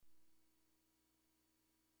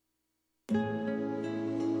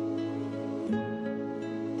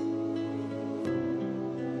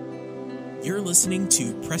You're listening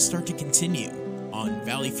to Press Start to Continue on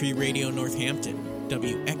Valley Free Radio Northampton,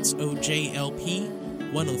 WXOJLP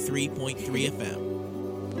 103.3 FM.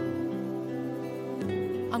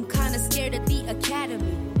 I'm kinda scared at the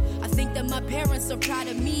academy. I think that my parents are proud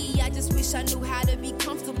of me. I just wish I knew how to be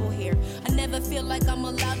comfortable here. I never feel like I'm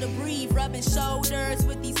allowed to breathe. Rubbing shoulders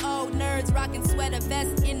with these old nerds, rocking sweater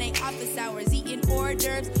vests in their office hours, eating hors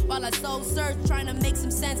d'oeuvres while I soul search, trying to make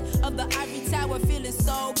some sense of the ivory tower, feeling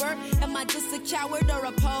sober. Am I just a coward or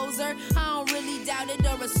a poser? I don't really doubt it,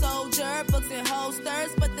 or a soldier. Books and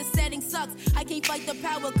holsters, but the setting sucks. I can't fight the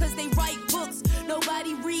power cause they write books.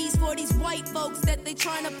 Nobody reads for these white folks that they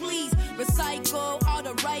trying to please. Recycle all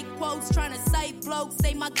the right quotes, trying to cite blokes,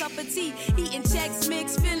 say my cup of tea, eating Chex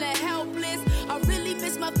Mix, feeling helpless. I really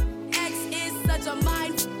miss my ex, is such a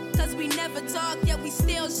mind, cause we never talk, yet we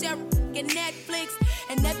still share Netflix.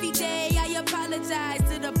 And every day I apologize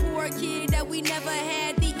to the poor kid that we never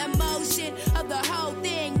had. The emotion of the whole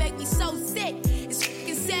thing make me so sick. It's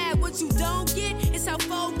fucking sad what you don't get. It's how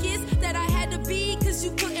focused that I had to be cause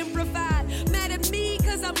you couldn't provide. Mad at me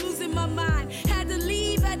cause I'm losing my mind. Had to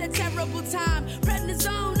leave at a terrible time.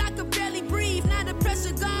 Prednisone, I could barely breathe. Now the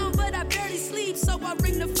pressure gone, but I barely sleep. So I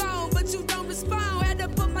ring the phone, but you don't respond. Had to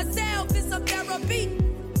put myself in some therapy.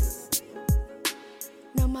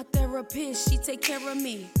 Now my therapist, she take care of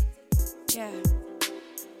me. Yeah.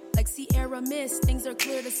 Like Sierra Mist, things are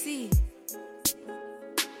clear to see.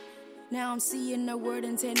 Now I'm seeing the word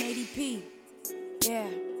in 1080p. Yeah.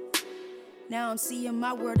 Now I'm seeing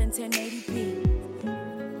my word in 1080p.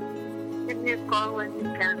 Give me a call when you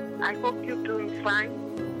can. I hope you're doing fine.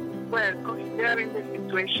 Well, considering the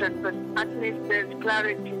situation, but at least there's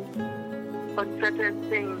clarity on certain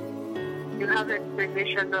things. You have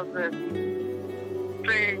explanation of the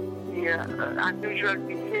strange, unusual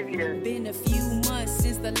behavior. Been a few months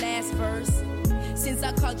since the last verse. Since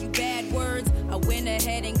I called you bad words, I went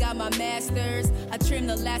ahead and got my master's. I trimmed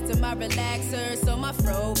the last of my relaxers, so my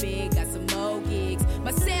fro big, got some more gigs.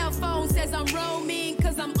 My cell phone says I'm roaming,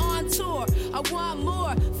 cause I'm on tour. I want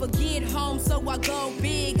more, forget home, so I go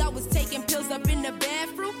big. I was taking pills up in the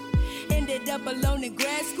bathroom, ended up alone in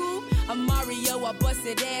grad school. I'm Mario, I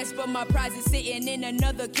busted ass, but my prize is sitting in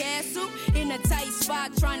another castle. In a tight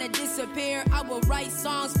spot, trying to disappear. I will write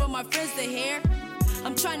songs for my friends to hear.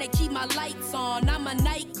 I'm trying to keep my lights on, I'm a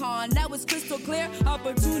Nikon, now it's crystal clear.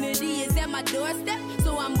 Opportunity is at my doorstep,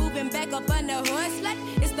 so I'm moving back up on the horse sled.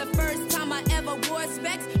 It's the first time I ever wore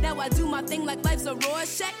specs, now I do my thing like life's a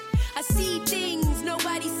Rorschach. I see things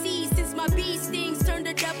nobody sees, since my bee stings turned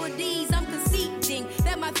to double D's. I'm conceding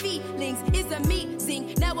that my feelings is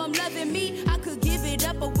amazing, now I'm loving me. I could give it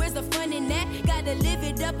up, but where's the fun in that? Gotta live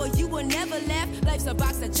it up or you will never laugh. Life's a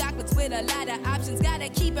box of chocolates with a lot of options, gotta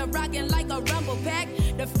keep it rocking like a rumble pack.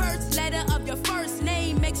 The first letter of your first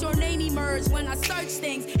name makes your name emerge when I search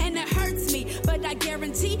things, and it hurts me, but I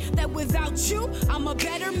guarantee that without you, I'm a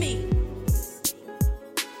better me.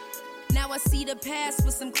 Now I see the past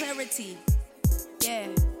with some clarity. Yeah.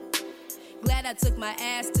 Glad I took my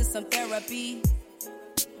ass to some therapy.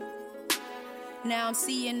 Now I'm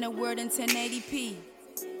seeing the word in 1080p.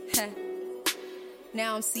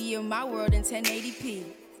 Now I'm seeing my word in 1080p.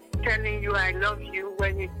 Telling you I love you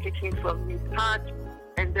when he's taking from his heart,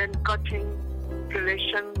 and then cutting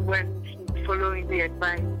relation when he's following the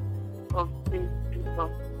advice of these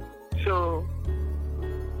people. So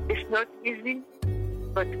it's not easy,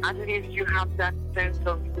 but at least you have that sense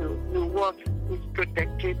of your worth is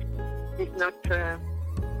protected. It's not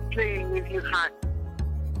playing with your heart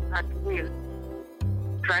at will,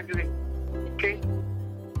 struggling. Okay?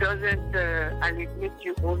 Doesn't alleviate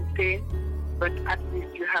your own pain, but at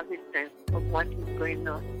least you have a sense of what is going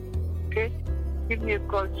on. Okay? Give me a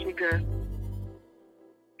call, sugar.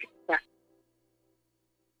 Bye.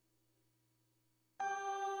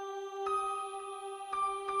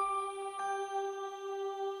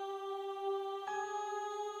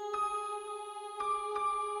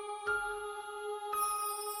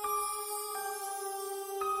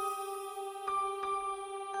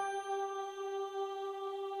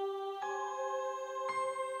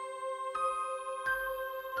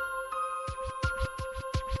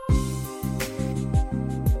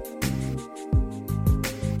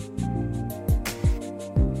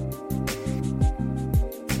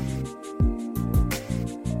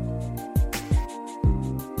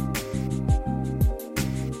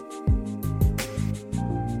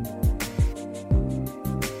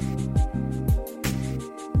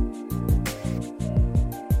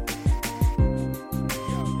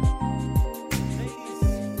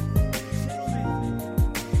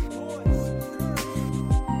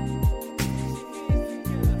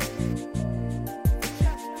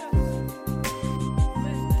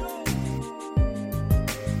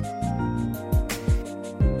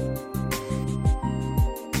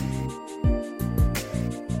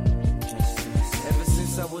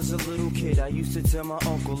 kid, I used to tell my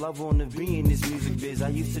uncle I wanna be in this music biz. I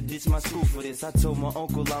used to ditch my school for this. I told my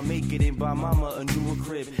uncle I'll make it and buy mama a newer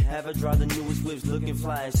crib. Have her drive the newest whips, looking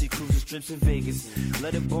fly as she cruises strips in Vegas.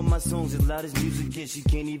 Let her bump my songs as loud as music gets. She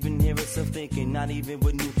can't even hear herself thinking, not even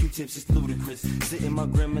with new Q-tips, it's ludicrous. Sit in my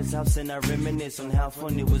grandma's house and I reminisce on how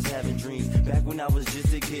fun it was having dreams. Back when I was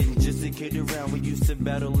just a kid around. We used to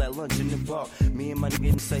battle at lunch in the park. Me and my nigga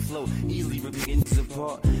in the flow, easily ripping us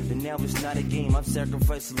apart. And now it's not a game, I've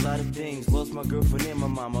sacrificed a lot of things. Lost my girlfriend and my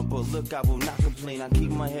mama, but look, I will not complain. I keep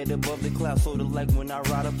my head above the clouds, sorta like when I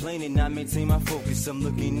ride a plane. And I maintain my focus, I'm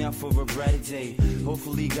looking out for a brighter day.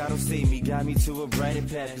 Hopefully God will save me, guide me to a brighter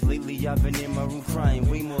path. Cause lately I've been in my room crying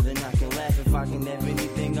way more than I can laugh. If I can have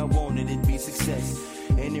anything I wanted, it'd be success.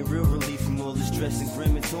 And it real relief from all the stress. And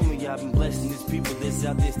Grandma told me I've been blessed, and there's people that's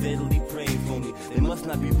out there steadily praying for me. They must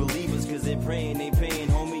not be believers, cause they're praying, they paying,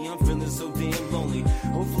 homie. I'm feeling so damn lonely.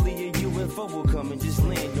 Hopefully a UFO will come and just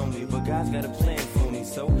land on me, but God's got a plan for me.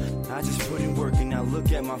 So I just put in work and now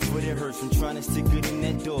look at my foot, it hurts from trying to stick it in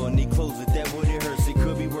that door and they close it, that would it hurts. It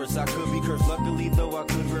could be worse, I could be cursed. Luckily though I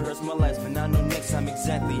could rehearse my life, but I know next time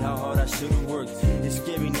exactly how hard I should've worked. It's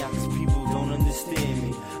scary now cause people don't understand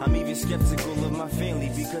me. I'm even skeptical of my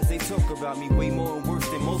family because they talk about me way more and worse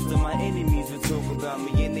than most of my enemies would talk about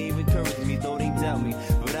me. And they've encouraged me though they doubt me,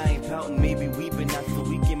 but I ain't pouting, maybe weeping, not for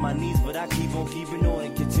weak in my knees, but I keep on keeping on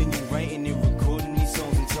and continue writing and recording these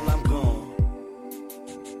songs until I'm gone.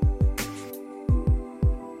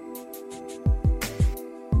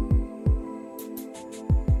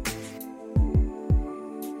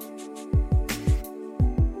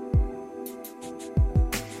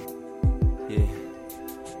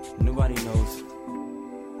 Nobody knows.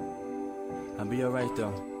 I'll be alright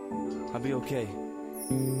though. I'll be okay.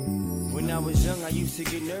 When I was young, I used to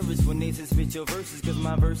get nervous when they said spit your verses, cause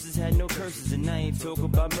my verses had no curses, and I ain't talk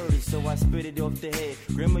about murder, so I spit it off the head.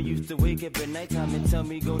 Grandma used to wake up at nighttime and tell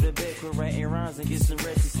me go to bed, quit writing rhymes and get some rest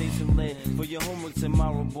and save some lead for your homework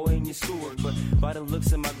tomorrow, boy, and your schoolwork. But by the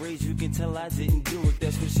looks of my grades, you can tell I didn't do it.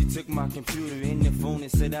 That's when she took my computer and the phone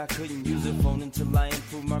and said I couldn't use the phone until I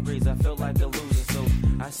improved my grades. I felt like a loser, so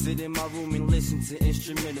I sit in my room and listen to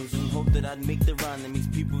instrumentals and hope that I'd make the rhyme that makes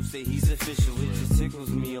people say he's official. It just tickles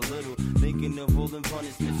me a little, thinking of all the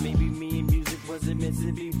punishments. Maybe me and music wasn't meant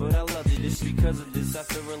to be, but I loved it. It's because of this I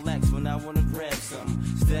feel relaxed when I wanna grab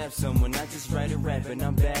something, stab someone. I just write a rap and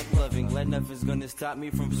I'm back loving, glad nothing's gonna stop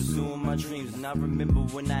me from pursuing my dreams. And I remember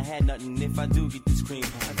when I had nothing, if I do get this cream,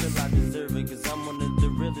 I feel I deserve it, cause I'm one of the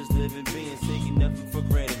realest living beings, taking nothing for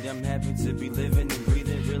granted. I'm happy to be living and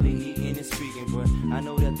breathing, really eating and speaking, but I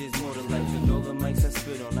know that there's more to life than all the mics I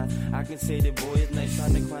spit on. I can say the boy is nice,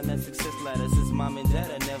 trying to climb that success ladder, since mom and dad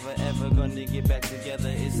are never ever gonna get back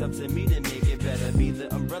together. It's up to me to make it better, be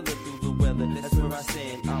the umbrella through the weather, that's where I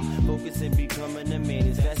stand. I'm focusing, becoming a man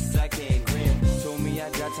as fast as I can. Graham told me I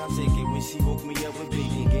got time taken when she woke me up with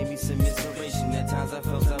bacon, gave me some inspiration. At times I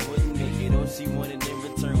felt I wouldn't make it, all she wanted in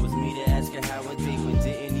return was me to ask her how a day went.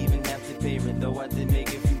 Didn't even have to pay rent, though I did make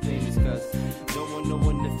a few payments, cause don't want no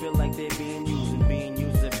one to feel like they're being used, and being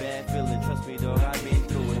used a bad feeling. Trust me dog, I've been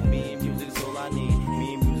through it. Me and music's all I need,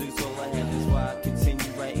 me and music's all I have, that's why I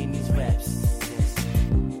continue writing these raps.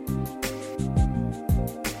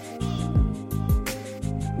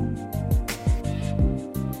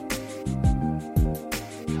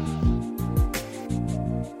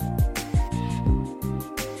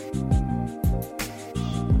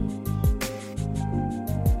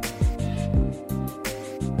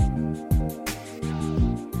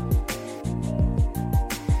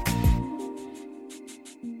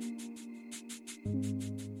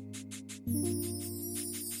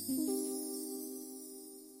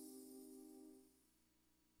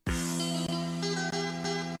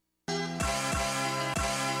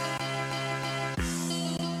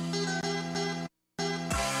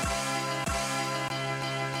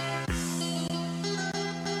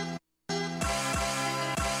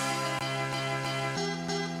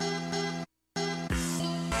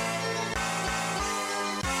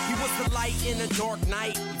 In a dark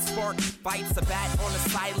night, he sparked fights, a bat on a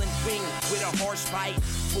silent wing with a harsh bite.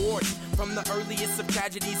 Forged from the earliest of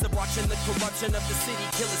tragedies of watching the corruption of the city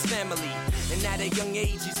kill his family. And at a young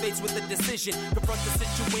age, he's faced with a decision, confront the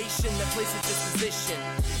situation that places his position.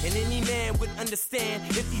 And any man would understand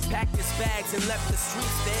if he packed his bags and left the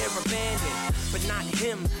streets there abandoned. But not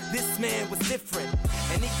him, this man was different.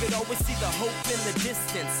 And he could always see the hope in the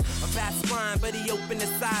distance. A fast grind, but he opened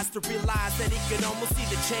his eyes to realize that he could almost see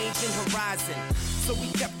the change in horizon. So he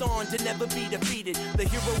kept on to never be defeated. The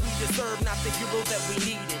hero we deserve, not the hero that we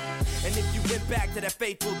needed. And if you went back to that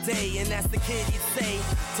fateful day and asked the kid, he'd say,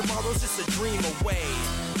 tomorrow's just a dream away.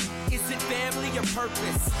 Is it family or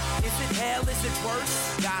purpose? Is it hell? Is it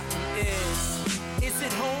worse? Gotham is. Is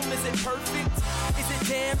it home? Is it perfect? Is it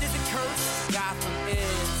damned? Is it cursed? Gotham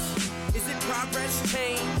is. Is it progress,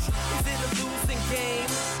 change? Is it a losing game?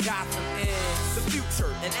 Gotham is the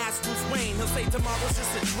future, and ask Bruce Wayne, he'll say tomorrow's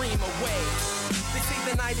just a dream away. They say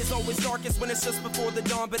the night is always darkest when it's just before the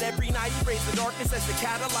dawn, but every night he raised the darkness as the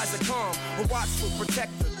catalyzer calm. A watchful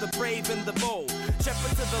protector, the brave and the bold,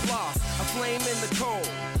 shepherd to the lost, a flame in the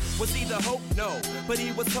cold. Was he the hope? No, but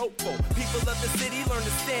he was hopeful. People of the city learned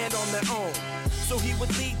to stand on their own, so he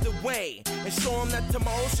would lead the way and show them that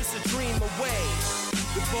tomorrow's just a dream away.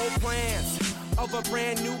 With bold plans of a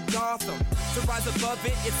brand new Gotham. To rise above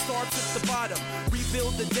it, it starts at the bottom.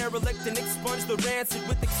 Rebuild the derelict and expunge the rancid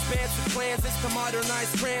with expansive plans to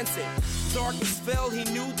modernize transit. Darkness fell, he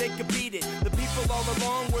knew they could beat it. The people all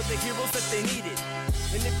along were the heroes that they needed.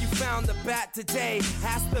 And if you found the bat today,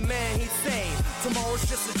 ask the man, he'd say, tomorrow's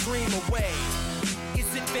just a dream away.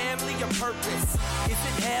 Is it family or purpose? Is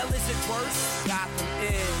it hell? Is it worse? Gotham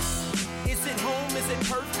is. Is it home? Is it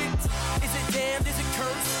perfect? Is it damned? Is it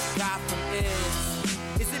cursed? Gotham is.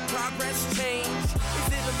 Is it progress, change? Is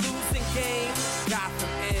it a losing game? Gotham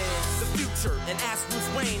is the future, and ask Bruce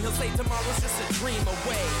Wayne, he'll say tomorrow's just a dream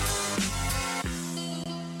away.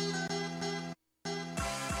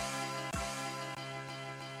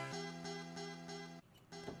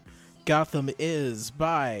 Gotham is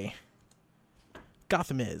by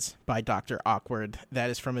Dr. Awkward. That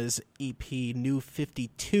is from his EP New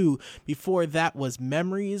 52. Before that was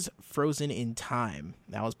Memories Frozen in Time.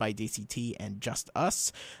 That was by DCT and Just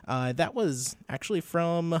Us. That was actually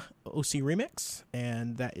from OC Remix,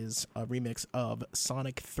 and that is a remix of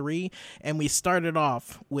Sonic 3. And we started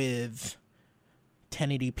off with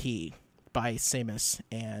 1080p by Samus,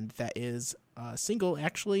 and that is a single,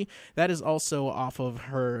 actually. That is also off of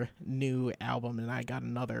her new album, and I got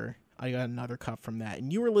another cut from that.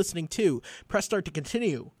 And you were listening to Press Start to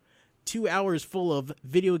Continue. 2 hours full of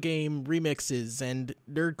video game remixes and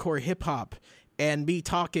nerdcore hip-hop and me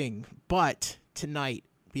talking. But tonight,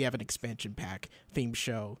 we have an expansion pack theme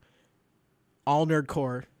show. All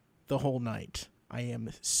nerdcore the whole night. I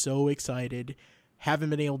am so excited. Haven't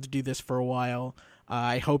been able to do this for a while.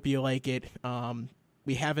 I hope you like it.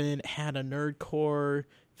 We haven't had a nerdcore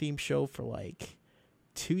theme show for like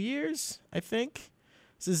 2 years, I think.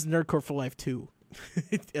 This is Nerdcore for Life 2.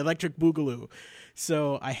 Electric Boogaloo.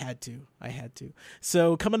 So I had to.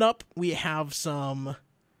 So coming up, we have some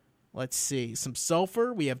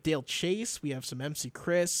Sulfur. We have Dale Chase. We have some MC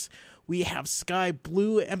Chris. We have Sky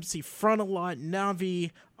Blue, MC Frontalot,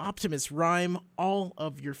 Navi, Optimus Rhyme, all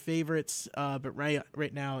of your favorites. But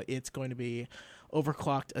right now, it's going to be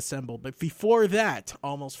Overclocked Assembled. But before that,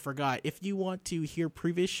 almost forgot, if you want to hear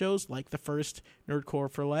previous shows like the first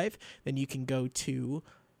Nerdcore for Life, then you can go to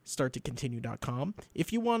starttocontinue.com.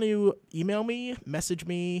 If you want to email me, message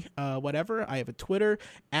me, whatever, I have a Twitter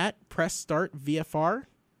at PressStartVFR.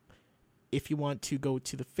 If you want to go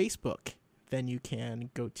to the Facebook, then you can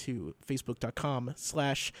go to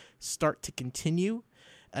facebook.com/starttocontinue,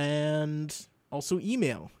 and also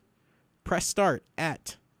email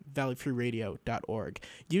pressstart@valleyfreeradio.org.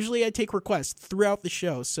 Usually I take requests throughout the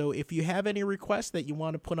show, so if you have any requests that you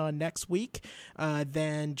want to put on next week,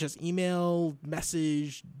 then just email,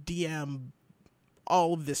 message, DM,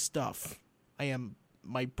 all of this stuff.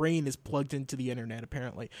 My brain is plugged into the internet,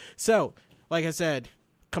 apparently. So, like I said,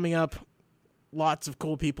 coming up, lots of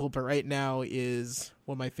cool people, but right now is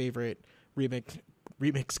one of my favorite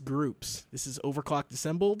remix groups. This is Overclocked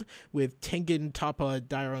Assembled with Tengen Toppa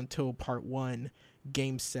Daironto Part 1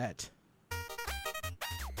 Game Set.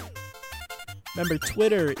 Remember,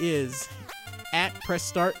 Twitter is at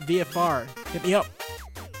PressStartVFR. Hit me up.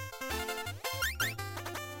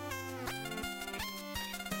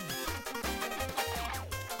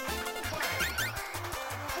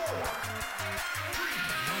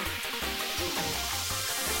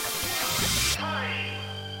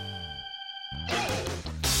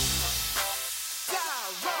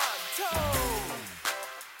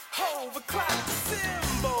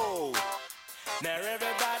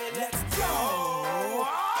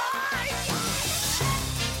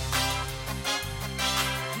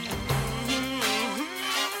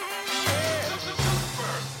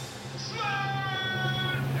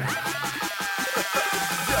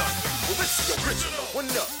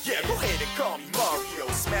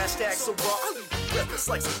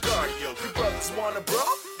 Like some cardio, you brothers wanna bro?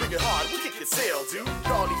 Bring it hard, we kick your tail, dude.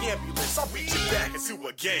 Call the ambulance, I'll beat you back into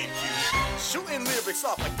a GameCube. Shooting lyrics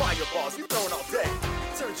off like fireballs, you thrown all day.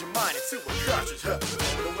 Turns your mind into a cartridge, huh?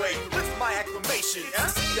 The way you lift my acclamation, and I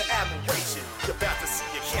see your admiration. You're about to see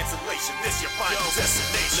your cancellation. station, this your final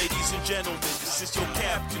destination. Ladies and gentlemen, this is your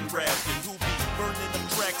Captain Rapping, who be burning them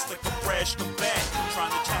tracks like a fresh to back.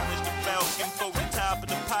 Trying to challenge the Falcon for the top of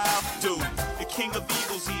the pile. Dude, the king of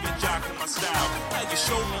eagles even jocking my style. Now you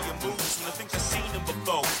show me your moves, and I think I've seen them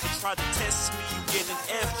before. You try to test me, you get an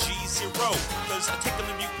FG0. Cause I take on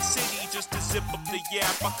the Mutant City just to zip up the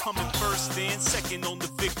yap. I come in first and second on the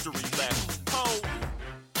victory lap. Oh.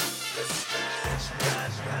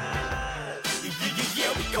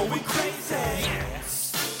 Yeah, we going crazy.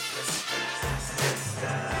 Yes.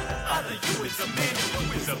 Either you is a man or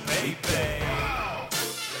you is a baby.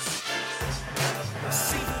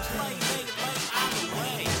 See who play either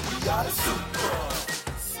way. We got a super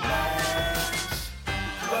smash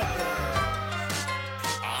weapon.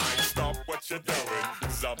 I ain't stop what you're doing,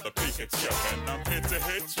 'cause I'm the Pikachu, and I'm here to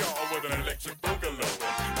hit y'all with an electric boogaloo.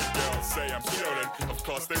 The girls say I'm shooting, of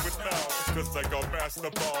course they would know, 'cause I got master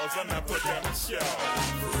balls and I put them in show.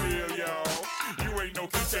 For real, yo, you ain't no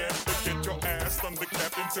contender. Get your ass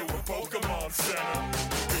thunderclapped into a Pokemon Center.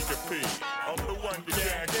 Pika P, I'm the one you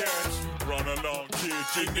can't catch. Run along, kid,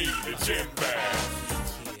 you need a gym bag.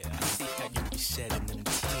 Yeah, I see how you be shedding them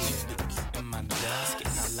tears. And my love's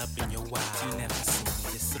getting all up in your eyes. You never see me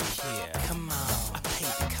disappear. Come on, I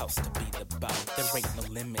paid the cost to be the boss. There ain't no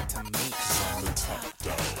limit to me, 'cause I'm the top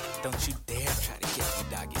dog. Don't you dare try to get me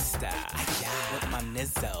doggy style. With my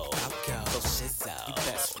Nizzo, I'll go shizzo. You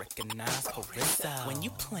best recognize Carissa when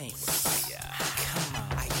you playing with fire. Come on,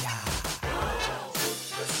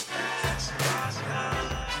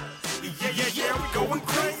 Yeah, we going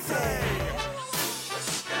crazy.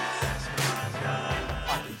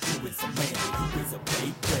 Either you is a man or you is a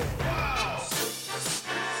baby.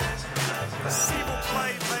 See who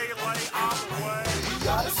play lay all the way. We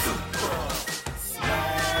got a super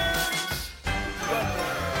smash weapon.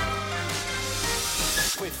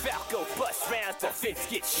 When Falco bust rounds, the fence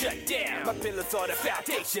gets shut down. My pillars are the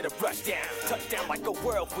foundation of rush down. Touchdown like a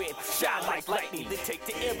whirlwind, shine like lightning. Then take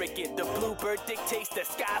the arrogant. The bluebird dictates the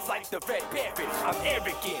skies like the red parrot. I'm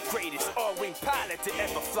arrogant, greatest all-wing pilot to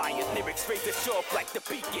ever fly. And lyrics raise the show up like the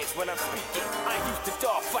beacons when I'm speaking. I used to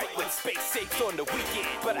dog fight with space safe on the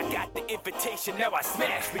weekend, but I got the invitation, now I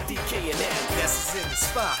smash with DK and M. Yes, is in the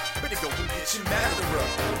spot. Better go and get your matter up.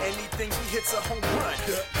 Anything he hits a home run.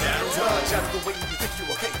 That'll dodge out of the way you think you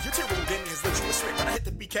okay. You're terrible, then is let you a straight. When I hit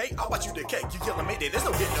the BK, I'll watch you decay. You yelling Mayday, there's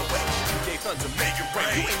no getting away. BK thunder, make it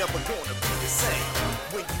rain. You ain't never gonna be the same.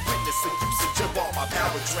 When you witness the usage of all my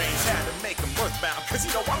power drains, had to make them earthbound, 'cause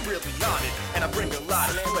you know I'm really on it. And I bring a lot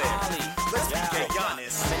of flair. Let's be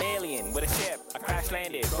honest. I'm an alien with a ship. I crash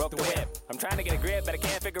landed, broke the whip. I'm trying to get a grip, but I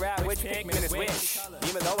can't figure out which Pikmin is which.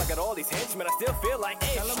 Even though I got all these henchmen, I still feel like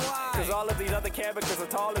ish. 'Cause all of these other characters are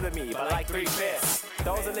taller than me by like 3/5.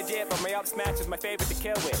 Those are legit, but my up smash is my favorite to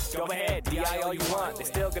kill with. Go ahead, DI all you want. There's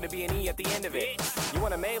still gonna be an E at the end of it. You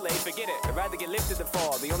want a melee? Forget it. I'd rather get lifted than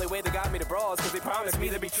fall. The only way they got me to brawl is 'cause they promised me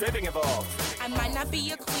there'd be tripping involved. I might not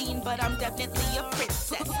be a queen, but I'm definitely a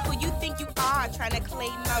princess. Who you think you are, trying to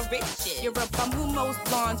claim my riches? You're a bum who mows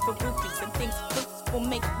lawns for groupies and thinks looks will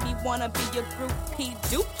make me wanna be a groupie.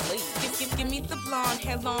 Do please give me the blonde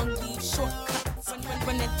hair, long leave, shortcuts.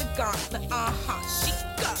 Run at the gauntlet, she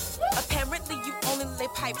got. Apparently you only lay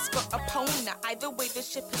pipes for a pony. Either way the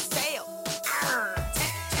ship has sailed.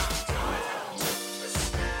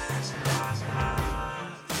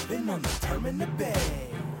 Been on the terminal bay.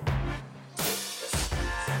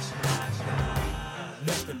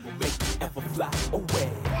 Nothing will make me ever fly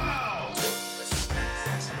away.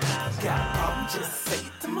 Got a problem, just say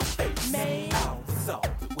it to my face. Man, I'll resolve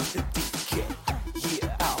it with the DK.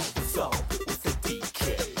 Yeah, I'll resolve it with the DK.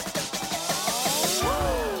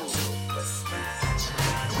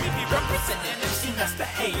 We be representing MC, that's the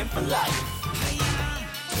hand for life.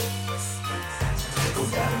 Go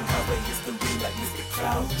down in highway history like Mr.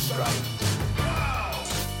 Cloud Strike.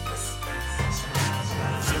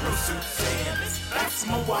 Zero Suit Sam, that's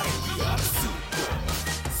my wife. We are super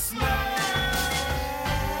smash.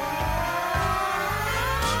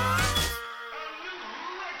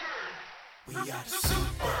 We are the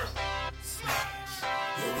super smash.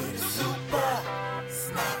 Yeah, we the super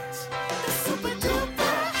smash. The super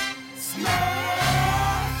duper smash.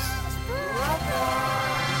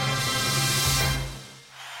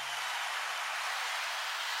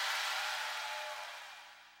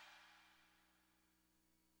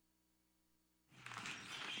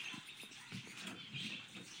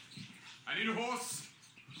 I need a horse.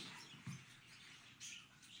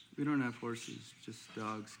 We don't have horses, just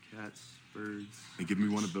dogs, cats, birds. And give me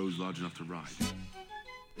one of those large enough to ride.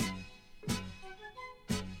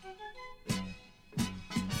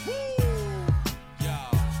 Yo,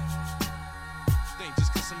 think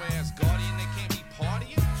just 'cause somebody has gold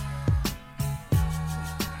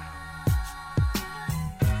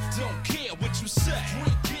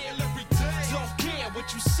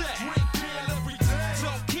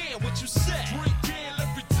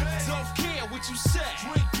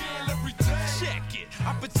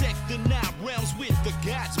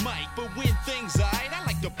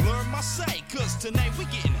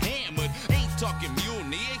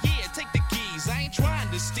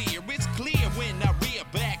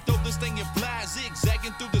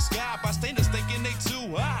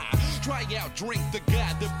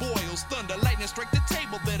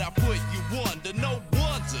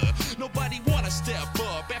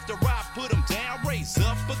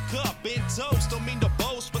cup and toast. Don't mean to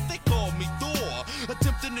boast, but they call me Thor.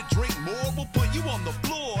 Attempting to drink more will put you on the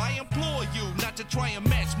floor. I implore you not to try and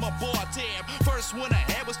match my bar tab. First one I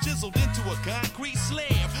had was chiseled into a concrete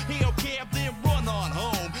slab. Hail cab, then run on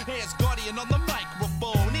home. As Guardian on the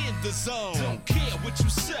microphone in the zone. Don't care what you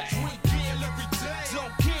say. Drink ale every day.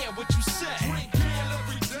 Don't care what you say. Drink ale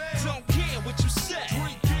every day. Don't care what you say.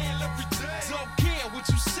 Drink ale every day. Don't care what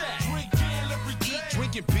you say. Drink ale every day. Eat,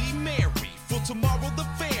 drink, and be merry. For tomorrow the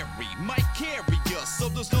ferry might carry us, so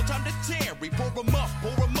there's no time to tarry. Pour 'em up,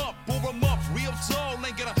 pour 'em up, pour 'em up. Real tall,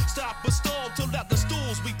 ain't gonna stop or stall till out the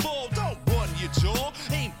stools we fall. Don't run your jaw,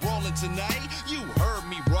 ain't brawling tonight. You heard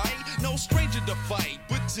me right, no stranger to fight.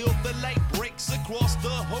 But till the light breaks across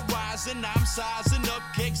the horizon, I'm sizing up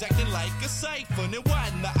kegs, acting like a siphon and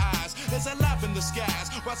widen the eyes as I laugh in the skies.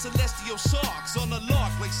 While celestial sharks on a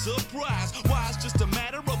lark like surprise. Why it's just a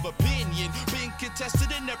matter of opinion, being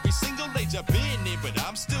contested in every single age I've been in. But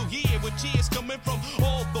I'm still here with cheers coming from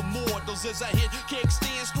all the mortals as I hit keg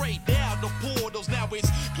stand straight down the portals. Now it's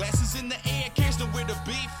glasses in the air, cares nowhere to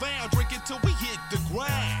be found. Drink till we hit the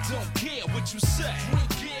ground. Don't care what you say.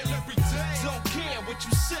 Drink ale every day. Don't care what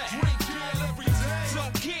you say. Drink ale every day.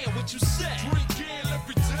 Don't care what you say. Drink ale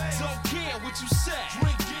every day. Don't care what you say.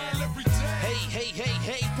 Drink ale every day. Hey, hey, hey,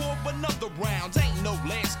 hey, pour another round. Ain't no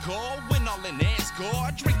last call when all in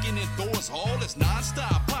Asgard. Drinking in Thor's Hall is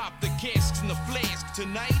non-stop. Pop the casks in the flask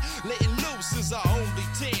tonight. Letting loose is our only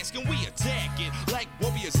task, and we attack it like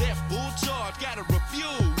warriors at full charge. Gotta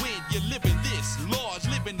review when you're living this large,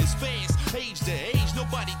 living this fast. Age to age,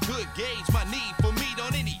 nobody could gauge my need for meat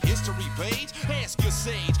on any history page. Ask your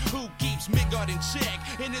sage who keeps Midgard in check,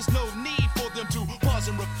 and there's no need for them to pause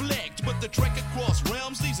and reflect. But the trek across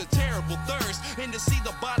realms leaves a terrible thirst, and to see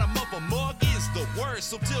the bottom of a mug is the worst.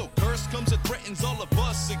 So till curse comes and threatens all of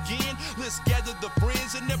us again, let's gather the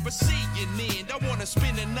friends and never see an end. I wanna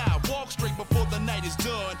spend the night, walk straight before the night is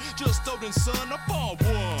done. Just throwing sun up on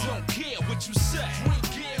one. Don't care what you say.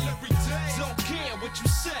 Drink ale every day. Don't care what you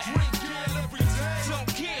say. Drink ale every day. Don't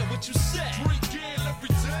care what you say. Drink ale every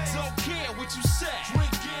day. Don't care what you say.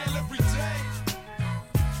 Drink ale every day.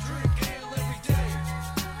 Drink ale every day.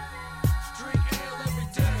 Drink ale every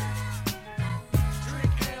day.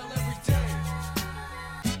 Drink ale every day.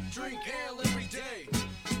 Drink ale every day.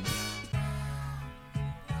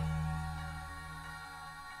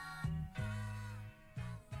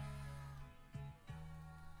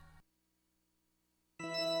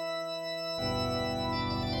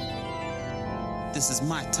 This is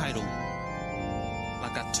my title.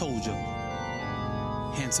 Like I told you,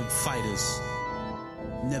 handsome fighters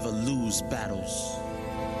never lose battles.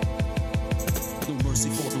 No mercy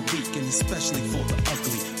for the weak and especially for the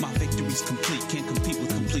ugly. My victory's complete, can't compete with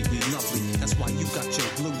completely lovely. That's why you got your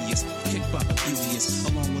gluteus kicked by the beauteous,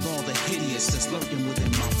 along with all the hideous that's lurking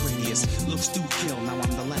within my radius. Looks do kill, now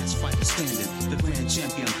I'm the last fighter standing. The grand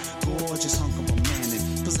champion, gorgeous hunk of a man in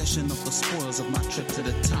possession of the spoils of my trip to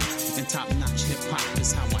the top. And top-notch hip-hop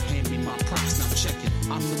is how I hand me my props. Now check it.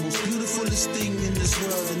 I'm the most beautifulest thing in this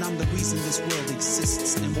world, and I'm the reason this world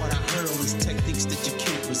exists. And what I hurl is techniques that you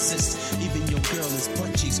can't resist. Even your girl is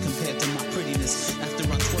butt cheeks compared to my prettiness. After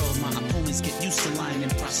I twirl, my opponents get used to lying in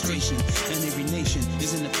prostration. And every nation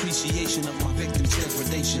is an appreciation of my victim's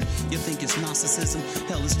degradation. You think it's narcissism?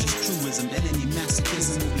 Hell, it's just truism. And any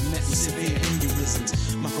masochism will be met with severe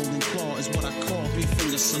aneurysms. My golden claw is what I call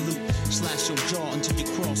three-finger salute. Slash your jaw until you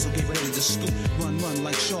crawl, so get ready to scoop. Run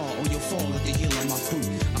like Shaw, or you'll fall at the heel of my boot.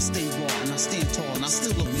 I stay raw and I stand tall, and I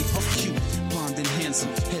still look me up cute. Blonde and handsome,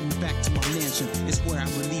 heading back to my mansion. It's where I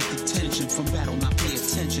relieve the tension from battle, not pay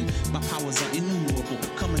attention. My powers are innumerable,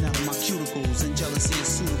 coming out of my cuticles, and jealousy is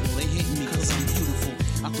suitable. They hate me cause I'm beautiful.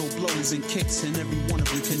 I throw blows and kicks, and every one of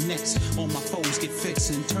them connects. All my foes get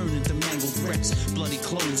fixed and turn into mangled wrecks. Bloody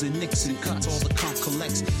clothes and nicks and cuts, all the comp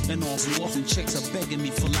collects. And all too often chicks are begging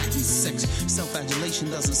me for Latin sex.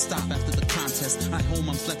 Self-adulation doesn't stop after the contest. I home,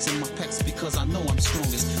 I'm flexing my pecs because I know I'm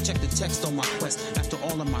strongest. Check the text on my quest. After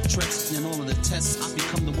all of my treks and all of the tests, I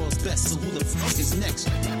become the world's best. So who the fuck is next?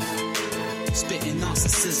 Spitting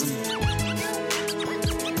narcissism.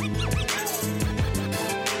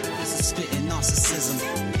 This is spitting narcissism.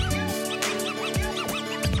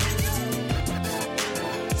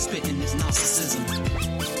 Spitting is narcissism.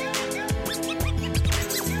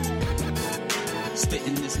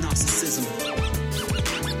 Spitting is narcissism.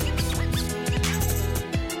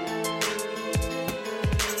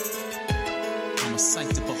 I'm a sight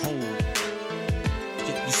to behold,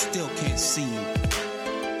 yet you still can't see me.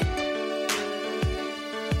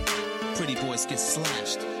 Pretty boys get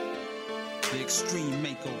slashed. The extreme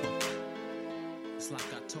makeover. It's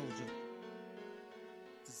like I told you.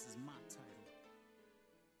 This is my title.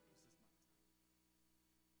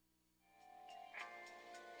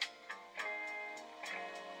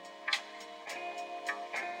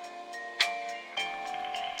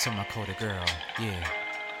 To my Coda girl, yeah.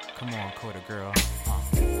 Come on, Coda girl.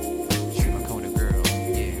 To my Coda girl,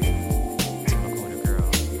 yeah. To my Coda girl,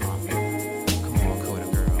 come on, Coda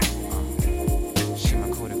girl. She my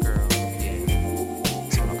Coda girl, yeah.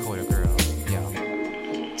 To my Coda girl,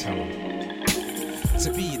 yeah. Tell 'em.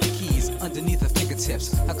 To be the keys underneath her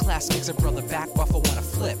fingertips. Her class makes her brother back off I wanna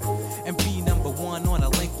flip. And be number one on a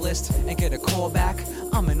link list and get a call back.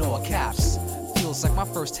 I'm in all caps. Feels like my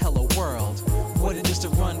first hello world. What it is to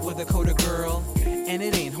run with a Coda girl. And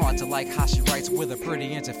it ain't hard to like how she writes with a pretty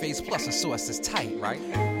interface, plus her source is tight, right?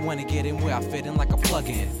 Wanna get in where I fit in like a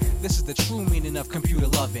plug-in. This is the true meaning of computer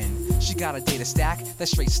loving. She got a data stack that's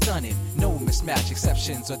straight stunning. No mismatch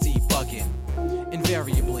exceptions or debugging.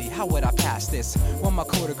 Invariably, how would I pass this when my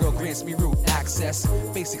Coda girl grants me root access?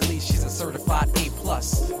 Basically, she's a certified A+.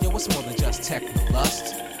 Yo, it's more than just techno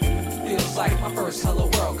lust. Feels like my first hello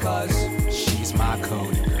world, cause she's my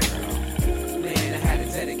Coda girl. Man, I had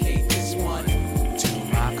to dedicate this one to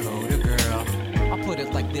my Coda girl. I'll put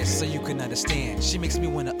it like this so you can understand. She makes me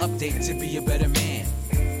want to update to be a better man.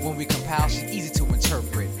 When we compile, she's easy to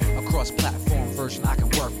interpret. A cross-platform version I can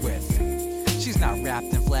work with. She's not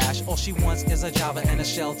wrapped in Flash. All she wants is a Java and a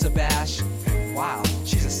shell to bash. Wow,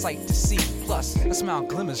 she's a sight to see. Plus, her smile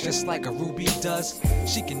glimmers just like a Ruby does.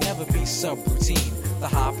 She can never be subroutine. The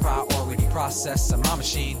high priority process of my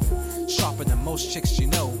machine. Sharper than most chicks you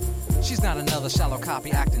know. She's not another shallow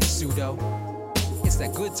copy acting pseudo. It's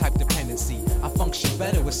that good type dependency. I function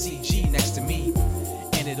better with CG next to me.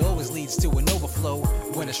 And it always leads to an overflow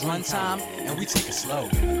when it's runtime and we take it slow.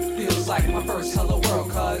 Feels like my first hello world,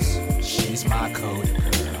 cause she's my Coda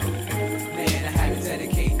girl. Man, I had to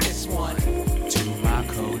dedicate this one to my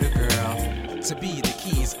Coda girl. To be the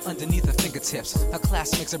keys underneath her fingertips. Her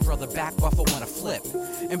class makes her brother back off I wanna flip.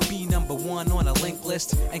 And be number one on a link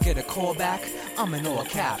list and get a call back. I'm in all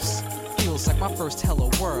caps. Feels like my first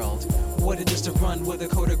hello world. What it is to run with a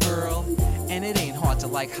Coda girl. And it ain't hard to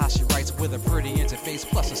like how she writes with a pretty interface,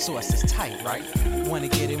 plus her source is tight, right? Wanna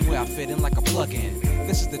get in where I fit in like a plug-in.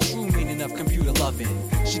 This is the true meaning of computer loving.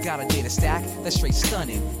 She got a data stack that's straight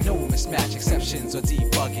stunning. No mismatch exceptions or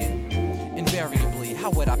debugging. Invariably,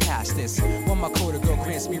 how would I pass this when my Coda girl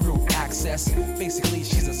grants me root access? Basically,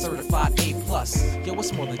 she's a certified A+. Yo,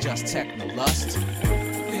 it's more than just techno lust.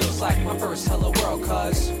 Feels like my first hello world,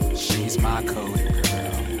 cause she's my Coda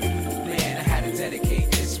girl. Man, I had to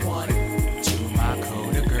dedicate this one to my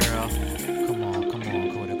Coda girl. Come on,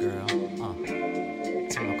 Coda girl.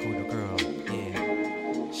 To my Coda girl,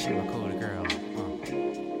 yeah. She my Coda girl.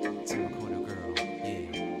 To my Coda girl, yeah.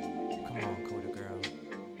 Come on, Coda girl.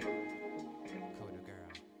 Coda girl.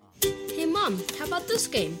 Hey, Mom, how about this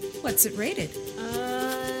game? What's it rated?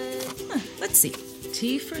 Let's see.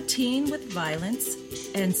 T for teen with violence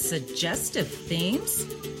and suggestive themes?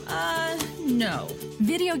 No.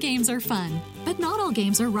 Video games are fun, but not all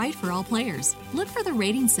games are right for all players. Look for the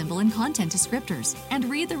rating symbol in content descriptors and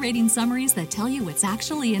read the rating summaries that tell you what's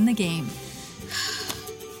actually in the game.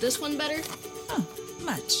 This one better?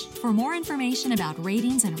 Much. For more information about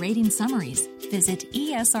ratings and rating summaries, visit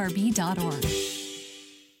esrb.org.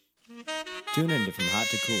 Tune in to From Hot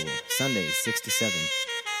to Cool, Sundays 6 to 7,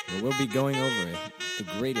 where we'll be going over the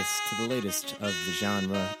greatest to the latest of the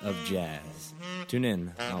genre of jazz. Tune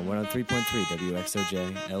in on 103.3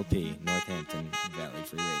 WXOJ LP, Northampton Valley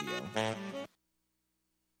Free Radio.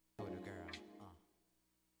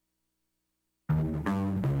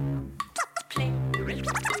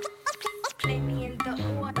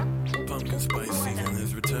 Pumpkin spice season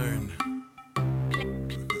has returned.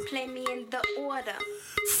 Play me in the order.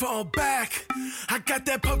 Fall back, I got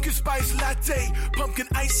that pumpkin spice latte, pumpkin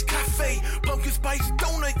ice cafe, pumpkin spice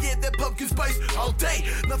donut, yeah, that pumpkin spice all day.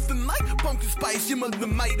 Nothing like pumpkin spice, your mother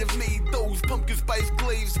might have made those. Pumpkin spice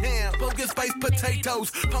glazed ham, pumpkin spice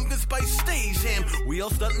potatoes, pumpkin spice stage ham. We all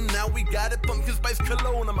stunting now, we got it. Pumpkin spice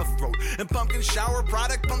cologne on my throat, and pumpkin shower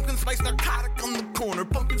product, pumpkin spice narcotic on the corner.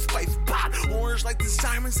 Pumpkin spice pot, orange like the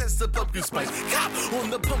sirens, that's the pumpkin spice cop on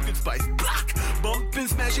the pumpkin spice block. Bumpin',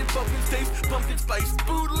 smashing pumpkin taste, pumpkin spice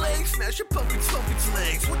bootleg, smash your pumpkin's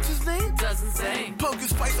legs. What's his name? Doesn't say. Pumpkin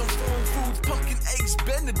spice on foreign foods, pumpkin eggs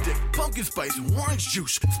Benedict, pumpkin spice orange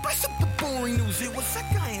juice. Spice up the boring news. Hey, what's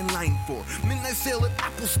that guy in line for? Midnight sale at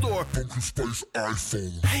Apple Store. Pumpkin spice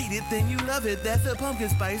iPhone. Hate it, then you love it. That's the pumpkin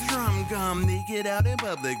spice rum gum. Naked out in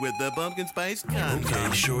public with the pumpkin spice gum.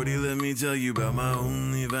 Okay, shorty, let me tell you about my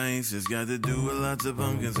only vice. It's got to do with lots of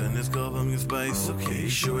pumpkins and it's called pumpkin spice. Okay,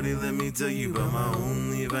 shorty, let me tell you about my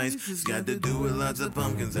only vice. It's got to do with lots of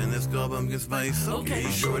pumpkins and it's called pumpkin spice. spice. Okay,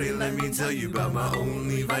 shorty, let me tell you about my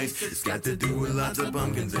only vice. It's got to do with lots of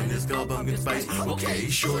pumpkins and it's called pumpkin spice. Okay,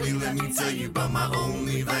 shorty, let me tell you about my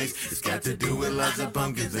only vice. It's got to do with lots of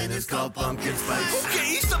pumpkins and it's called pumpkin spice.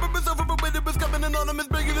 Okay, summer is over, but winter is coming and autumn is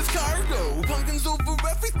bringing its cargo. Pumpkins over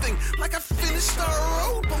everything, like I finished Star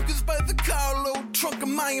Road. Pumpkins by the carload, trunk of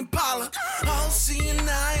my Impala. All seeing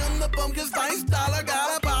eye on the pumpkin spice dollar.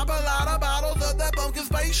 Gotta pop a lot of bottles of that pumpkin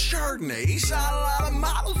spice Chardonnay. Shot a lot of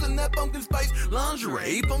models in that pumpkin spice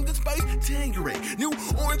lingerie. Pumpkin spice Tanqueray, new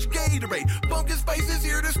orange Gatorade. Pumpkin spice is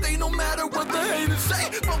here to stay no matter what the haters say.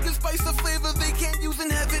 Pumpkin spice a flavor they can't use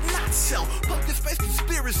and have it not sell. Pumpkin spice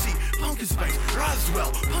conspiracy, pumpkin spice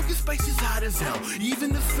Roswell. Pumpkin spice is hot as hell,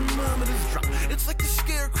 even if the thermometers drop. It's like a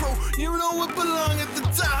scarecrow, you know what belong at the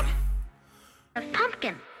top. A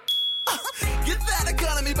pumpkin. Get that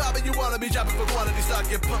economy bobbing, you wanna be shopping for quantity stock.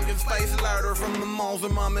 Get pumpkin spice larder from the malls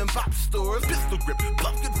and mom and pop stores. Pistol grip,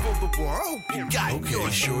 pumpkin for the war. I hope you got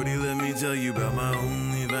yours. Shorty, let me tell you about my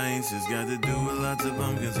only vice. It's got to do with lots of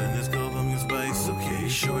pumpkins and it's called pumpkin spice. Okay,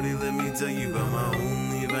 shorty, let me tell you about my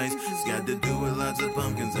only vice. It's got to do with lots of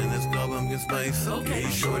pumpkins and it's called pumpkin spice. Okay,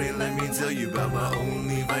 shorty, let me tell you about my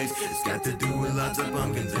only vice. It's got to do with lots of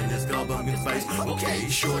pumpkins and it's called pumpkin spice. Okay,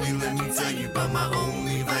 shorty, let me tell you about my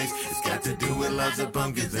only vice. It's got to do with lots of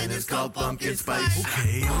pumpkins and it's called pumpkin spice.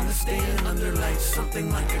 Okay, on the stand under lights, something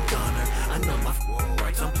like a goner. I know my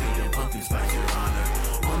rights, I'm pleading pumpkin spice, your honor.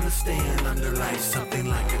 On the stand under lights, something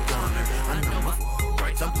like a goner. I know my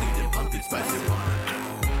rights, I'm pleading pumpkin spice, your honor.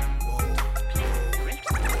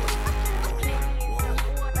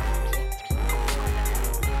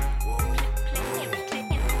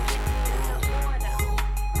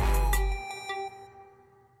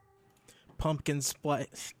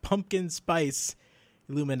 Pumpkin Spice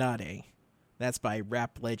Illuminati. That's by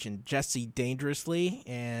rap legend Jesse Dangerously,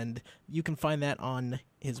 and you can find that on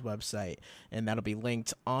his website, and that'll be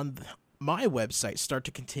linked on my website,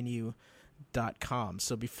 starttocontinue.com.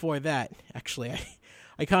 So before that, actually,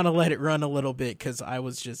 I kind of let it run a little bit because I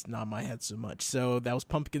was just nodding my head so much. So that was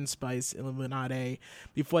Pumpkin Spice Illuminati.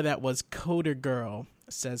 Before that was Coder Girl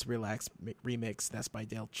Says Relax remix. That's by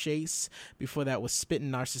Dale Chase. Before that was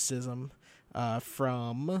Spittin' Narcissism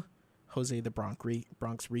from Jose the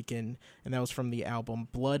Bronx Rican, and that was from the album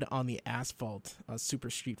Blood on the Asphalt, a Super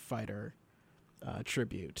Street Fighter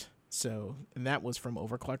tribute. So, and that was from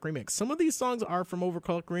Overclock Remix. Some of these songs are from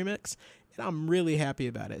Overclock Remix, and I'm really happy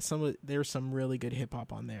about it. There's some really good hip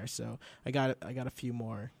hop on there. So I got a few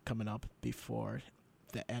more coming up before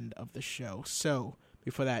the end of the show. So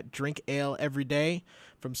before that, Drink Ale Every Day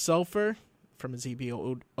from Sulfur from his EP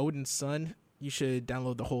Odin's Son. You should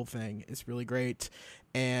download the whole thing. It's really great.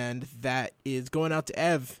 And that is going out to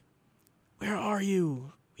Ev. Where are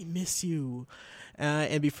you? We miss you.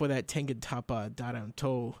 And before that, Tengen Toppa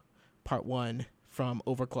Daranto Part 1 from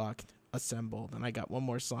Overclock Assembled. And I got one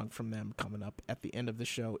more song from them coming up at the end of the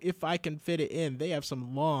show, if I can fit it in. They have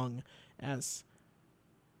some long-ass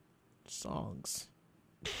songs.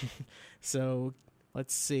 So,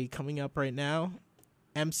 let's see. Coming up right now,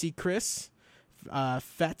 MC Chris.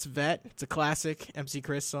 Fats Vet. It's a classic MC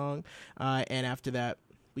Chris song. And after that,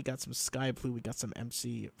 we got some Sky Blue. We got some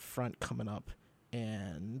MC Front coming up.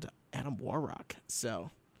 And Adam Warrock. So,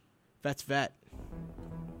 Fats Vet.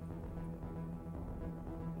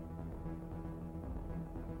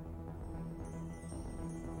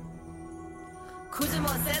 Cruising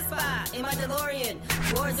on Cespa in my DeLorean.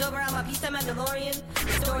 War's over, I'm a piece of Mandalorian.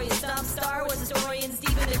 Historian, stomp, Star Wars historian.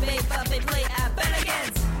 Stephen debate, puppet play at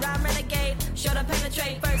Bennigan's. Rhyme renegade, show to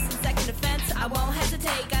penetrate. First and second defense, I won't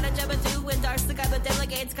hesitate. Got a job to do and Darce the guy with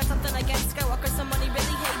delegates. Got something against Skywalker, someone he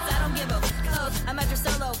really hates. I don't give a close, I'm after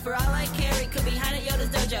solo. For all I carry, could be behind at Yoda's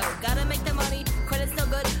dojo. Gotta make the money, credit's no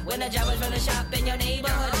good. When the job was running shop in your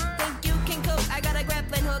neighborhood. Think you can cook, I got a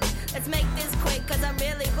grappling hook. Let's make this quick, cause I'm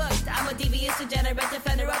really booked. I'm a devious degenerate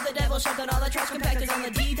defender of the devil. Shoved on all the trash compactors on the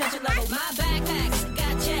detention level. My backpacks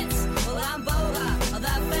got jets. Well, I'm Boba, or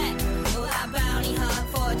the vet. Well, I bounty hunt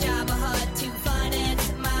for Jabba Hutt to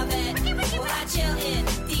finance my vet. Well, I chill in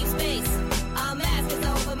deep space. A mask is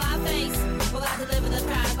over my face. Well, I deliver the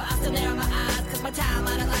prize, but I still narrow my eyes, cause my time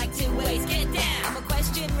I don't like to waste. Get down. I'm a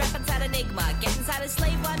question, rep inside Enigma. Get inside a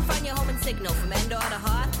slave one, find your home and signal. From Endor to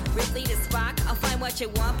Hoth, Ridley to Spock. I'll find what you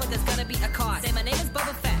want, but there's gonna be a cost. Say my name is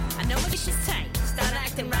Boba Fett. I know what you should say. Start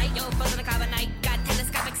acting right, yo, buzzing a carbonite. Got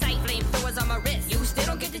telescopic sight, flamethrowers on my wrist. You still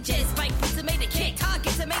don't get the gist. Spike pizza made a kick,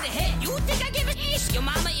 targets made a hit. You think I give a ish? Your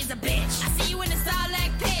mama is a bitch. I see you in the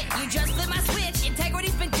Sarlacc pit. You just flipped my switch.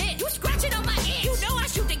 Integrity's been hit. You scratching on my itch. You know I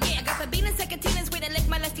shoot the gift. I got the bean and secatines with and lick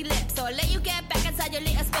my lusty lips. So I'll let you get back inside your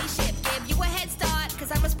little spaceship. Give you a head start,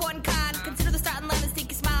 cause I'm a sporting con. Consider the starting line and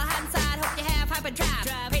stinky smile, hand side. Hope you have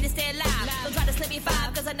stay alive. Don't try to slip me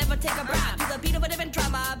five, cause I never take a bribe. To the beat of a different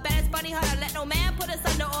drummer, baddest bunny hunter. Let no man put us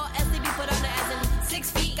under or else they be put under. As in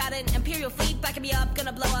 6 feet, got an imperial fleet backing me up.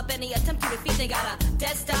 Gonna blow up any attempt to defeat. They got a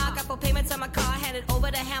dead stock, got full payments on my car. Handed over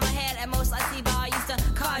to Hammerhead at most I see bar. Used to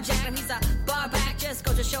carjack him, he's a bar back. Just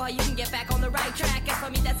go to show how you can get back on the right track. As for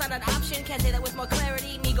me, that's not an option. Can't say that with more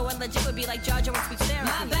clarity. Me going legit would be like Jar Jar with speech therapy.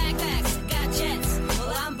 My backpacks got jets.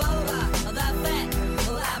 Well, I'm Boba, the vet.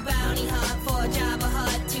 Well, I bounty hunt for Jabba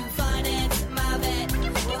Hutt to finance my vet.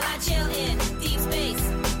 Well, I chill in deep space.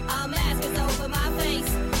 A mask is over my face.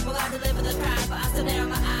 Well, I deliver the prize, but I still narrow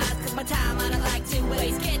my eyes. Cause my time I don't like to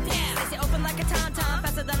waste. Get down. They say open like a tom-tom.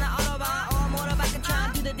 Faster than an Autobahn or a motorbike and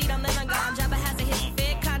try. Do the deed, I'm then gone. Jabba has a hit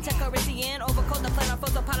fit. Contact Corinthian. Overcoat the plan on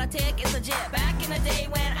photopolitic. It's legit. Back in the day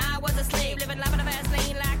when I was a slave. Living life in a fast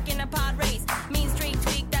lane like in a pod race. Mean street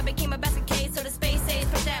tweak that became a basket case. So the space age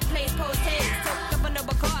put that place post haste. Took up a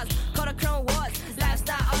noble cause. Called a Clone Wars.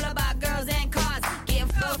 Lifestyle all about girls and cars.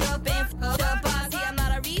 Get fucked up and fucked up. See, I'm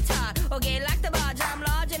not a retard. Okay, like the barge. I'm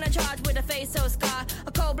large and in charge with a face so scarred.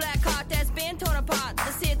 A cold black heart that's been torn apart.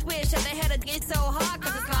 The Sith wish that they had to get so hard.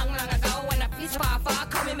 Cause it's long ago when I piece far.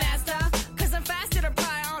 Call me master. Cause I'm faster to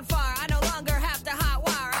pry on fire. I no longer have to hot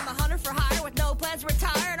wire. I'm a hunter for hire with no plans to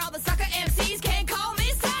retire. And all the sucker MCs can't call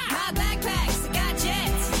me sire. My backpacks got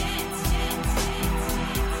jets.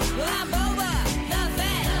 Well, I'm Boba, the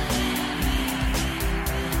vet.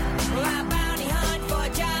 Well, I bounty hunt for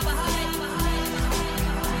Jabba Hutt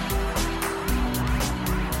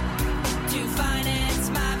to finance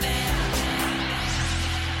my vet.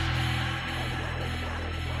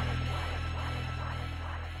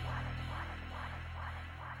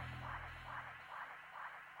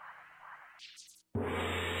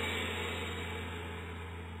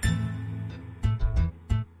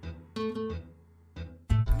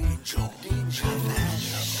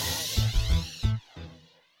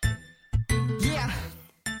 Yeah.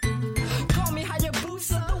 Call me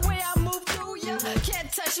Hayabusa, the way I move through ya.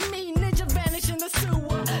 Can't touch me, ninja vanish in the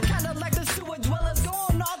sewer. Kinda like the sewer dwellers,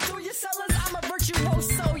 going all through your cellars. I'm a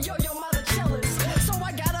virtuoso, yo-yo mother chillers. So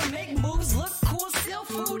I gotta make moves, look cool, steal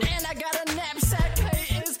food, and I got a knapsack.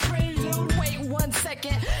 Hey, it's prelude. Wait 1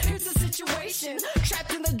 second, here's the situation.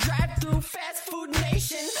 Trapped in the drive-thru fast food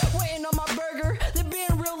nation. Waiting on my burger, they're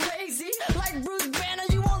being real lazy. Like Bruce Banner,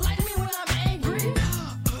 you won't like me when I'm angry.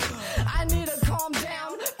 I need to calm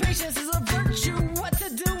down. Patience is a virtue. What to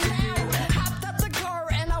do now? Hopped out the car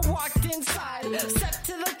and I walked inside. Stepped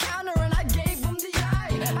to the counter and I gave him the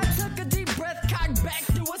eye. I took a deep breath, cocked back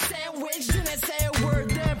through a sandwich. Didn't say a word,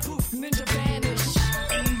 then poof, ninja vanished.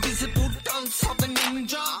 Invisible dance of the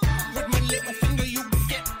ninja. With my little finger you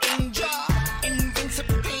get injured.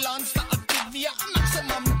 Invincible lance that I give ya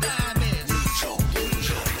maximum damage.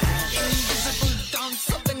 Invisible dance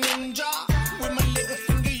of the ninja. With my little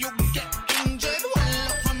finger you get injured. One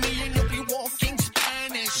look from me and you'll be walking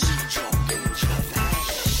Spanish.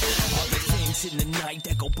 All the things in the night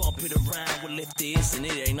that go bumping around. Well, if this and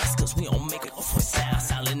it ain't us, cause we don't make it off for sound.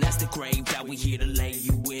 Silent as the grave that we here to lay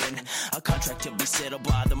you in. A contract to be settled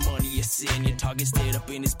by the money you sin. Your target stayed up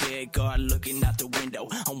in his bed, guard looking out the window.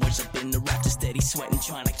 I'm wedged up in the rafters, steady sweating,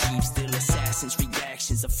 trying to keep still. Assassins'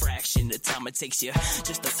 reactions, a fraction the time it takes you.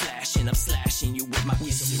 Just a flash and I'm slashing you with my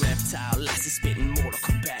wisdom. Reptile, lassie spitting mortal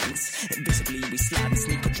combatants. Invisibly we slide and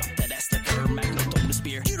sneak a drop that ass like her. Magnum throw the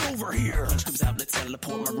spear, get over here. Punch comes out, let's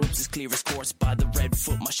teleport. My roots as clear as quartz by the red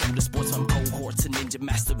foot. My shoulder sports, I'm cohorts, a ninja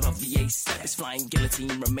master of the ace. His flying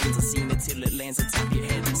guillotine remains unseen until it lands on top of your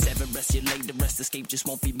head. And 7 rest you laid, the rest escape just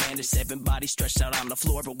won't be managed. 7 bodies stretched out on the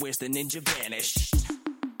floor, but where's the ninja vanished?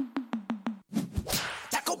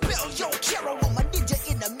 Taco Bell, yo, Kero, on my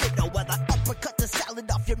ninja in the middle. While I uppercut the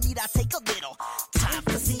salad off your meat, I take a little time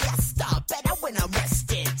for siesta. Better when I'm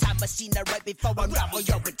resting. Time machine right before I unravel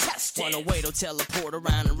your intestine. Wanna wait or teleport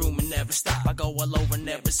around the room and never stop. I go all over,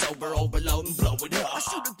 never sober, overload and blow it up. I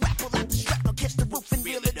shoot a grapple out the strap, catch the roof and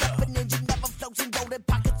reel it up. A ninja never floats and golden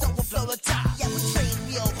pockets overflow the top. Yeah, we train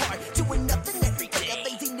real hard, doing nothing every day. A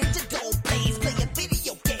lazy ninja don't blaze, playing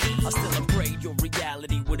video games. I still upgrade your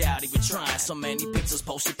reality without even trying. So many pixels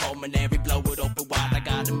posted pulmonary, blow it open wide. I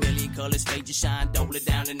got a million colors, fade your shine, dole it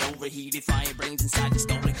down and overheated. Fire brains inside your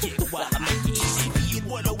stolen kick while I make it easy. You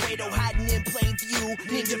what a way to hiding in plain view.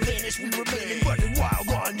 Ninja vanish, we remain running wild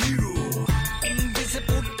on you.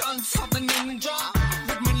 Invisible dance of the ninja.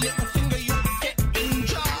 With my little finger you get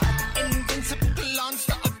injured. Invincible lance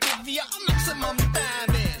that I give ya maximum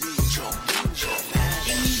damage.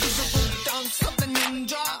 Invisible dance of the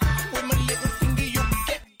ninja. With my little finger you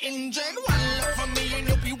get injured. One look from me and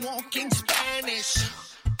you'll be walking Spanish.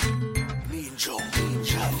 Ninja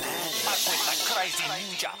crazy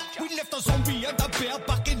ninja. We left a zombie and a bear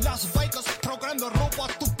back in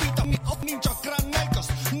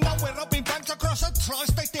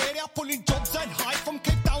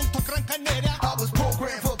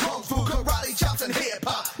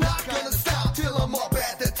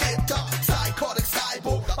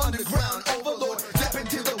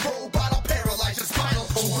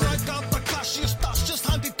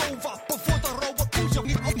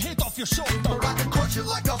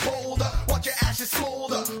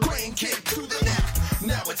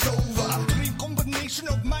now it's over. Dream combination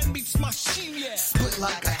of mind meets machine, yeah. Split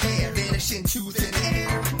like a hair, vanish into thin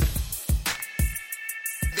air.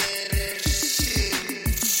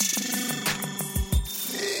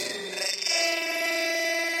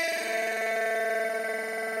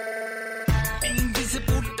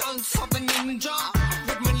 Invisible dance of a ninja.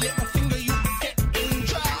 With my little finger you get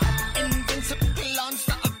injured. Invincible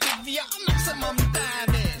lancer of Divya, maximum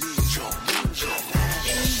damage.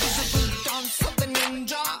 Invisible dance of the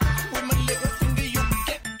ninja. With my little finger you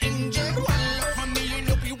get injured. One look from me and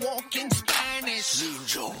you'll be walking Spanish.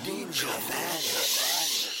 Ninja vanish.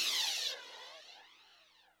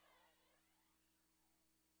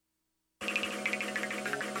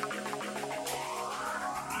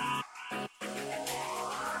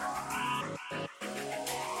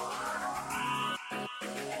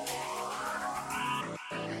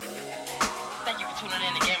 Thank you for tuning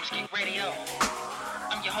in to Gamers Geek Radio.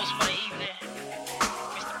 I'm your host for the evening,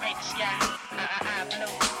 Mr. Paint the Sky.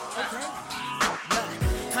 Blue.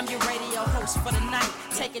 I'm your radio host for the night,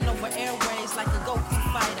 taking over airways like a Goku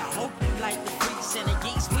fight. I hope you like the freaks and the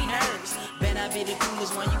geeks, we nerds. Bet I be the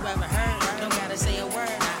coolest one you ever heard. Don't gotta say a word.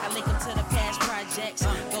 I link them to the past projects.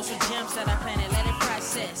 Those are gems that I planted, let it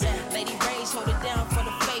process. Lady Ray's hold it down for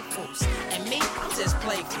the faithfuls. And me, I'm just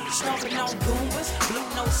playful. Stomping on Goombas, blue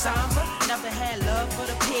no samba. Never had love for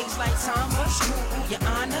the pigs like Samba. Screw your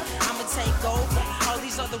honor, I'ma take over. All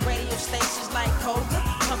these other radio stations like Cobra.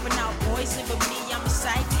 Pumping out poison, but me, I'm a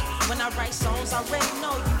psychic. When I write songs, I already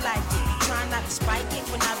know you like it. Try not to spike it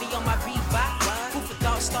when I be on my bebop. Who for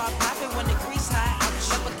thought start popping when the grease hot? I'm a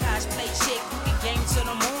Leprechaun play chick, who can game to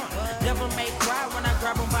the morn. Never make cry when I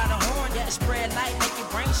grab 'em by the horn. Yeah, spread light, make your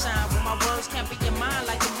brain shine. When my words can't be your mind,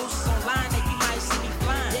 like the nooses online that you might see me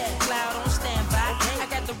flying. Yeah, cloud on standby. I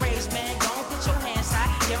got the rays, man. Don't put your hands high.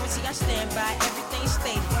 Guarantee I stand by. Everything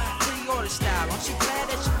stable. Pre-order style. Aren't you glad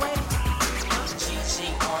that you waited?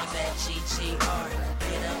 GGR, that GGR.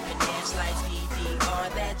 Get up and dance like DDR.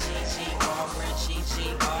 That GGR, we're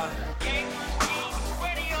GGR.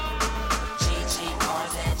 GGR,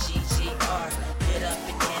 that GGR. Get up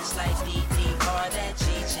and dance like DDR. That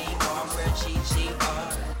GGR, we're GGR.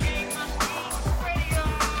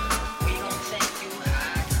 We gon' take you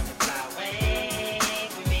high, come and fly away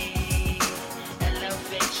with me.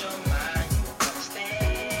 Elevate your mind, you come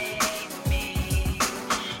stay with me.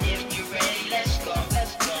 If you're ready, let's go,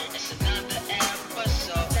 let's go. It's another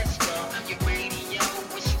episode, let's go. I'm your radio,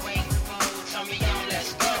 what you waiting for? Turn me on,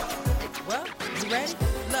 let's go. Well, you ready?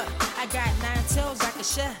 Look, I got 9 tales I can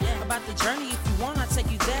share about the journey. If you want, I'll take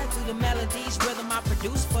you there through the melodies, rhythm I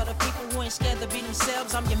produce. For the people who ain't scared to be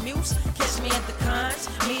themselves, I'm your muse. Catch me at the cons,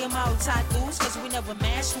 me and my otakus, cause we never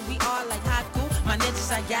mash who we are like Haku. My ninjas,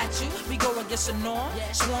 I got you, we go against the norm.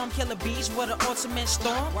 Swarm killer bees with an ultimate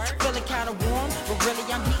storm. Feeling kinda warm, but really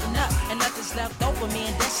I'm heating up. And nothing's left over, me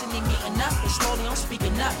and Destiny meeting up. And slowly I'm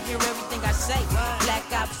speaking up, hear everything I say. Black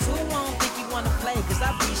Ops 2, I don't think you wanna play, cause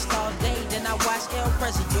I beast all day, then I watch El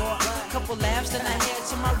Presidor. Couple laughs, then I head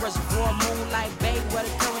to my reservoir. Moonlight Bay, where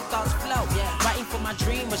the current thoughts flow. Writing for my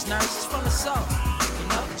dreamers, nurses from the soul. You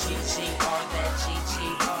know, GGR, that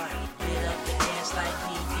GGR. Get up and dance like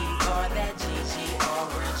DDR. That GGR,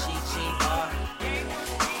 we're GGR.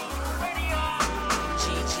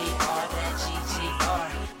 GGR, that GGR.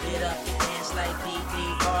 Get up and dance like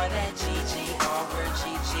DDR. That GGR, we're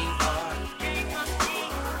GGR.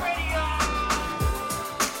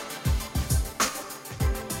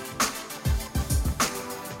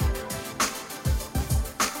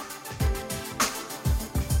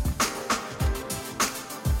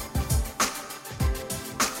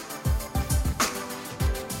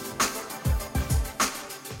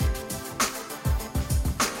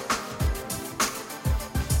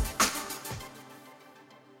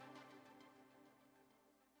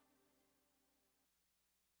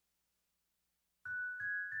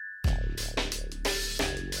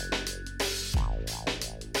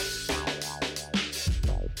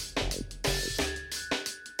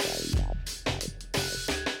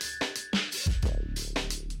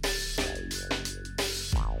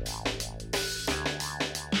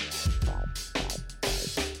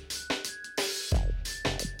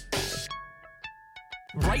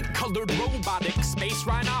 Bright-colored robotic space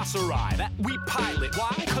rhinoceri that we pilot.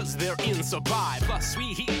 Why? Cause they're in supply. Plus,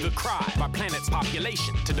 we heed the cry of our planet's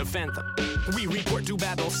population to defend them. We report to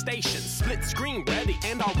battle stations, split screen ready,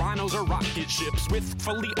 and our rhinos are rocket ships with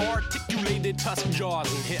fully articulated tusk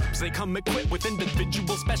jaws and hips. They come equipped with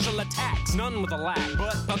individual special attacks, none with a lag,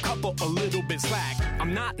 but a couple a little bit slack.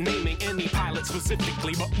 I'm not naming any pilot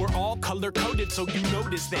specifically, but we're all color-coded, so you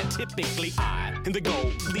notice that typically I, in the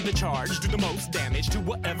goal, lead the charge, do the most damage to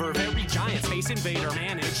whatever our very giant space invader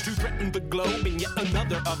managed to threaten the globe in yet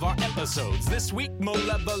another of our episodes. This week,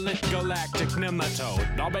 malevolent galactic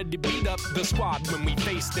nematode already beat up the squad when we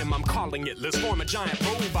faced him. I'm calling it, let's form a giant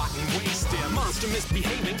robot and waste him. Monster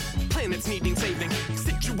misbehaving, planets needing saving,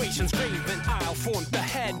 situations graven, I'll form the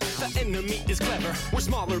head. The enemy is clever, we're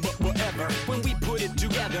smaller but whatever. When we put it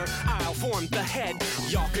together, I'll form the head.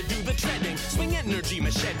 Y'all could do the treading, swing energy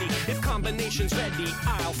machete. If combination's ready,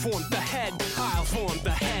 I'll form the head. I'll form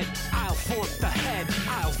the head. I'll form the head.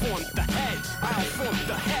 I'll form the head. I'll form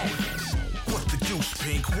the head. What the deuce,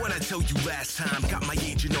 Pink? What I tell you last time? Got my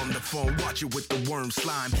agent on the phone, watch it with the worm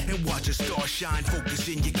slime. And watch a star shine, focus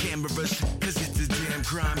in your cameras. Cause it's a damn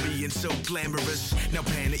crime being so glamorous. Now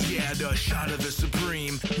pan it, yeah, the shot of the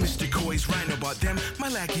supreme. Mr. Coy's rhino bought them, my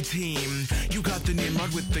lackey team. You got the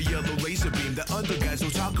Nimrod with the yellow laser beam. The other guy's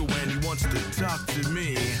Otaku when he wants to talk to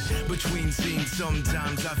me. Between scenes,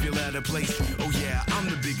 sometimes I feel out of place. Oh yeah, I'm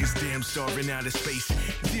the biggest damn star in outer space.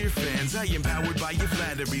 Dear fans, I am powered by your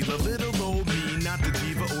flattery. The little old me, not the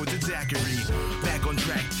diva or the daiquiri. Back on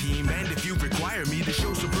track, team, and if you require me to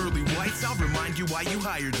show some early whites, I'll remind you why you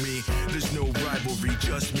hired me. There's no rivalry,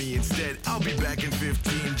 just me instead. I'll be back in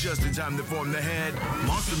 15, just in time to form the head.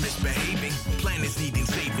 Monster misbehaving, planets needing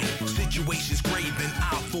saving, situations graven,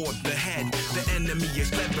 I'll form the head. The enemy is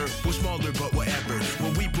clever, we're smaller but whatever.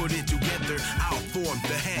 When we put it together, I'll form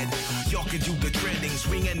the head. Y'all can do the treading,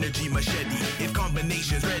 swing energy machete. If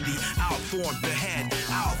combination's ready, I'll form the head.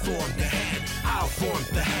 I'll form the head. I'll form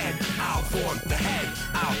the head. I'll form the head.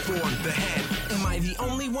 I'll form the head. Am I the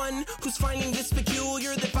only one who's finding this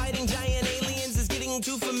peculiar? That fighting giant aliens is getting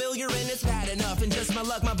too familiar, and it's bad enough. And just my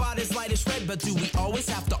luck, my body's light as red. But do we always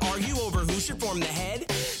have to argue over who should form the head?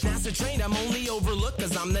 NASA trained, I'm only overlooked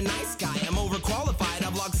cause I'm the nice guy. I'm overqualified,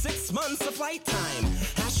 I've logged 6 months of flight time.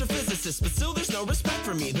 Astrophysicist, but still there's no respect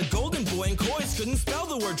for me. The golden boy and Coys couldn't spell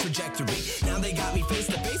the word trajectory. Now they got me face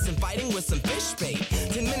to face and fighting with some fish bait.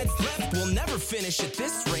 10 minutes left, we'll never finish at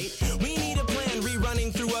this rate. We need a plan,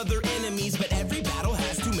 rerunning through other enemies, but every battle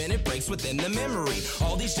has 2-minute breaks within the memory.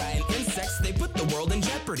 All these giant insects, they put the world in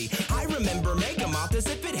jeopardy. I remember Megamoth as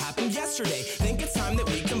if it happened yesterday. Think it's time that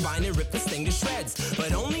we combine and rip this thing to shreds,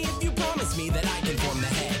 but only if you promise me that I can form the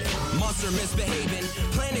head. Monster misbehaving,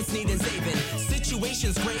 planets needing saving,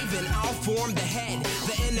 situations graven, I'll form the head.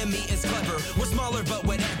 The enemy is clever, we're smaller but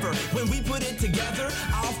whatever. When we put it together,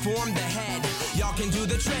 I'll form the head. Y'all can do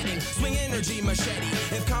the treading, swing energy machete.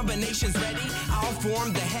 If combination's ready, I'll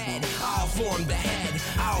form the head. I'll form the head.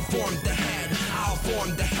 I'll form the head. I'll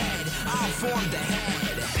form the head. I'll form the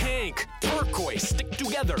head. Pink, turquoise, stick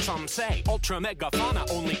together, some say. Ultra megafauna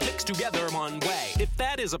only clicks together one way. If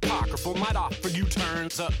that is apocryphal, might offer you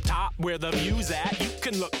turns up top where the view's at. You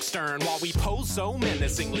can look stern while we pose so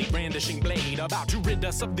menacingly, brandishing blade, about to rid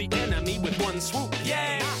us of the enemy with one swoop.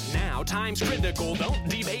 Yeah! Now, time's critical, don't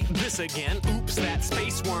debate this again. Oops, that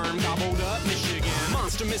space worm gobbled up Michigan.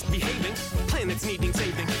 Monster misbehaving, planets needing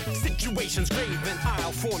saving, situations graven,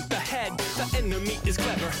 I'll form the head. The enemy is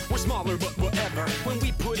clever, we're smaller but whatever. When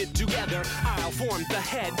we put it together, I'll form the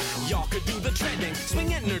head. Y'all could do the treading,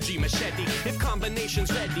 swing energy machete. If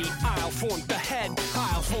combination's ready, I'll form the head.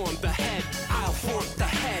 I'll form the head. I'll form the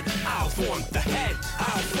head. I'll form the head.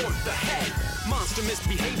 I'll form the head. Monster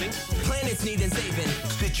misbehaving, Planets needing saving,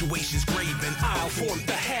 situations graven, I'll form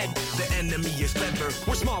the head. The enemy is clever,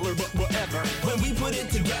 we're smaller but whatever. When we put it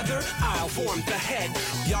together, I'll form the head.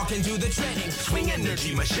 Y'all can do the treading, swing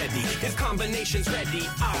energy machete. If combination's ready,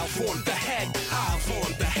 I'll form the head. I'll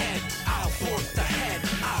form the head. I'll form the head.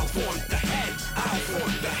 I'll form the head. I'll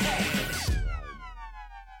form the head.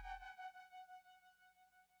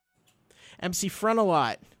 MC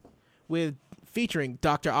Frontalot with featuring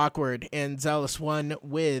Dr. Awkward and Zealous One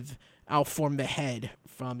with I'll Form the Head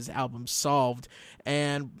from his album Solved.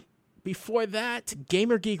 And before that,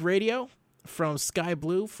 Gamer Geek Radio from Sky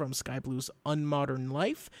Blue, from Sky Blue's Unmodern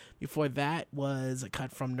Life. Before that was a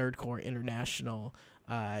cut from Nerdcore International.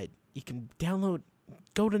 You can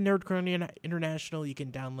go to Nerdcore International. You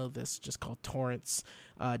can download this just called Torrents.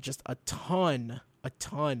 Just a ton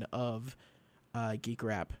of geek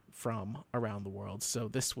rap from around the world. So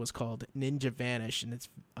this was called Ninja Vanish, and it's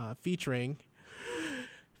featuring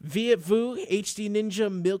Viet Vu, HD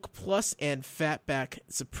Ninja, Milk Plus, and Fatback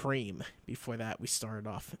Supreme. Before that, we started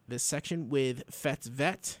off this section with Fet's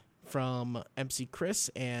Vet from MC Chris,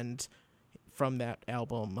 and from that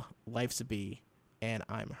album, Life's a Bee, and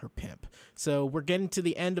I'm Her Pimp. So we're getting to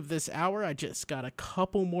the end of this hour. I just got a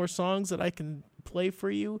couple more songs that I can play for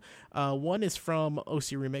you. One is from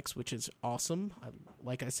OC Remix, which is awesome.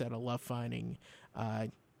 Like I said, I love finding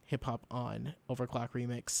hip-hop on Overclock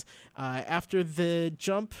Remix. After the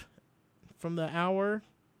jump from the hour,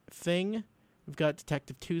 Thing. We've got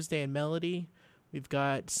Detective Tuesday and Melody. We've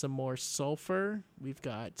got some more Sulfur. We've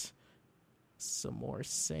got some more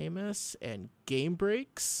Samus and Game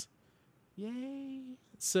Breaks. Yay.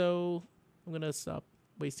 So I'm going to stop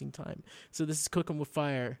wasting time. So this is Cookin' with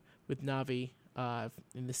Fire with Navi. And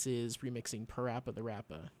this is remixing Parappa the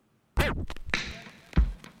Rappa.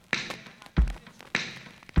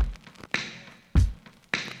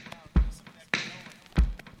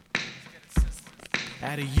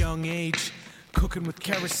 At a young age, cooking with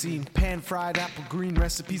kerosene, pan-fried apple green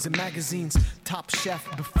recipes and magazines. Top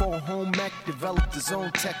chef before home ec developed his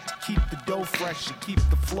own tech to keep the dough fresh and keep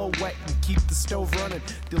the flow wet and keep the stove running.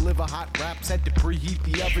 Deliver hot wraps, had to preheat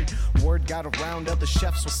the oven. Word got around, other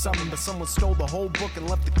chefs were summoned, but someone stole the whole book and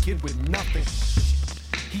left the kid with nothing.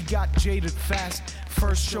 He got jaded fast.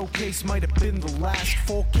 First showcase might have been the last.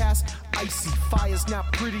 Forecast, icy. Fire's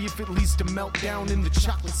not pretty if it leads to meltdown in the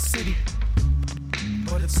chocolate city.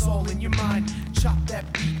 But it's all in your mind. Chop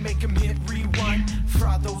that beat, make 'em hit rewind.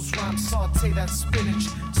 Fry those rhymes, saute that spinach.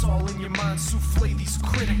 It's all in your mind, souffle these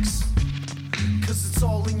critics. Cause it's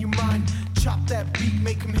all in your mind. Chop that beat,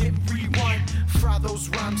 make 'em hit rewind. Fry those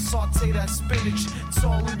rhymes, saute that spinach. It's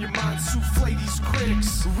all in your mind, souffle these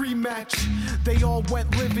critics. Rematch, they all went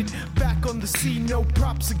livid. Back on the scene, no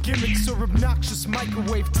props or gimmicks or obnoxious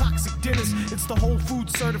microwave toxic dinners. It's the Whole Food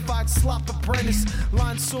certified slop apprentice.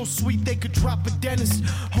 Lines so sweet they could drop a dentist.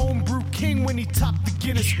 Homebrew king when he topped the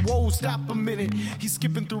Guinness. Whoa, stop a minute. He's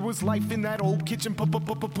skipping through his life in that old kitchen,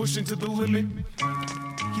 pushing to the limit.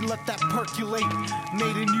 He let that percolate.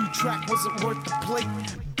 Made a new track, wasn't worth the plate.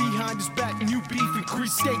 Behind his back, new beef,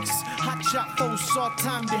 increased stakes. Hot shot foes saw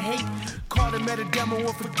time to hate. Caught him at a demo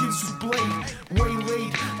of a Ginsu blade.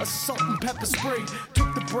 Waylaid, a salt and pepper spray.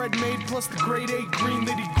 Took the bread made plus the grade A green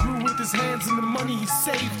that he grew with his hands and the money he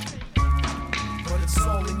saved. But it's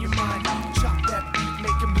all in your mind. Chop that beat,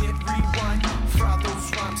 make 'em hit rewind. Fry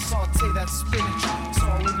those rhymes, saute that spinach. It's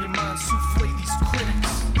all in your mind, souffle these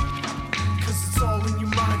critics. Cause it's all in your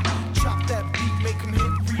mind. Chop that beat, make 'em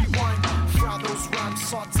hit rewind. Fry those rhymes,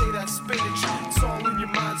 saute that spinach. It's all in your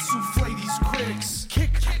mind, souffle these critics.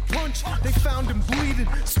 Kick, punch, they found him bleeding.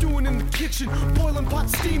 Stewing in the kitchen, boiling pot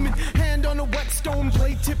steaming. Hand on a whetstone,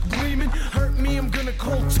 blade tip gleaming. Hurt me, I'm gonna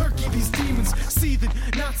cold turkey these demons. Seething,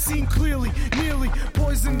 not seen clearly. Nearly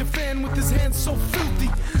poisoned the fan with his hands so filthy.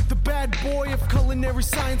 The bad boy of culinary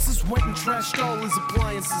sciences went and trashed all his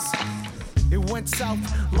appliances. It went south,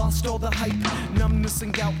 lost all the hype. Numbness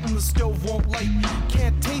and gout when the stove won't light.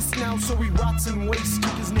 Can't taste now, so he rots in waste.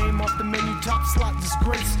 Took his name off the menu, top slot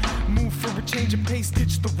disgrace. Moved for a change of pace,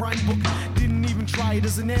 ditched the rhyme book. Didn't even try it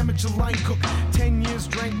as an amateur line cook. 10 years,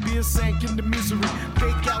 drank beer, sank into misery.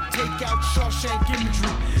 Bake out, take out, Shawshank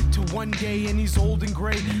imagery. Till one day, and he's old and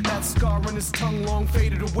gray. That scar on his tongue long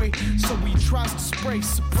faded away. So he tries to spray,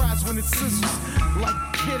 surprised when it sizzles. Like,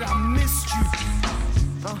 kid, I missed you.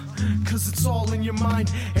 Cause it's all in your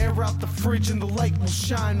mind. Air out the fridge and the light will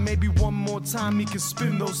shine. Maybe one more time he can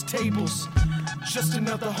spin those tables. Just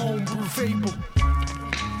another homebrew fable.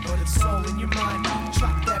 But it's all in your mind.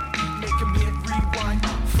 Chop that beat, make 'em hit rewind.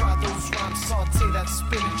 Fry those rhymes, saute that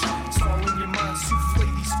spinach. It's all in your mind,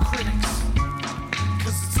 souffle these critics.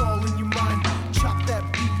 Cause it's all in your mind. Chop that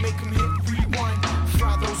beat, make 'em hit rewind.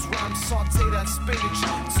 Fry those rhymes, saute that spinach.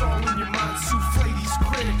 It's all in your mind, souffle these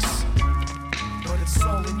critics. But it's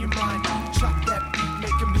all in your mind. Chop that beat,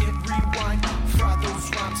 make 'em hit rewind. Fry those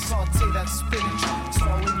rhymes, saute that spinach. It's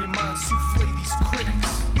all in your mind, souffle these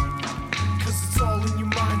critics. Cause it's all in your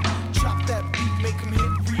mind. Chop that beat, make 'em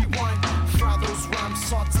hit rewind. Fry those rhymes,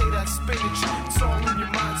 saute that spinach. It's all in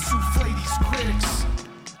your mind, souffle these critics.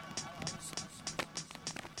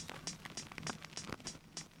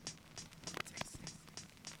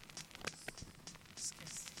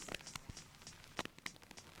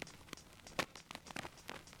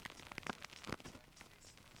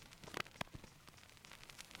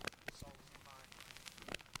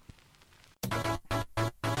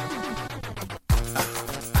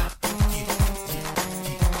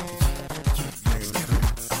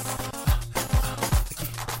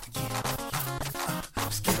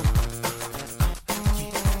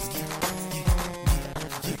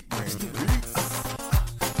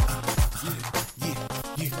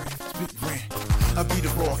 I be the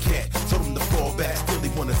raw cat, told him to fall back. Still they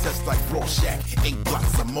wanna test like Rorschach. 8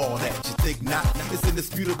 blocks, I'm all that. You think not? It's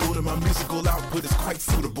indisputable that my musical output is quite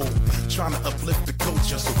suitable. Trying to uplift the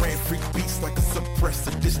culture, so ran freak beats like a suppressed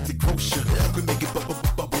sadistic grocer. We make it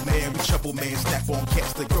bubble, man. We chop rebel man, snap on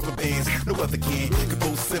cats like rubber bands. No other can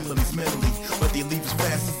compose similes mentally, but they leave as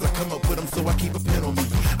fast as I come up with them, so I keep a pen on me.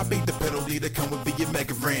 I paid the penalty to come with the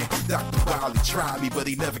Omega Ran. Dr. Wiley tried me, but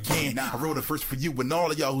he never can. I wrote it first for you and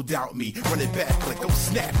all of y'all who doubt me. Run it back like, oh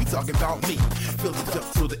snap, he talking about me. Fill it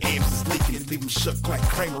up till the amps is leaking and leave him shook like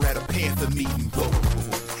Kramer at a Panther meeting. Whoa,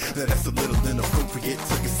 now that's a little inappropriate.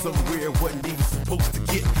 Took it somewhere wasn't even supposed to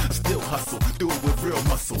get. I still hustle, do it with real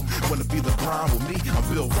muscle. Wanna be LeBron with me?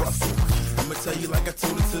 I'm Bill Russell. I'ma tell you like I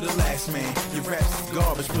told it to the last man. Your raps is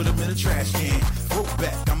garbage, put them in a trash can. Throw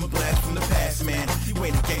back, I'm a blast from the past, man. You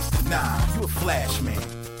ain't a gangster, nah, you a flash, man.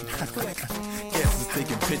 Guess it's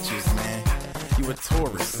taking pictures, man. You a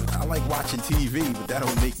tourist. I like watching TV, but that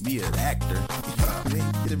don't make me an actor.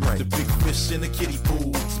 Get it right. The big fish in the kiddie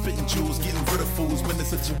pool. Spitting jewels, getting rid of fools when the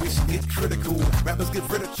situation gets critical. Rappers get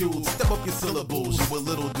ridiculed. Step up your syllables. You a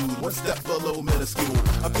little dude, one step below middle school.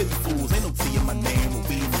 I pity fools, ain't no T in my name. We'll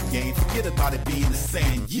be in the game. Forget about it being the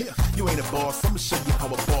same. Yeah, you ain't a boss. I'ma show you how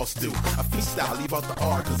a boss do. I freestyle, leave out the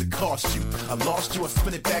R cause it cost you. I lost you, I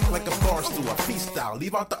spin it back like a bar stool. I freestyle,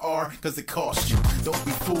 leave out the R cause it cost you. Don't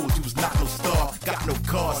be fooled, you was not no star. Got no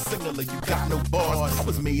cars, similar, you got no bars. I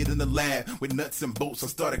was made in the lab with nuts and bolts. I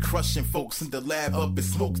started crushing folks in the lab up in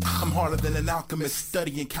smokes. I'm harder than an alchemist,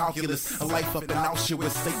 studying calculus. A life up in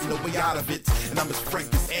Auschwitz, Satan no way out of it. And I'm as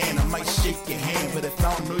frank as Ann, I might shake your hand, but if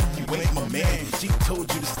I don't know you ain't my man. She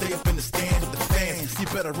told you to stay up in the stand with the fans. You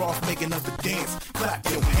better off making up the dance. Clap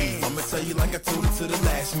your hands. I'ma tell you like I told it to the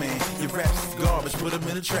last man. Your raps is garbage, put them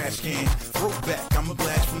in a trash can. Throw back, I'm a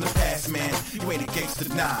blast from the past, man. You ain't a gangster,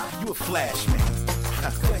 nah, you a flash, man.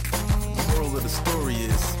 The moral of the story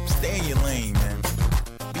is, stay in your lane, man.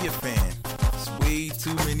 Be a fan. There's way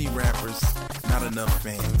too many rappers, not enough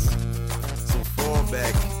fans. So fall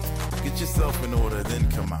back, get yourself in order, then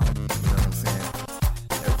come out. You know what I'm saying?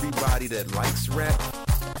 Everybody that likes rap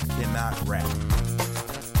cannot rap.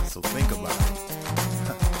 So think about it.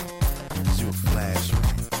 Cause you a flash,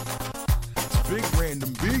 man. It's big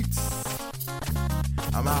random beats.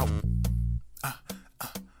 I'm out.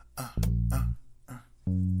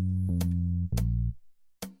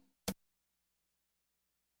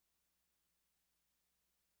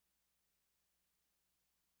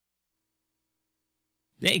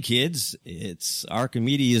 Hey kids, it's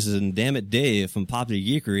Archimedes and Damn It Dave from Popular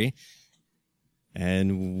Geekery.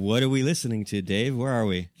 And what are we listening to, Dave? Where are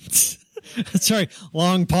we? Sorry,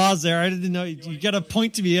 long pause there. I didn't know. You got to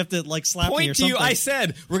point to me. You have to like slap me or Point to something. you. I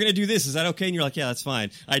said, we're going to do this. Is that okay? And you're like, yeah, that's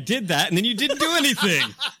fine. I did that, and then you didn't do anything.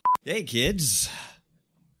 Hey kids.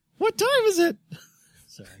 What time is it?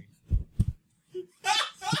 Sorry.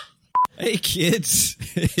 Hey kids,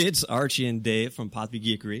 it's Archie and Dave from Popular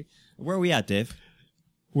Geekery. Where are we at, Dave?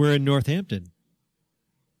 We're in Northampton.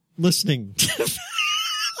 Listening.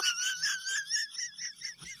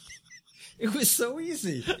 It was so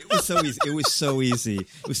easy. It was so easy. It was so easy.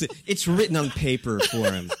 It's written on paper for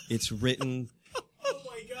him. It's written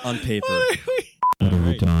on paper. What have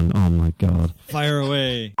we done? Oh my God. Fire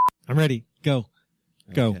away. I'm ready. Go.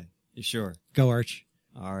 Go. Okay. You sure? Go, Arch.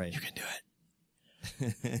 All right. You can do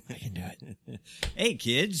it. I can do it. Hey,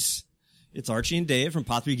 kids. It's Archie and Dave from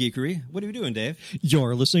Popular Geekery. What are we doing, Dave?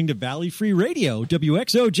 You're listening to Valley Free Radio,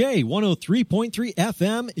 WXOJ 103.3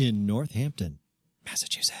 FM in Northampton,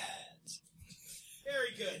 Massachusetts.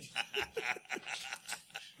 Very good.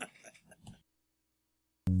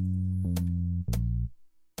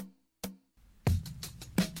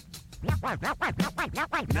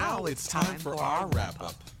 Now it's time for our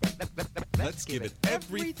wrap-up. Let's give it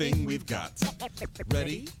everything we've got.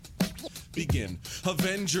 Ready? Begin.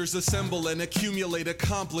 Avengers assemble and accumulate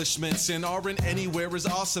accomplishments and aren't anywhere as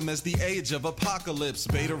awesome as the age of apocalypse.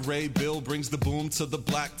 Beta Ray Bill brings the boom to the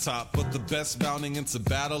blacktop, but the best bounding into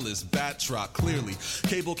battle is Batroc. Clearly,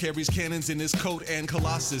 Cable carries cannons in his coat, and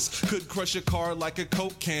Colossus could crush a car like a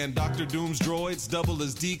Coke can. Dr. Doom's droids double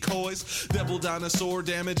as decoys. Devil Dinosaur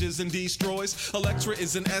damages and destroys. Elektra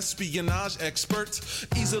is an espionage expert,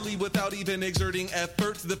 easily without even exerting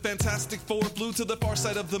effort. The Fantastic Four flew to the far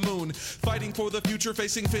side of the moon, fighting for the future,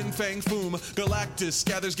 facing Fin Fang Foom. Galactus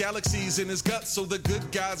gathers galaxies in his guts, so the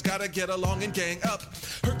good guys gotta get along and gang up.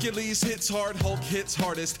 Hercules hits hard, Hulk hits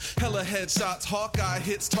hardest. Hella headshots, Hawkeye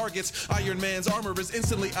hits targets. Iron Man's armor is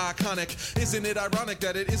instantly iconic. Isn't it ironic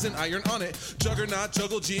that it isn't iron on it? Juggernaut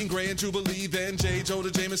juggled Jean Grey and Jubilee, then J.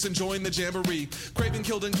 Jonah Jameson joined the jamboree. Craven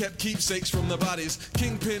killed and kept keepsakes from the bodies.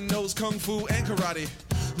 Kingpin knows kung fu and karate.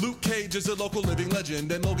 Luke Cage is a local living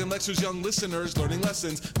legend, and Logan lectures young listeners learning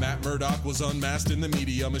lessons. Matt Murdock was unmasked in the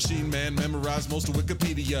media. Machine Man memorized most of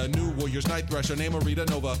Wikipedia. New Warriors, Night Thrasher, name Arita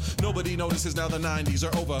Nova. Nobody notices now the 90s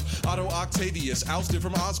are over. Otto Octavius, ousted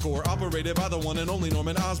from Oscorp, operated by the one and only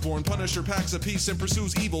Norman Osborn. Punisher packs a peace and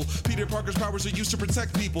pursues evil. Peter Parker's powers are used to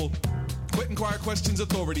protect people. Quit inquire questions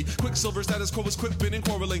authority. Quicksilver status quo is quipping and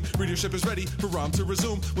quarreling. Readership is ready for Rom to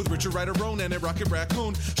resume with Richard Rider Ronan and Rocket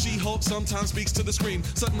Raccoon. She-Hulk sometimes speaks to the screen.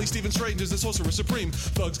 Suddenly Stephen Strange is the sorcerer supreme.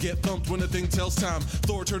 Thugs get thumped when the thing tells time.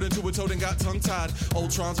 Thor turned into a toad and got tongue-tied.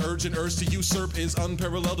 Ultron's urge and urge to usurp is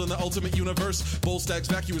unparalleled in the ultimate universe. Volstag's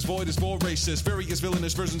vacuous void is more racist. Various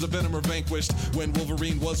villainous versions of Venom are vanquished. When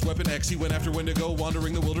Wolverine was Weapon X, he went after Wendigo,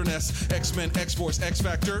 wandering the wilderness. X-Men, X-Force,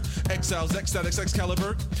 X-Factor, Exiles, X-Statics,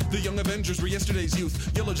 Excalibur. The Young Avengers were yesterday's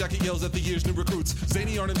youth. Yellow Jacket yells at the year's new recruits.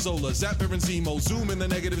 Zany Arnim Zola, Zap Baron Zemo. Zoom in the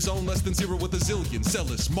negative zone, less than zero with a zillion.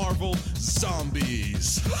 Celis, Marvel,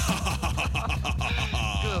 zombies.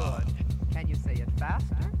 Good. Can you say it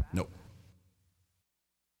faster? Nope.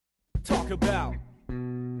 Talk about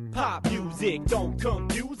pop music, don't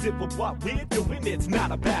confuse it with what we're doing. It's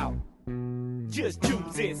not about just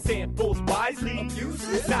choosing samples wisely.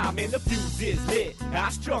 Nah, man, the fuse is lit. I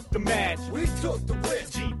struck the match. We took the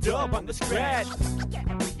risk. G-Dub on the scratch.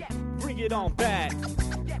 Bring it on back.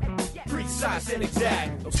 Precise and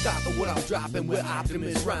exact. Don't stop at what I'm dropping with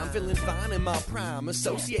optimist rhyme. Feeling fine in my prime.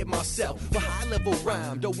 Associate myself with high-level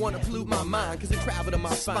rhyme. Don't want to pollute my mind, cause it travel to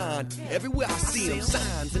my spine. Everywhere I see them,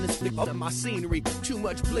 signs in the stick of my scenery. Too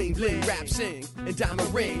much bling bling, rap sing, and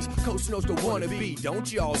diamond rings. Coast knows the wannabe,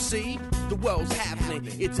 don't y'all see? The world's happening,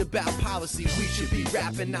 it's about policy. We should be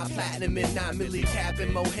rapping, not platinum and not milli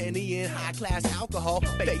capping. Mo Henny and high-class alcohol.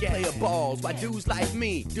 Fake player balls, why dudes like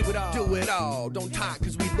me do it all. Do it all. Don't talk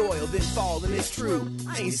cause we loyal, then fall, and it's true.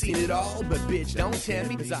 I ain't seen it all, but bitch, don't tell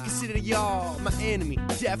me. Cause I consider y'all my enemy.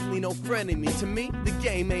 Definitely no friend of me. To me, the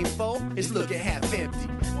game ain't full, it's looking half empty.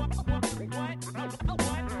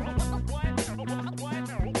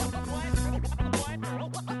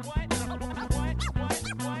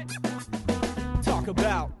 Talk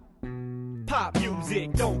about pop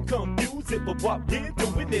music, don't confuse it, but what we're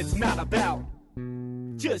doing it's not about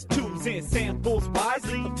just choosing samples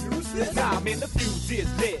wisely. Nah, man, the fuse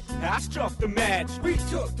is lit. I struck the match. We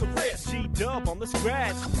took the risk. G-Dub on the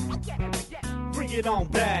scratch. Bring it on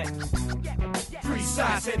back.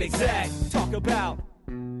 Precise and exact. Talk about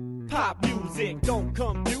pop music. Don't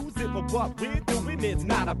confuse it, but what we're doing it's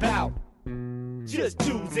not about just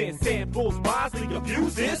choosing samples wisely.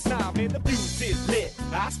 Abuse this. Nah, man, the fuse is lit.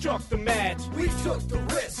 I struck the match. We took the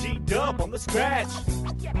risk. G-Dub on the scratch.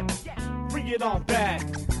 Bring it on back.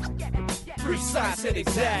 Precise and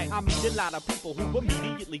exact. I meet a lot of people who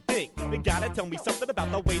immediately think they gotta tell me something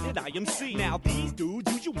about the way that I am seen. Now these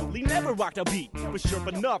dudes usually never rock the beat, but sure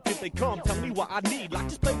enough, if they come tell me what I need, like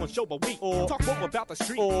just play one show a week, or talk more about the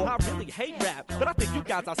street. Or I really hate rap, but I think you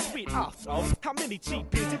guys are sweet. So how many cheap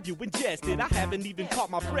beers have you ingested? I haven't even caught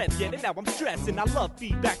my breath yet, and now I'm stressing. I love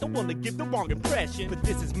feedback, don't wanna give the wrong impression, but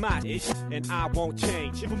this is my issue, and I won't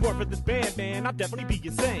change. If it weren't for this band, man, I'd definitely be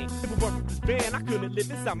insane. If it weren't for this band, I couldn't live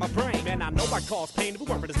inside my brain. Man, I know I cause pain if it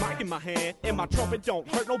weren't for this mic in my hand, and my trumpet don't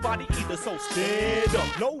hurt nobody either, so stand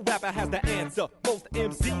up. No rapper has the answer. Most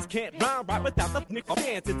MCs can't rhyme right without the nickel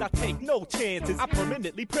chances. I take no chances. I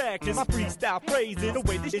permanently practice my freestyle phrases the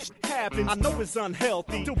way this shit happens. I know it's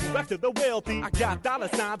unhealthy to go after the wealthy. I got dollar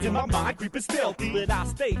signs in my mind creeping stealthy, but I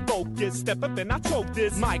stay focused. Step up and I choke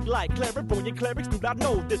this mic like clairvoyant clerics. Do not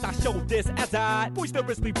know this. I show this as I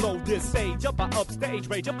boisterously blow this stage up. I upstage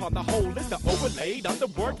rage upon the whole list of overlaid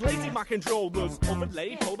underwork lazy my controllers.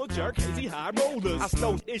 Overlaid total jerk hazy high rollers. I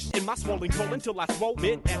stole ish in my swollen colon till I swole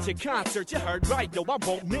it at your concert. You heard right, yo, I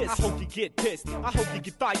won't miss. I hope you get pissed. I hope you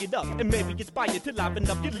get fired up and maybe inspired to liven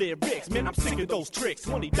up your lyrics. Man, I'm sick of those tricks.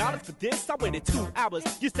 $20 for this? I waited 2 hours.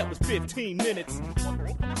 Your set was 15 minutes.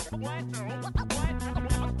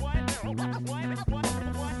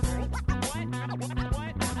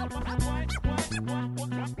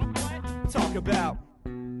 Talk about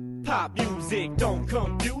pop music, don't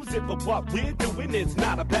confuse it, but what we're doing is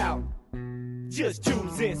not about just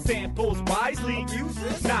choosing samples wisely.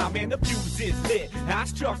 Nah, man, the fuse is lit. I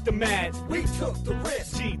struck the match. We took the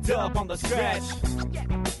risk. G-Dub on the scratch.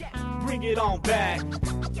 Bring it on back.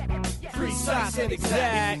 precise and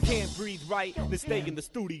exact. If you can't breathe right, then stay in the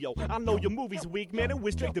studio. I know your movie's weak, man, and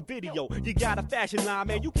we're straight to video. You got a fashion line,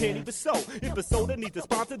 man, you can't even sew. If a soda needs a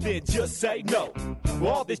sponsor, then just say no.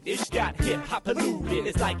 All this ish got hip-hop polluted.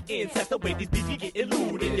 It's like incest, the way these beats be getting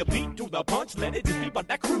looted. You beat to the punch, let it just be but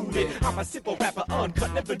that crude. I'm a simple rapper,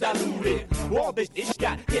 uncut, never diluted. All this ish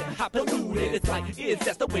got hip-hop polluted. It's like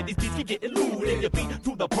incest, the way these beats be getting looted. You beat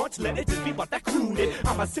to the punch, let it just be but that crude.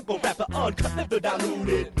 I'm a simple rapper, uncut, never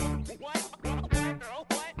diluted.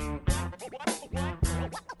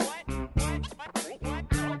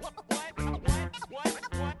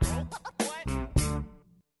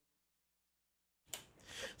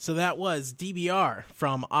 So that was DBR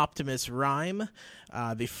from Optimus Rhyme.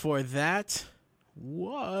 Before that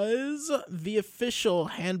was the official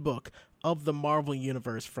handbook of the Marvel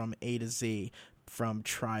Universe from A to Z from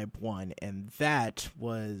Tribe One, and that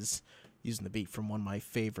was using the beat from one of my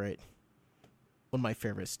favorite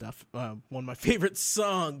stuff, one of my favorite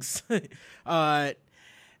songs,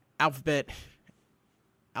 Alphabet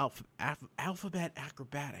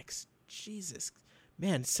Acrobatics. Jesus.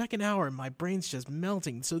 Man, second hour, my brain's just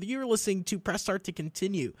melting. So you're listening to Press Start to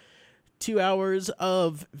Continue. 2 hours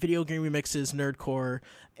of video game remixes, nerdcore,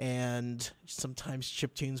 and sometimes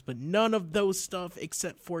chiptunes, but none of those stuff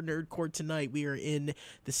except for nerdcore tonight. We are in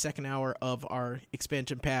the second hour of our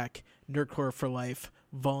expansion pack, Nerdcore for Life,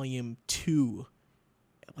 Volume 2,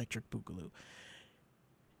 Electric Boogaloo.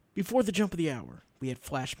 Before the jump of the hour, we had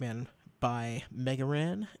Flashman by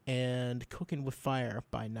Megaran and Cooking with Fire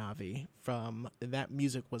by Navi. That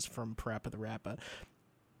music was from Parappa the Rappa.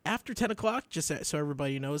 After 10 o'clock, just so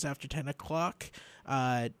everybody knows, after 10 o'clock,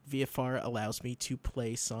 VFR allows me to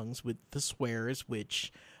play songs with the swears,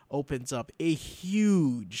 which opens up a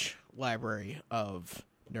huge library of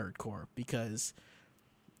nerdcore, because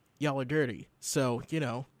y'all are dirty. So,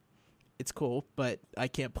 it's cool, but I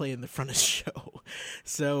can't play in the front of the show.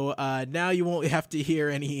 So now you won't have to hear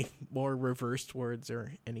any more reversed words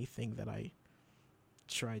or anything that I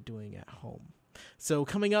tried doing at home. So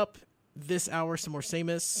coming up this hour, some more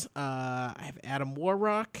Samus. I have Adam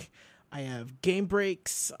Warrock. I have Game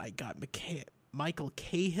Breaks. I got Michael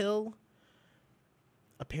Cahill.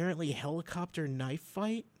 Apparently helicopter knife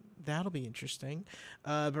fight. That'll be interesting.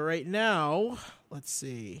 But right now, let's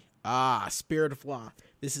see. Spirit of Law.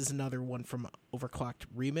 This is another one from Overclocked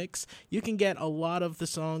Remix. You can get a lot of the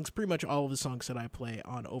songs, pretty much all of the songs that I play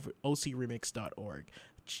on ocremix.org.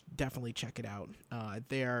 Definitely check it out.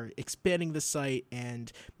 They are expanding the site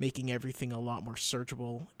and making everything a lot more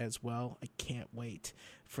searchable as well. I can't wait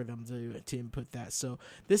for them to input that. So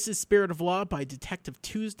this is Spirit of Law by Detective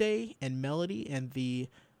Tuesday and Melody, and the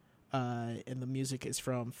music is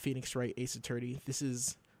from Phoenix Wright, Ace Attorney. This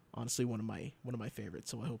is honestly one of my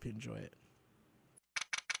favorites, so I hope you enjoy it.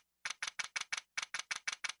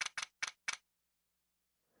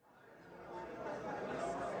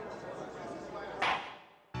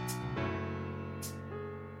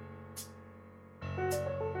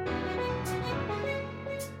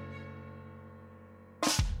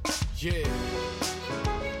 Yeah,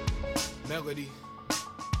 Melody,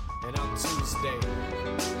 and I'm Tuesday.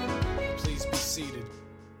 Please be seated.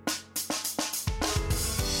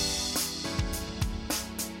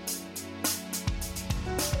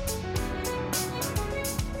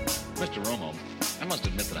 Mr. Romo, I must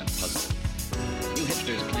admit that I'm puzzled. You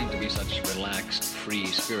hipsters claim to be such relaxed, free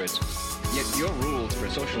spirits, yet your rules for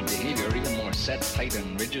social behavior are even more set, tight,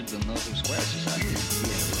 and rigid than those of Square Society.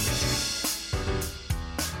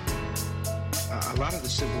 A lot of the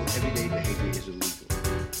simple, everyday behavior is illegal.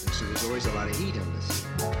 And so there's always a lot of heat on this.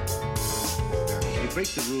 If you break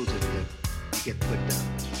the rules of it, you get put down,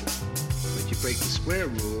 that's true. But you break the square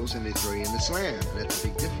rules and they throw you in the slam. That's a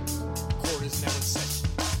big difference. Court is now in session.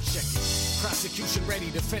 Check it. Prosecution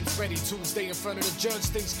ready, defense ready. Tuesday in front of the judge,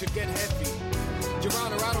 things could get heavy. Your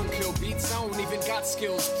Honor, I don't kill beats. I don't even got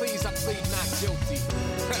skills. Please, I plead not guilty.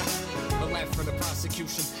 A laugh from the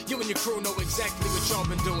prosecution. You and your crew know exactly what y'all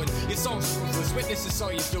been doing. Your song's ruthless. Witnesses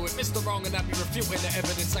saw you do it. Mr. Wrong and I be refuting the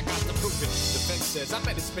evidence. I got to prove it. Defense says, I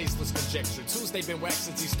bet it's baseless conjecture. Tuesday been whacked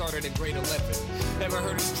since he started in grade 11. Never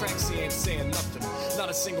heard his tracks, he ain't saying nothing.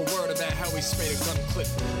 Not a single word about how he sprayed a gun clip.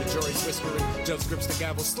 The jury's whispering. Judge grips the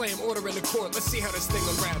gavel. Slam order in the court. Let's see how this thing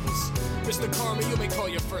unravels. Mr. Carmen, you may call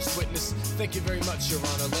your first witness. Thank you very much, Your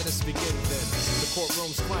Honor. Let us begin then. The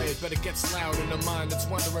courtroom's quiet, but it gets loud in the mind that's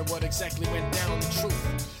wondering what exactly went down. The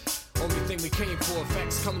truth. Only everything we came for.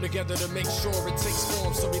 Facts come together to make sure it takes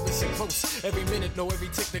form, so we listen close. Every minute, know every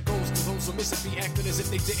tick that goes. Cause those who miss it be acting as if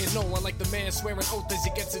they didn't know. Unlike the man swearing oath as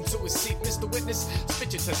he gets into his seat. Mr. Witness,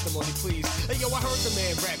 spit your testimony, please. Hey, yo, I heard the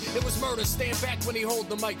man rap. It was murder. Stand back when he hold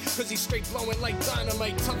the mic. Cause he's straight blowing like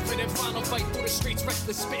dynamite. Tougher than final fight through the streets.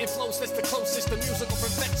 Reckless spitting flows. That's the closest to musical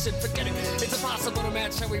perfection. Forget it. It's impossible to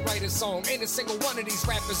match how we write a song. Ain't a single one of these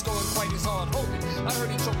rappers going quite as hard. Hold it. I heard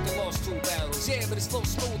he choked and lost 2 battles. Yeah, but it's flow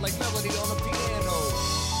smooth like melody on a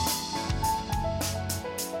piano.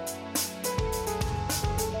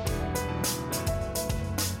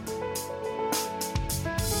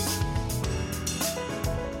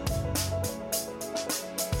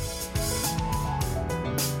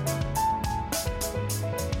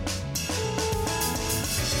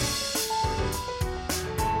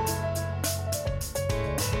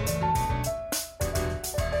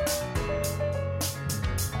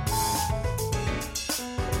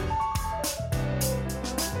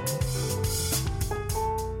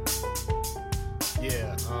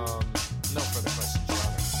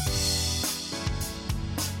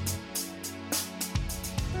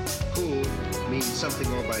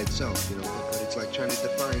 Something all by itself, you know, but it's like trying to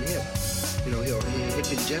define hip. You know, hip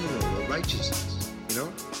in general, or righteousness, you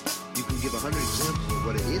know? You can give 100 examples of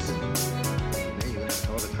what it isn't. Man, you have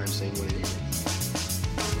all the time saying what it is.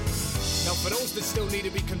 Now for those that still need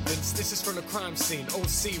to be convinced, this is from the crime scene,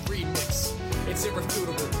 OC remix. It's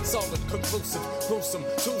irrefutable, solid, conclusive, gruesome.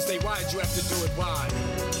 Tuesday, why'd you have to do it? Why?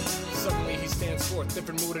 Suddenly he stands forth,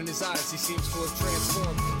 different mood in his eyes, he seems to have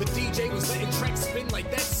transformed. The DJ was letting tracks spin like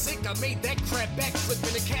that sick. I made that crap backflip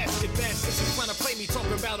in a casket. Bastards is trying to play me,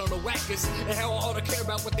 talking about on the whackest, and how I ought to care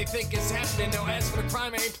about what they think is happening. Now as for the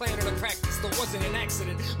crime, I ain't planning to practice. There wasn't an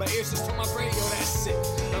accident. My ears just told my brain, yo, that's it.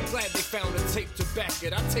 I'm glad they found a tape to back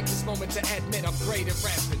it. I take this moment to admit I'm great at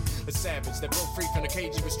rapping. A savage that broke free from the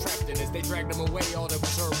cage he was trapped in. As they dragged him away, all that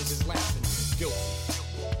was heard was his laughing. Guilty.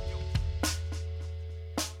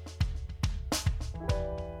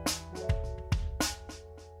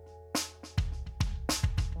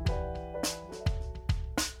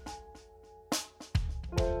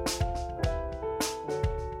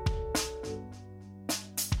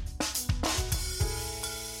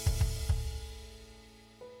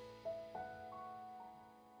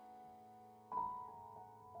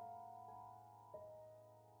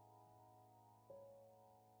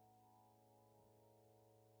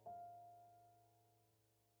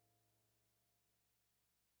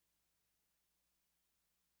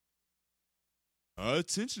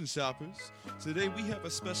 Attention shoppers, today we have a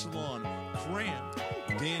special on Cram,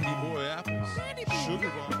 Dandy Boy Apples,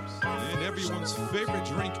 Sugar Bombs, and everyone's favorite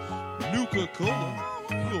drink, Nuka-Cola.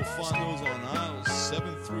 You'll find those on aisles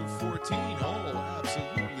 7 through 14, all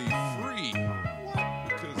absolutely free. Why?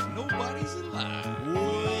 Because nobody's alive.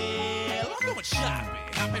 Well, I'm going shopping.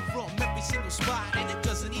 Hopping from every single spot, and it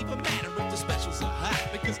doesn't even matter if the specials are hot,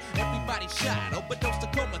 because everybody's shot, overdose to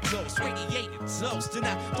comatose, radiated toast, and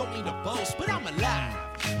I don't mean to boast, but I'm alive.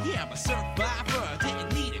 Yeah, I'm a survivor,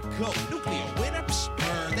 didn't need a coat, nuclear winter,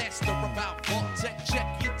 burn. That's the about vault tech,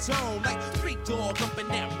 check your tone, like 3 dog up in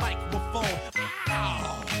that microphone.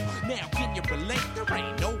 Ow! Now can you relate? There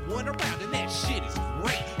ain't no one around, and that shit is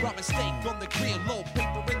great. Robbing steak on the grill, low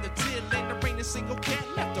paper in the till, and there ain't a single cat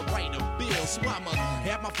left to write a bill. So I'ma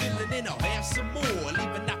have my feeling and I'll have some more.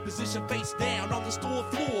 Leaving that position face down on the store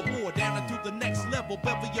floor. More down and through the next level,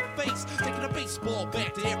 bevel your face. Taking a baseball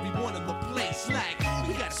back to everyone in the place. Like,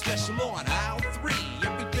 we got a special on aisle 3.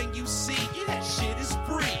 Everything you see, yeah, that shit is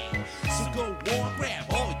free. So go on, grab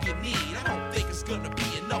all you need. I don't think it's gonna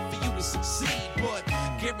be enough for you to succeed, but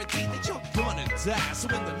guarantee that you're gonna die. So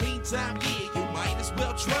in the meantime, yeah, you might as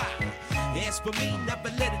well try. As for me, never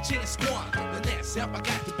let a chance squander. And that's how I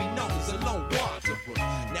got to be known as a lone wanderer.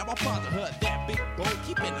 Now my father heard that big boy,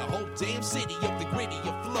 keeping the whole damn city of the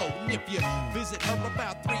grittier flow. And if you visit her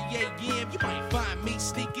about 3 a.m., you might find me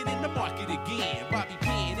sneaking in the market again. Bobby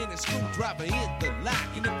Pin and a screwdriver in the lock.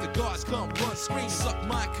 And if the guards come, run, scream, suck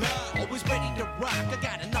my cock. Always ready to rock. I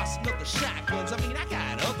got an arsenal of shotguns. I mean, I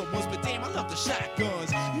got other ones, but damn, I love the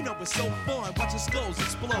shotguns. You know it's so fun watching skulls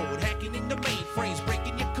explode, hacking into mainframes,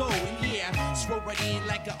 breaking your code. And yeah, swirl right in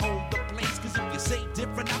like I own the place. Cause if you say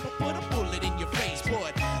different, I'ma put a bullet in your face.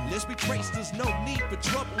 But let's retrace, there's no need for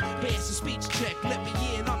trouble. Pass the speech check, let me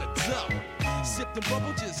in on a double. Sip the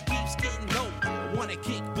bubble just keeps getting older. Wanna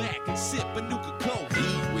kick back and sip a Nuka-Cola.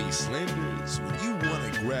 Hey, Wastelanders, when you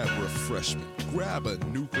wanna grab refreshment, grab a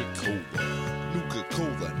Nuka-Cola.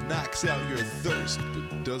 Nuka-Cola knocks out your thirst,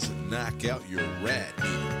 but doesn't knock out your rat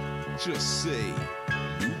needle. Just say,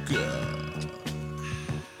 Nuka.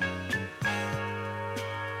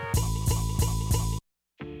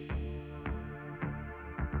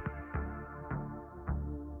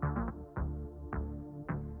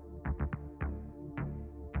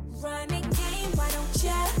 Running game, why don't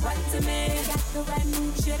ya run to me? Got the right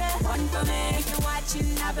move, shoulda run for me. If you're watching,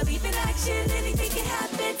 I believe in action. Anything can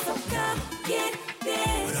happen, so come get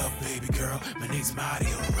this. What up, baby girl? My name's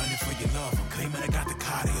Mario. Running for your love. I'm claiming I got the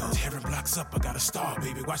cardio. Tearing blocks up, I got a star,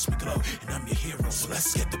 baby. Watch me glow, and I'm your hero. So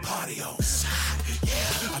let's get the party on.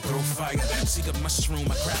 Yeah, I throw fire. Seek a mushroom,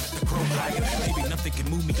 I grab it to grow higher. Maybe nothing can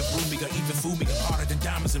move me, can rule me, or even fool me. I'm harder than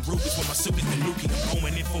diamonds and rubies when my suit is the Nuki. I'm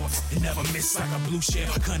going in for it and never miss like a blue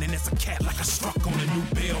shell. Cunning as a cat, like I struck on a new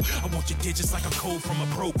bill. I want your digits like a code from a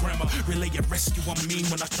programmer. Relay your rescue, I'm mean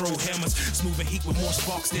when I throw hammers. Smoothing heat with more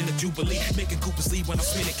sparks than a Jubilee. Making Coopers leave when I'm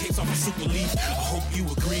spinning capes off a super leaf. I hope you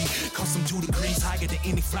agree. Cause I'm 2 degrees higher than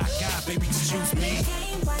any fly guy, baby, just choose me.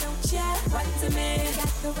 Why don't ya run to me?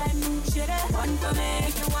 Got the right move, shoulda run for me.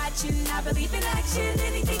 If you're watching, I believe in action.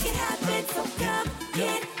 Anything can happen, so come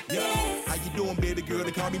get this. How you doing, baby girl?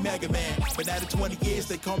 They call me Mega Man. But out of 20 years,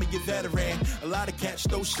 they call me a veteran. A lot of cats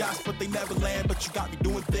throw shots, but they never land. But you got me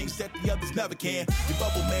doing things that the others never can. You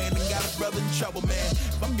bubble man and got a brother in trouble, man.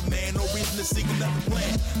 If I'm your man, no reason to seek another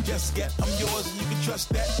plan. Just get, I'm yours and you can trust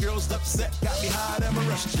that. Girls upset, got me higher than a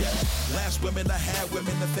rush jet. Last women, I had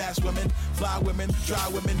women, the fast women, fly women, dry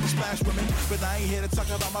women, splash women. But I ain't here to talk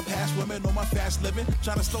about my past women or my fast living.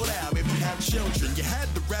 Trying to slow down, maybe have children. You had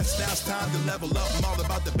the rest, now it's time to level up. I'm all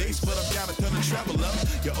about the bass, but I'm down to turn the treble up.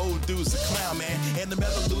 Your old dude's a clown, man, and the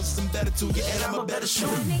metal losers, I'm better to you, and I'm a better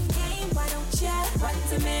shooter. Running game, why don't ya run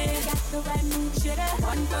to me? Got the right move, shoulda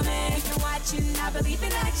run for me. If you're watching, I believe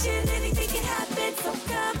in action. Anything can happen, so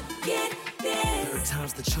come get this. Third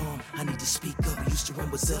time's the charm, I need to speak up. I used to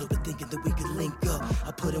run with Zeta, but thinking that we could link up.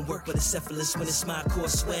 I put in work, but it's effortless when it's my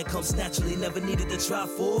course. Swag comes naturally, never needed to try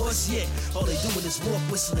force. Yeah, all they doing is walk,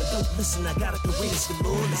 whistling. Don't listen, I got a career,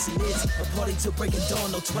 galore. Listen, it's a party till breaking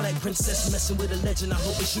dawn. No Twilight Princess, messing with a legend. I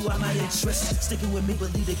hope it's you, I might interest. Sticking with me,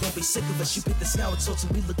 believe they gon' be sick of us. You pick the sour talks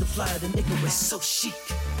and we look the flyer than Icarus. So chic,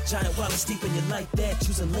 giant wallets deep in you like that.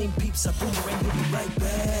 Choosing lame peeps, I boomerang, we'll be right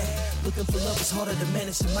back. Looking for love is harder to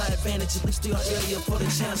manage to my advantage. At least they are earlier for the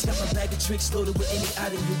challenge. Got my bag of tricks loaded with any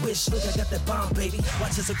item you wish. Look, I got that bomb, baby.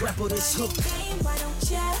 Watch as I grapple this hook. Why don't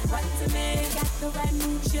ya run to me? Got the right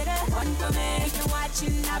move, shoulda run for me. If you're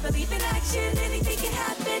watching, I believe in action. Anything can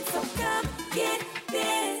happen, so come get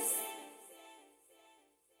this.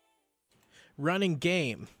 Running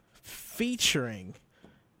Game featuring,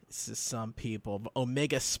 this is some people,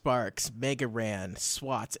 Omega Sparks, Mega Ran,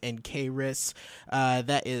 SWAT, and K-Riss.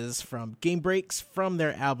 That is from Game Breaks, from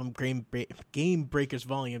their album Game Breakers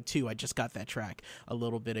Volume 2. I just got that track a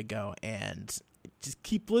little bit ago, and just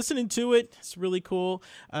keep listening to it. It's really cool.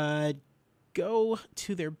 Go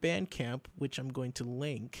to their Bandcamp, which I'm going to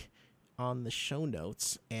link on the show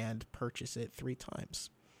notes, and purchase it 3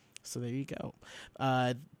 times. So there you go.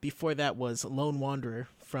 Before that was Lone Wanderer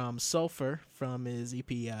from Sulfur from his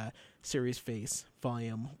EP Serious Face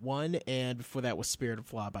Volume 1. And before that was Spirit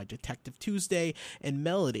of Law by Detective Tuesday and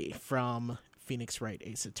Melody from Phoenix Wright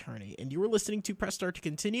Ace Attorney. And you were listening to Press Start to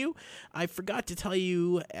Continue. I forgot to tell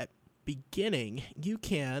you at beginning, you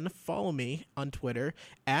can follow me on Twitter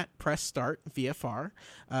at PressStartVFR.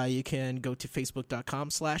 You can go to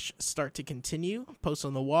Facebook.com/StartToContinue, post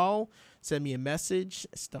on the wall, send me a message,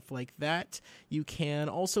 stuff like that. You can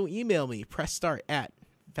also email me,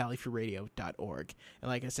 PressStart@ValleyFreeRadio.org. And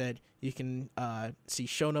like I said, you can see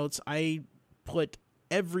show notes. I put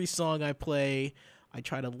every song I play, I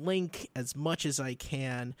try to link as much as I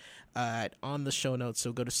can on the show notes.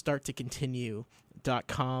 So go to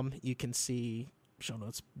StartToContinue.com. You can see show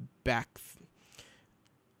notes back.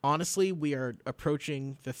 Honestly, we are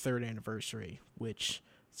approaching the 3rd anniversary, which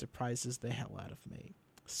surprises the hell out of me.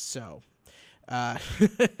 So, I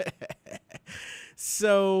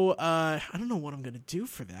don't know what I'm going to do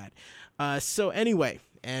for that. So anyway,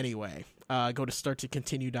 go to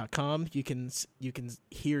StartToContinue.com. You can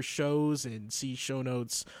hear shows and see show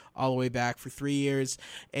notes all the way back for 3 years.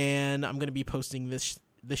 And I'm going to be posting this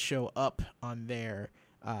show up on there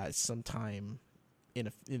sometime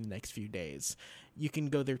in the next few days. You can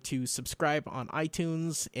go there to subscribe on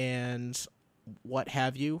iTunes and what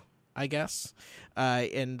have you, I guess,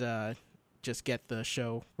 and just get the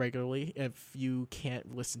show regularly if you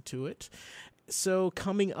can't listen to it. So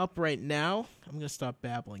coming up right now, I'm going to stop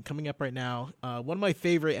babbling. Coming up right now, one of my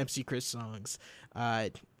favorite MC Chris songs.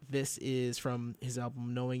 This is from his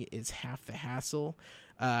album Knowing Is Half the Hassle.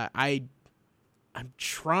 I'm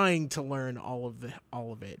trying to learn all of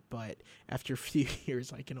it, but after a few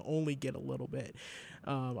years, I can only get a little bit.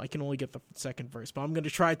 I can only get the second verse, but I'm going to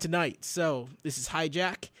try tonight. So this is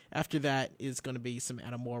Hijack. After that is going to be some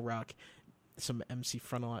Adam Warrock, some MC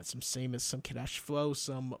Frontalot, some Samus, some Kadesh Flow,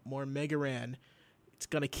 some more Mega Ran. It's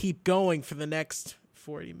going to keep going for the next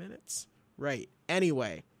 40 minutes. Right.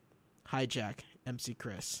 Anyway, hijack MC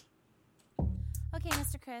Chris. Okay,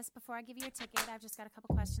 Mr. Chris, before I give you your ticket, I've just got a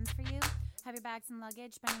couple questions for you. Have your bags and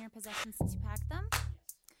luggage been in your possession since you packed them?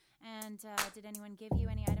 And did anyone give you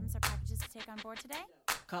any items or packages to take on board today?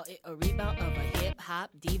 Call it a rebound of a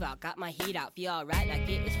hip-hop diva. Got my heat out, feel alright like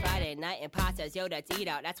it is Friday night. And Pa says, yo, that's eat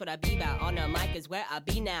out, that's what I be about. On the mic is where I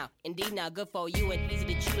be now. Indeed now, good for you and easy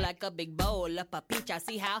to chew like a big bowl of a peach. I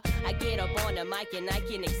see how I get up on the mic and I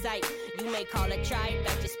can excite. You may call it tripe,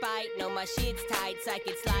 that's your spite. No, my shit's tight, psych.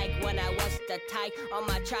 It's like when I was the type on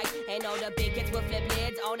my trike. And all the big kids with flip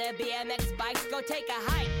lids on their BMX bikes. Go take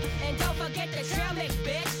a hike. And don't forget the trail mix,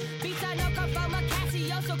 bitch. Beats I know come from a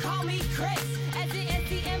Casio, so call me Chris. As the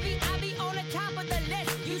NCMV, I be on the top of the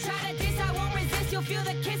list. You try to diss, I won't resist. You'll feel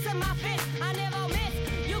the kiss of my fist. I never miss.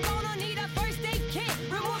 You gonna need a first aid kit.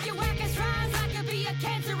 Remove your wackest rhymes, I could be a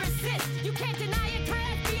cancerous cyst. You can't deny it,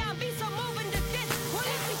 class B, I'll be so moving to this. Well,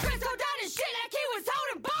 MC Chris go down and shit like he was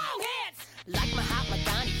holding bong heads. Like Mahatma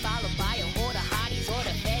Gandhi, followed by a horde of hotties or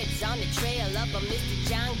the feds on the trail of a Mr.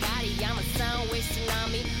 John Gotti. I'm a sound with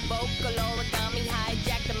tsunami, vocal origami,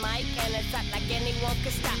 hijack the mic, and it's not like anyone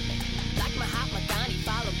could stop me. Like Mahatma Gandhi,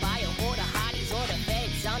 followed by a horde of hotties or the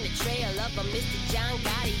feds on the trail of a Mr. John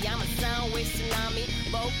Gotti. I'm a sound with tsunami,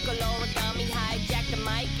 vocal origami, hijack the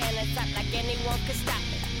mic, and it's not like anyone could stop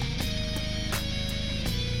me.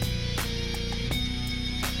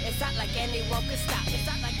 It's not like anyone could stop me. It's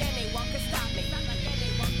not like anyone could stop me. It's not like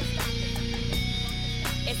anyone could stop me.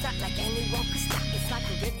 It's not like anyone could stop me. It's like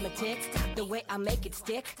arithmetic, the way I make it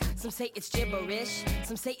stick. Some say it's gibberish,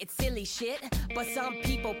 some say it's silly shit. But some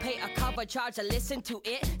people pay a cover charge to listen to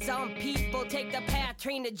it. Some people take the path,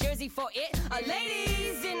 train to Jersey for it.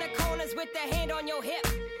 Ladies in the corners with their hand on your hip.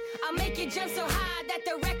 I make you jump so high that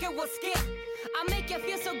the record will skip. I make you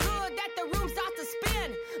feel so good that the room starts to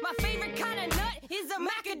spin. My favorite kind of nut is a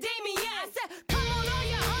macadamia. I said, come on, all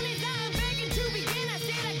your honeys, I'm begging to begin. I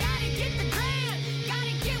said, I gotta get the grand,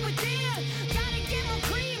 gotta get within, gotta get more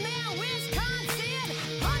cream now, Wisconsin.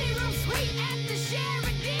 Honey room suite at the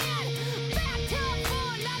Sheridan. Bathtub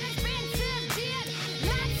full of expensive gin.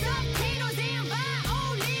 Lots of candles and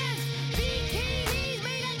violins. Bikinis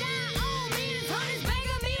made of diamonds. Honey's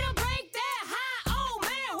begging me to break that high. Oh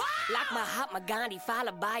man, what? Like Mahatma Gandhi,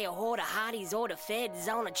 followed by a horde of hotties or the feds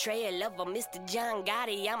on a trail of a Mr. John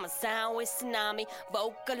Gotti. I'm a sound with tsunami,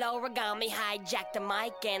 vocal origami, hijack the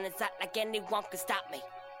mic, and it's not like anyone can stop me.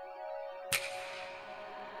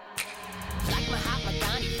 Like Mahatma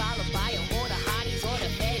Gandhi, followed by a horde of hotties or the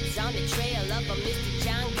feds on the trail of a Mr.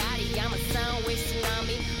 John Gotti. I'm a sound with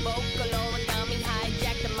tsunami, vocal origami,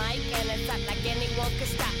 hijack the mic, and it's not like anyone can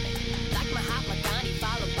stop me. Like Mahatma Gandhi,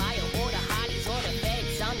 followed by a horde of hotties or the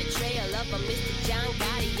feds on the trail of a Mr. John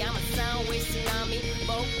Gotti. I'm a sound with tsunami,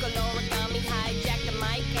 vocal origami, hijack the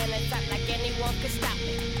mic, and it's not like anyone can stop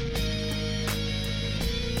me.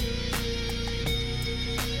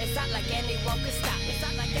 It's not like anyone can stop me. It's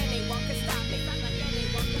not like anyone can stop me. It's not like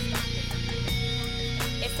anyone can stop me.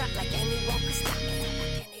 It's not like anyone can stop me. It's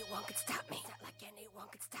not like anyone can stop me. It's not like anyone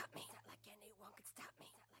can stop me. It's not like anyone can stop me.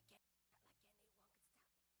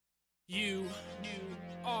 You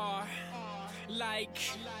are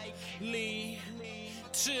likely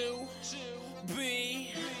to be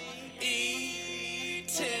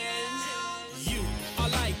eaten. You are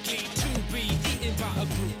likely to be eaten by a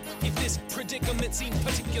group. If this predicament seems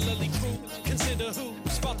particularly cruel, consider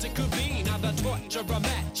whose fault it could be. Not a torch or a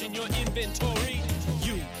match in your inventory.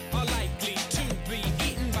 You are likely to be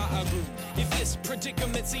eaten by a group. If this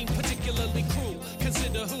predicament seems particularly cruel,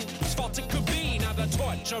 consider whose fault it could be. Not a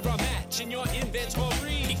torch or a match in your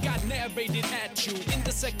inventory. It got narrated at you in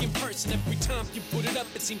the second person. Every time you put it up,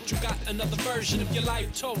 it seems you got another version of your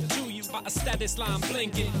life told to you by a status line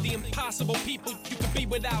blinking. The impossible people you could be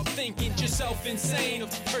without thinking yourself insane.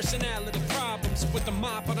 Of personality problems with a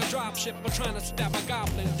mop on a dropship or trying to stab a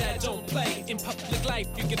goblin that don't play. In public life,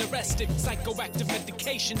 you get arrested. Psychoactive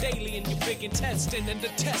medication daily in your big intestine. And the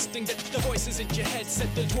testing that the voices in your head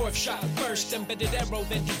said the dwarf shot first. Embedded arrow,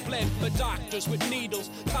 then you bled. But doctors with needles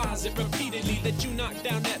posit repeatedly that you knocked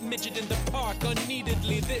down that midget in the park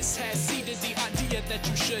unneededly. This has seeded the idea that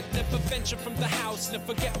you should never venture from the house,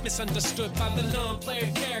 never get misunderstood by the non-player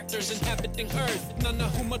characters inhabiting Earth. None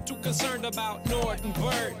of whom are too concerned about Nord and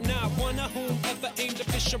Bert. Not one of whom ever aimed to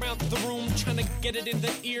fish around the room, trying to get it in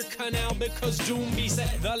the ear canal because Doomby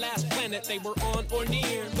said the last planet they were on or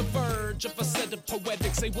near the verge of a set of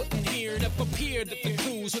poetics they wouldn't hear. Never peered at the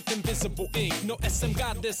clues with invisible ink. No SM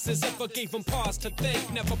goddesses ever gave them pause to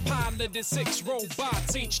think. Never piloted 6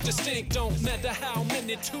 robots, each distinct stink. Don't matter how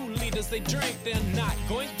many 2 liters they drink, they're not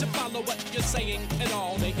going to follow what you're saying at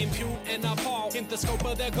all. They impute and appall in the scope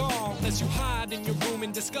of their gall. As you hide in your room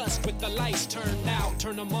in disgust with the lights turned out,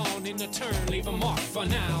 turn them on in a turn, leave them off for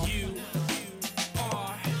now. You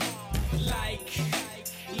are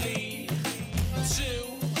likely to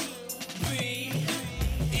be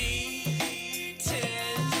eaten.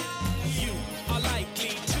 You are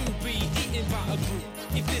likely to be eaten by a group.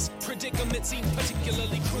 If this predicament seems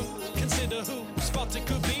particularly cruel, consider whose fault it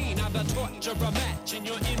could be. Not a torch or a match in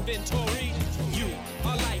your inventory. You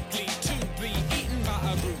are likely to be eaten by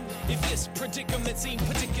a group. If this predicament seems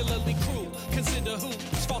particularly cruel, consider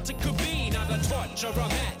whose fault it could be. Not a torch or a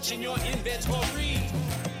match in your inventory.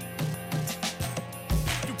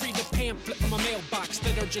 Pamphlet from a mailbox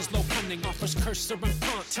that urges low cunning, offers cursor and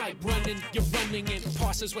font type running. You're running and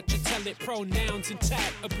parses what you tell it, pronouns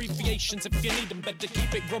intact, abbreviations if you need them, better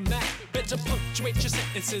keep it grammatic, better punctuate your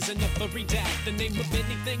sentences and never redact the name of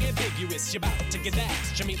anything ambiguous. You're about to get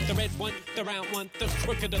axed. You mean the red one, the round one, the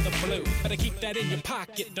crooked or the blue. Better keep that in your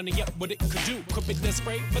pocket, don't know yet what it could do. Could be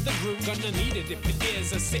desperate for the groove, gonna need it if it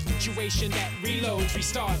is a situation that reloads,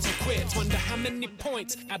 restarts, and quits. Wonder how many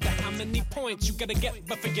points, out of how many points you gotta get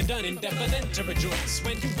before you're done. Endeavor then to rejoice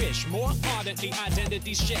when you wish more ardently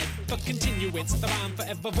identities shed for continuance, the rhyme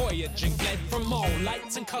forever voyaging, fled from all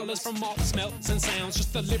lights and colors, from all smells and sounds,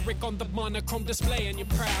 just a lyric on the monochrome display, and you're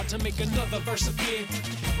proud to make another verse appear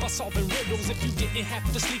while solving riddles. If you didn't have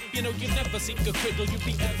to sleep, you know you'd never seek a quibble. You'd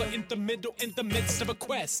be ever in the middle, in the midst of a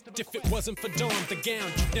quest. If it wasn't for Dawn, the gown,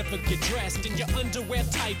 you'd never get dressed in your underwear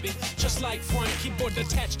typing, just like front keyboard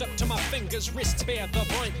attached up to my fingers, wrists bear the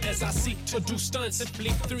brunt as I seek to do stunts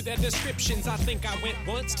simply through their descriptions. I think I went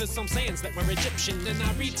once to some sands that were Egyptian, and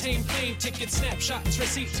I retained plane ticket snapshots,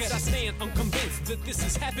 receipts, yet I stand unconvinced that this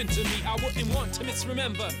has happened to me. I wouldn't want to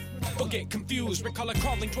misremember or get confused. Recall a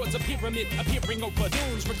crawling towards a pyramid, appearing over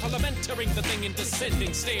dunes. Recall of entering the thing and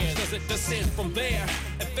descending stairs. Does it descend from there?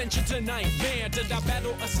 Adventure to nightmare. Did I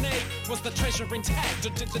battle a snake? Was the treasure intact,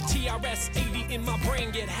 or did the TRS-80 in my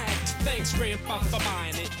brain get hacked? Thanks, Grandpa, for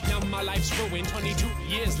buying it. Now my life's ruined. 22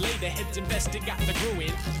 years later, heads invested, got the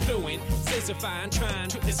growing, fluent, scissifying, trying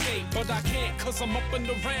to escape, but I can't, cause I'm up and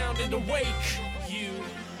around and awake. You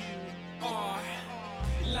are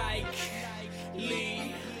likely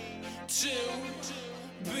to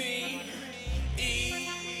be eaten.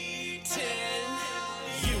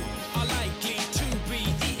 You are likely to be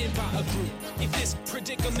eaten by a group. If this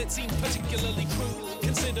predicament seems particularly cruel,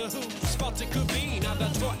 consider whose fault it could be. Not a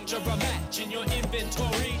torch or a match in your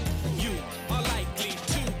inventory. You are likely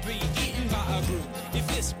to be eaten by a group. If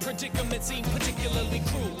this predicament seems particularly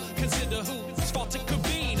cruel, consider whose fault it could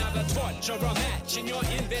be. Not a torch or a match in your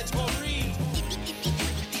inventory.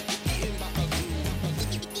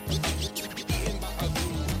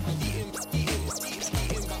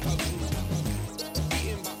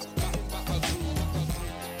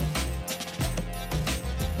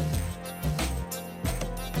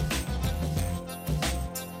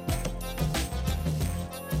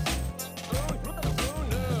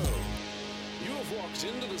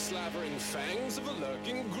 Slavering fangs of a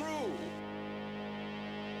lurking groove.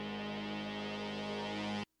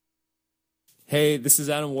 Hey, this is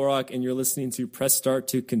Adam Warrock, and you're listening to Press Start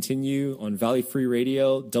to Continue on Valley Free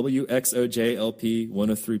Radio, WXOJ-LP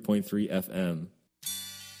 103.3 FM.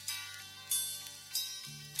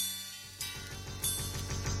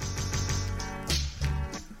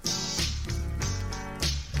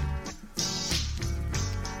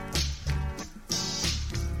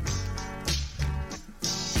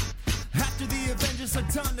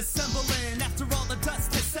 Done assembling. After all the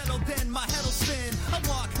dust has settled, then my head'll spin. I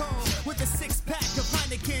walk home with a 6-pack of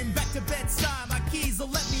Heineken. Back to Bed-Stuy, my keys will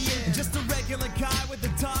let me in. Just a regular guy with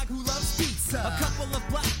a dog who loves pizza. A couple of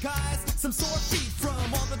black guys, some sore feet from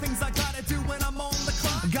all the things I gotta do when I'm on the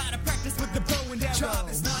clock. Gotta practice with the bow and arrow. Job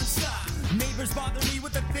is non-stop. Neighbors bother me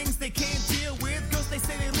with the things they can't deal with. Girls, they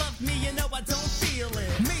say they love me, you know I don't feel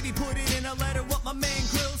it. Maybe put it in a letter what my man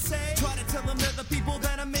Grill say. Try to tell them they're the people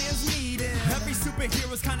that a man's needing. Every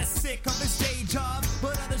superhero's kinda sick of his day job,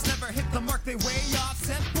 but others never hit the mark, they way off.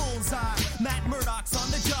 Set bullseye, Matt Murdock's on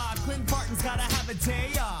the job. Clint Barton's gotta have a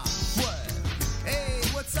day off. What? Hey,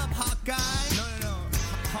 what's up, Hawkeye? No,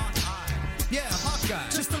 Hawkeye. Yeah, Hawkeye.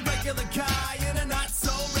 Just a regular guy in a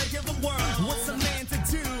not-so-regular world. What's a man to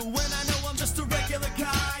do when I know I'm just a regular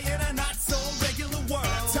guy in a not-so-regular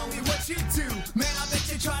world? Tell me what you do. Man, I bet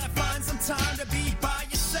you try to find some time to be by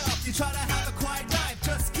yourself. You try to have a quiet life,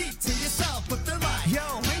 just keep to yourself. But they're like, yo,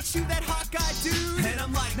 ain't you that Hawkeye dude? And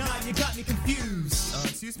I'm like, nah, you got me confused.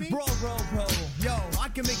 Excuse me? Bro. Yo, I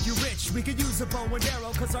can make you rich we could use a bow and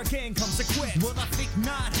arrow, cause our gang comes equipped. Well, I think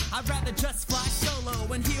not. I'd rather just fly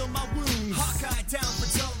solo and heal my wounds. Hawkeye down for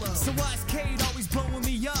Dolo. So why's Cade always blowing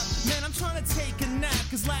me up? Man, I'm trying to take a nap,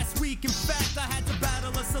 cause last week, in fact, I had to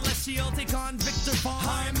battle a Celestial, take on Victor Vaughn.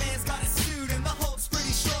 Iron Man's got a suit and the Hulk's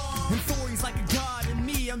pretty strong. And Thor, he's like a god, and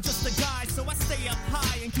me, I'm just a guy, so I stay up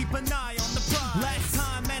high and keep an eye on the prize. Last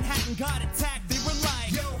time Manhattan got attacked, they were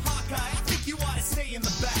like, yo, Hawkeye, I think you ought to stay in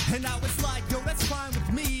the back. And I was like, yo, that's fine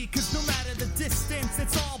with me, cause no matter the distance,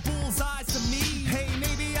 it's all bullseyes to me. Hey,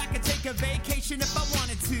 maybe I could take a vacation if I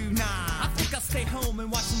wanted to. Nah, I think I'll stay home and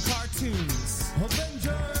watch some cartoons.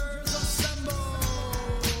 Avengers assemble!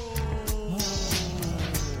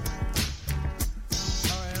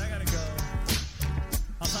 Alright, I gotta go.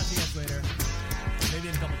 I'll talk to you guys later. Maybe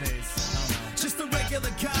in a couple days. I don't know. Just a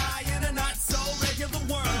regular guy in a not so regular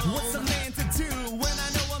world. What's a man to do when I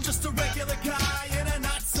know I'm just a regular guy in a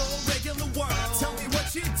not so regular world? Tell me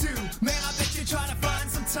what you do. Man, I bet you try to find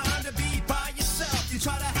some time to be by yourself. You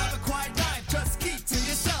try to have a quiet life, just keep to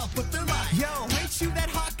yourself. But they're like, yo, ain't you that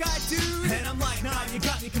Hawkeye dude? And I'm like, nah, you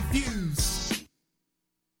got me confused.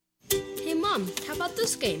 Hey, Mom, how about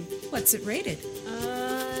this game? What's it rated?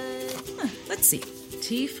 Let's see.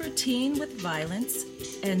 T for teen with violence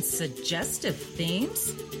and suggestive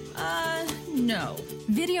themes? No.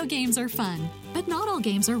 Video games are fun, but not all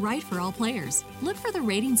games are right for all players. Look for the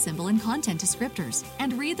rating symbol and content descriptors,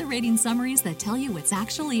 and read the rating summaries that tell you what's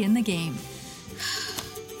actually in the game.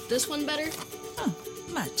 This one better?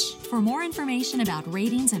 Much. For more information about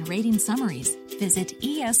ratings and rating summaries, visit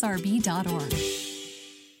esrb.org.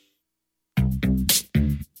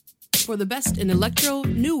 For the best in electro,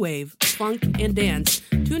 new wave, funk, and dance,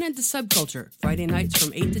 tune into Subculture, Friday nights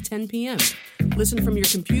from 8 to 10 p.m. Listen from your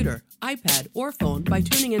computer, iPad, or phone by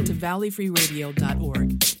tuning into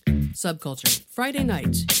valleyfreeradio.org. Subculture, Friday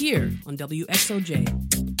nights, here on WXOJ.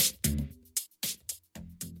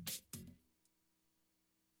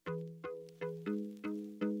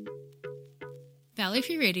 Valley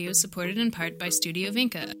Free Radio is supported in part by Studio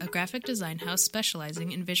Vinca, a graphic design house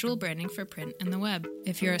specializing in visual branding for print and the web.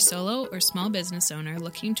 If you're a solo or small business owner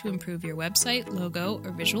looking to improve your website, logo,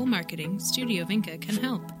 or visual marketing, Studio Vinca can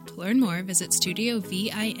help. To learn more, visit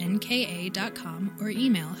studiovinka.com or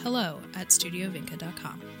email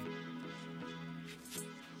hello@studiovinca.com.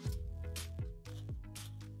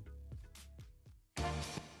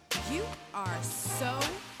 You are so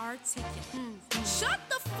articulate. Shut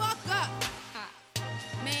the fuck up!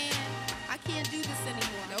 Man, I can't do this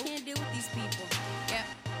anymore. I can't deal with these people. Yep.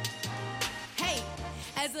 Hey,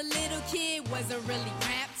 as a little kid, wasn't really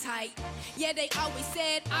rap tight. Yeah, they always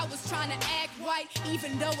said I was trying to act white,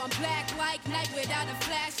 even though I'm black like night without a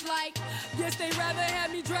flashlight. Guess they rather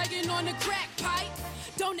have me dragging on the crack pipe.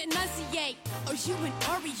 Don't enunciate, or you an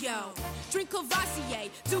Oreo. Drink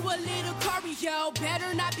Courvoisier, do a little choreo.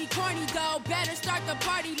 Better not be corny though, better start the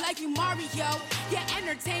party like you Mario. Yeah,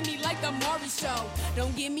 entertain me like the Maury Show.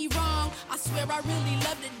 Don't get me wrong, I swear I really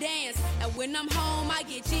love to dance. And when I'm home, I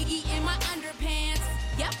get jiggy in my underpants.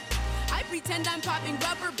 Yep, I pretend I'm popping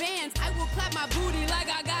rubber bands. I will clap my booty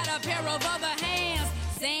like I got a pair of other hands.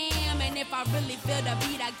 Damn, and if I really feel the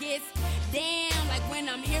beat, I guess damn, like when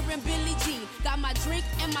I'm hearing Billie Jean. Got my drink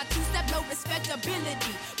and my two-step, no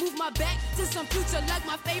respectability. Move my back to some future like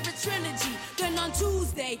my favorite trilogy. Then on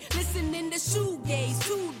Tuesday, listening to shoegaze.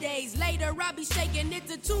 2 days later, I'll be shaking it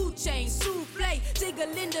to 2 Chainz. Souffle,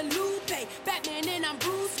 jiggling the Lupe. Batman and I'm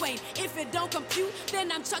Bruce Wayne. If it don't compute,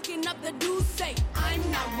 then I'm chucking up the deuce. Say,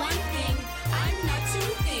 I'm not one thing, I'm not 2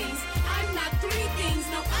 things, I'm not 3 things,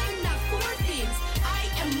 no, I'm not 4 things. I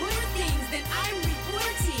am more things than I'm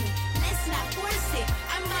reporting. Let's not force it.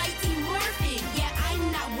 I'm mighty morphing. Yeah,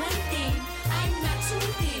 I'm not 1 thing. I'm not 2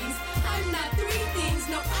 things. I'm not 3 things.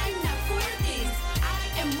 No, I'm not 4 things. I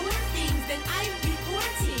am more things than I'm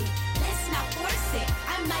reporting. Let's not force it.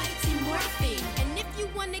 I'm mighty morphing. And if you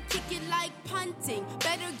wanna kick it like punting,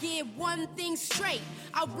 better get one thing straight.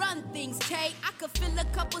 I'll run things, Kate. I could fill a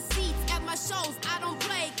couple seats at my shows. I don't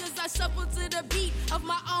play, cause I shuffle to the beat of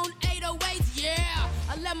my own 808s. Yeah,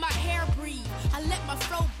 I let my hair breathe. I let my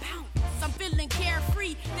flow bounce. I'm feeling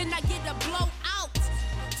carefree, then I get a blowout.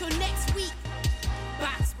 Till next week,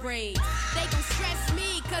 box braids. They gon' stress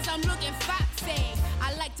me, cause I'm looking foxy.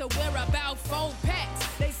 I like to wear about 4 packs.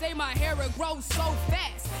 They say my hair will grow so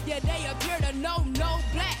fast. Yeah, they appear to know no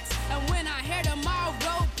blacks. And when I hear them all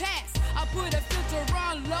roll past, I put a filter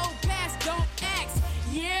on low pass, don't ask.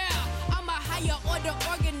 Yeah, I'm a higher order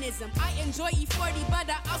organism. I enjoy E40, but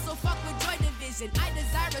I also fuck with Joy Division. I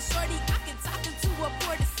desire a shorty I can talk into a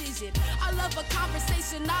poor decision. I love a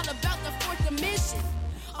conversation all about the 4th dimension.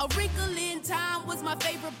 A Wrinkle in Time was my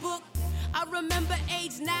favorite book. I remember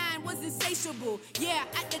age 9 was insatiable. Yeah,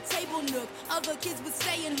 at the table nook, other kids would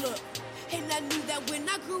say and look. And I knew that when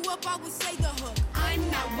I grew up, I would say the hook. I'm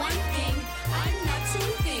not one thing, I'm not two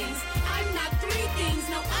things, I'm not three things,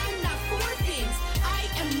 no, I'm not four things. I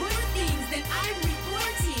am more things than I'm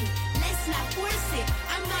reporting. Let's not force it,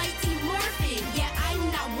 I'm mighty morphing. Yeah, I'm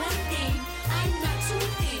not one thing, I'm not two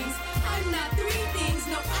things, I'm not three things,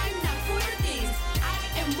 no, I'm not four things.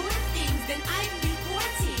 I am more things than I'm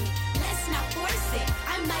reporting. Let's not force it,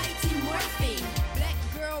 I'm mighty morphing. Black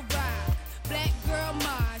girl rock, black girl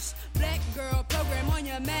mosh, black girl program on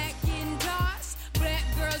your Macintosh. Black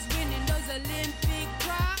girls winning those Olympic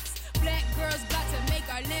props. Black girls got to make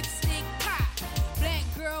our lipstick pop. Black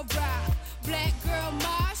girl rock, black girl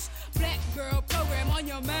mosh, black girl program on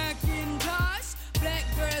your Macintosh. Black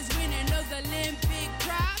girls winning those Olympic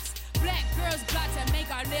props. Black girls got to make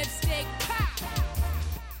our lipstick pop.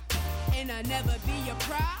 And I'll never be a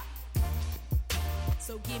prop,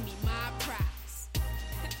 so give me my props.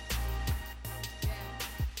 Yeah.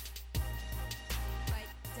 Like,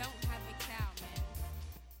 don't have a cow, man.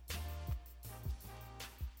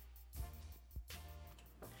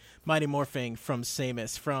 Mighty Morphing from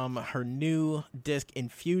Samus from her new disc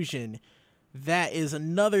Infusion. That is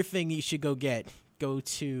another thing you should go get. Go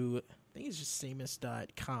to, I think it's just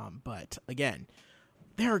samus.com. But again,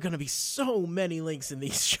 there are going to be so many links in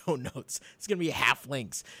these show notes. It's going to be half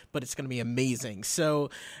links, but it's going to be amazing.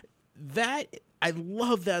 So that, I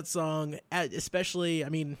love that song, especially, I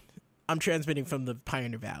mean, I'm transmitting from the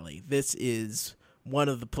Pioneer Valley. This is one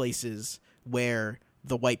of the places where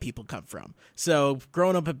the white people come from. So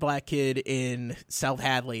growing up a black kid in South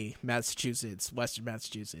Hadley, Massachusetts, Western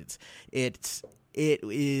Massachusetts, it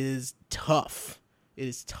is tough. It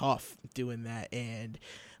is tough doing that. And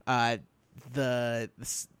the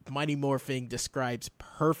Mighty Morphing describes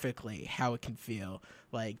perfectly how it can feel,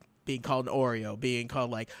 like being called an Oreo, being called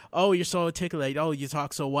like, oh, you're so articulate, oh, you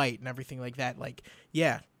talk so white, and everything like that. Like,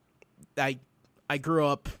 yeah, I grew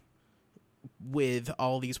up with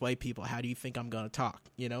all these white people. How do you think I'm gonna talk,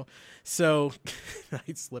 you know? So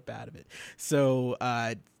I slip out of it. So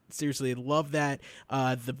seriously, love that.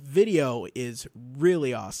 The video is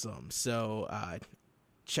really awesome, so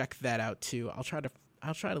check that out too. I'll try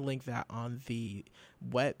to link that on the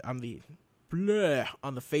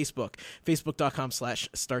Facebook,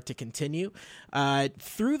 facebook.com/start to continue.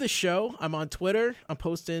 Through the show, I'm on Twitter. I'm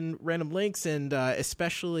posting random links and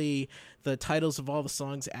especially the titles of all the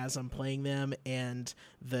songs as I'm playing them and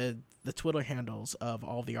the Twitter handles of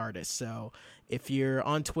all the artists. So if you're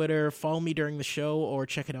on Twitter, follow me during the show or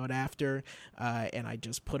check it out after. And I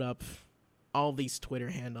just put up all these Twitter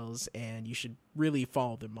handles, and you should really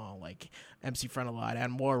follow them all, like MC Frontalot,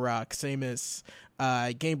 Adam Warrock, Samus,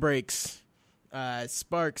 Game Breaks,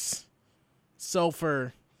 Sparks,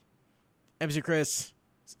 Sulfur, MC Chris,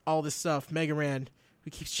 all this stuff. Mega Ran, who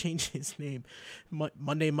keeps changing his name.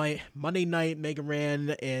 Monday Night Mega Ran,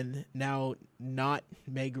 and now not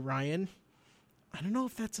Meg Ryan. I don't know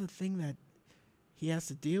if that's a thing that he has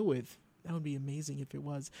to deal with. That would be amazing if it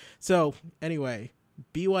was. So anyway,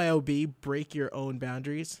 BYOB, Break Your Own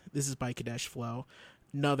Boundaries. This is by Kadesh Flow,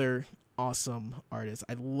 another awesome artist.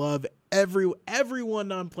 I love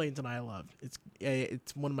everyone I'm playing tonight. I love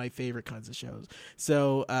it's one of my favorite kinds of shows.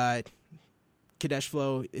 So Kadesh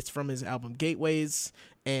Flow, it's from his album Gateways,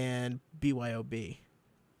 and BYOB.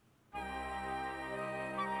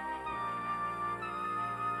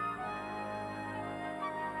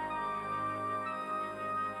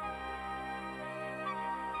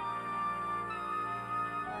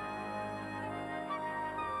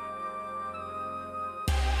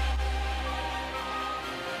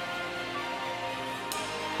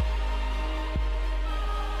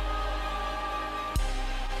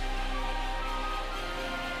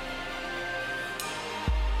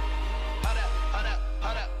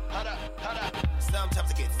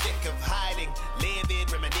 Sometimes I get sick of hiding, living,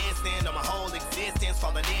 reminiscing on my whole existence,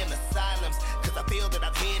 falling in asylums, cause I feel that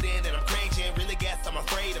I've hidden and I'm cringing, really guess I'm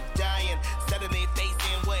afraid of dying, suddenly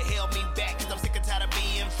facing what held me back, cause I'm sick and tired of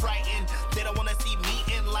being frightened, they don't wanna see me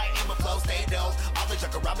enlightened, but flow stay dope, all the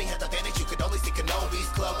junk around me has the advantage, you could only see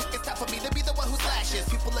Kenobi's clothes, it's time for me to be the one who slashes,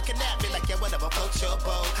 people looking at me like, yeah, whatever, float your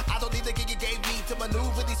boat, I don't need the gig you gave me to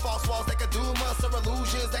maneuver these false walls that could doom us, or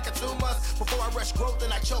illusions that consume us, before I rush growth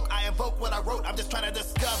and I choke, I invoke what I wrote, I'm just trying to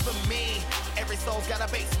discover me. Every soul's got a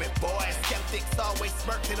basement, boy. Skeptics always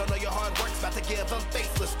smirk, they don't know your hard work's about to give them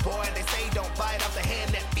faceless, boy. They say don't bite off the hand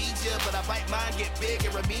that feeds you, but I bite mine, get bigger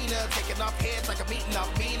and meaner, taking off heads like I'm eating off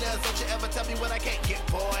Minas. Don't you ever tell me what I can't get,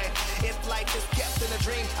 boy. If life is kept in a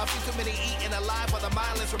dream, I I've seen too many eaten alive while the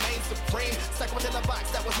mindless remains supreme. Stuck within a box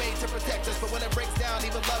that was made to protect us, but when it breaks down,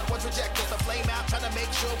 even loved ones reject us. A flame out, trying to make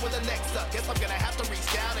sure we're the next up. Guess I'm gonna have to reach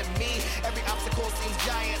down and me. Every obstacle seems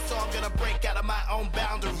giant, so I'm gonna break out of my own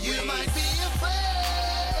boundaries. You might be afraid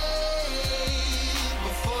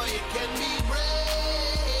before you can be brave.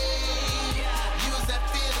 Use that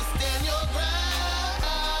fear to stand your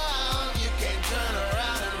ground. You can't turn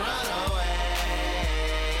around and run away.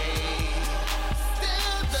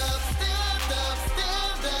 Stand up, stand up,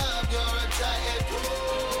 stand up. You're a giant.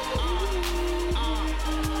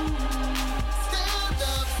 Stand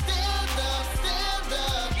up, stand up, stand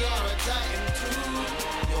up. You're a giant too.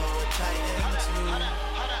 You're a giant too.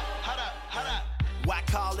 Why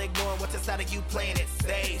call ignoring what's inside of you, playing it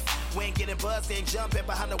safe? When getting buzzed and jumping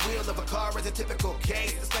behind the wheel of a car is a typical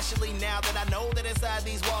case. Especially now that I know that inside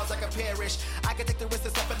these walls I can perish. I can take the risk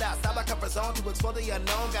of stepping outside my comfort zone to explore the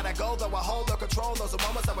unknown. Gotta go though I hold or control those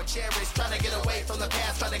moments I would cherish. Trying to get away from the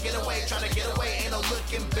past, trying to get away, ain't no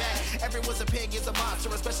looking back. Everyone's opinion's a monster,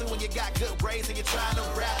 especially when you got good grades and you're trying to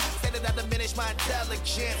rap. Say that I diminish my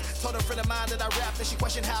intelligence. Told a friend of mine that I rap, and she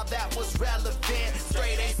questioned how that was relevant.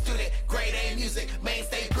 Straight A student, grade A music,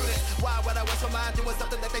 mainstay prudent. Why would I waste my mind doing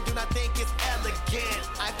something that they do not think is elegant?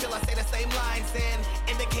 I feel I say the same lines and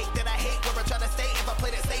indicate that I hate where I try to stay. If I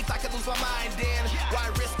played it safe, I could lose my mind in. Why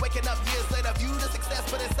risk waking up years later, view the success,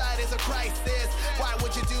 but inside is a crisis? Why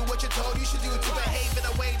would you do what you're told you should do to behave in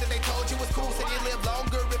a way that they told you was cool? Say you live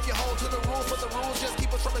longer if you hold to the rules, but the rules just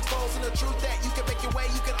keep us from exposing the truth that you can make your way,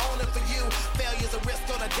 you can own it for you. Failure's a risk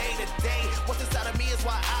on a day-to-day. What's inside of me is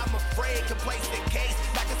why I'm afraid. Complacent case,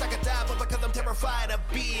 not cause I could die, but because I'm terrified of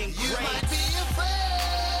being great. You might be afraid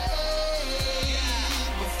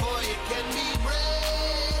before you can be brave.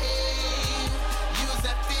 Use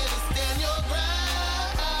that fear to stand your ground.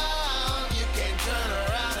 You can't turn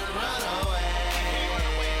around and run away.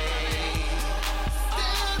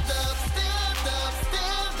 Stand up, stand up,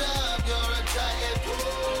 stand up. You're a giant.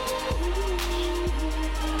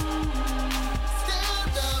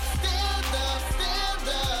 Stand up, stand up, stand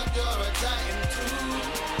up. You're a giant too.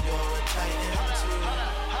 You're a giant too.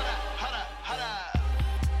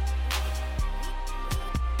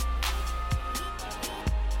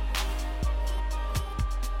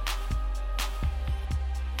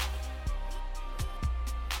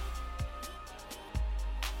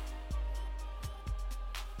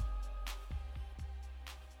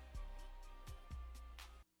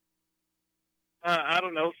 I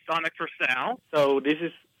don't know, Sonic for Sal. So this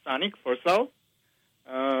is Sonic for Sal.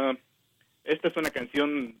 Esta es una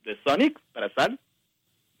canción de Sonic para Sal.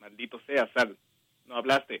 Maldito sea, Sal. No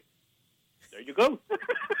hablaste. There you go.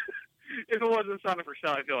 If it wasn't Sonic for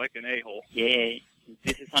Sal, I feel like an a-hole. Yeah,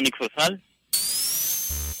 this is Sonic for Sal.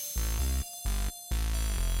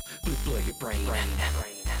 Blow your brain.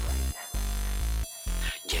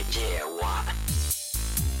 Yeah, what?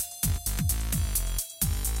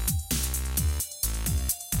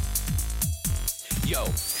 Yo,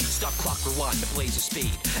 stop clock, rewind the blaze of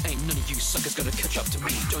speed. Ain't none of you suckers gonna catch up to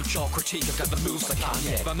me. Don't y'all critique, I've got the moves like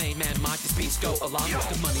Kanye. If I main man mind, these beats go along with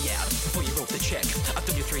the money out before you wrote the check. I've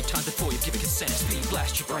done you 3 times before you give a consent. Speed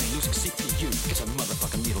blast your brain, losing CPU. Get a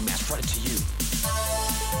motherfucking needle mask right into you.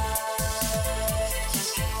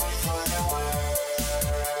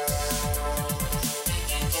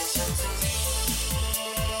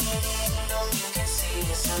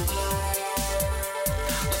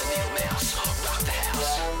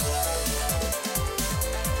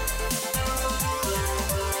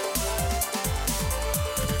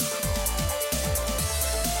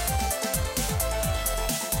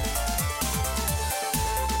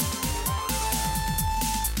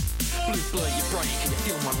 Blow your brain, can you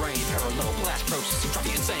feel my rain? Parallel blast processing, drive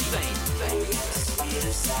you insane.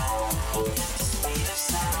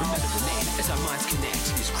 Remember the name as our minds connect.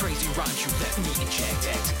 These crazy rhymes you let me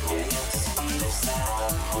inject.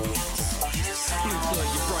 Blow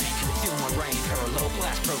your brain, can you feel my rain? Parallel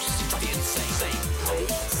blast processing, drive you insane.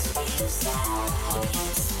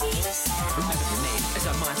 Remember the name as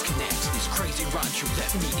our minds connect. These crazy rhymes you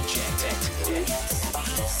let me inject.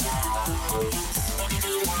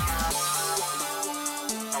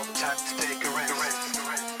 No time to take a rest.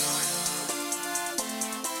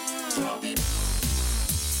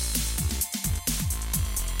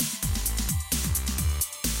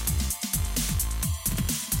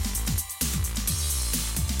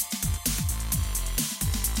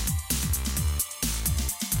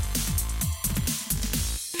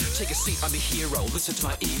 take a seat, I'm a hero. Listen to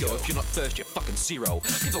my ego, if you're not first, you're fucking zero.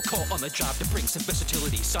 People call on the job to bring some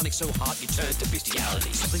versatility. Sonic so hot, you turn to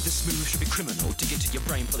bestiality. Something this smooth should be criminal. Dig into your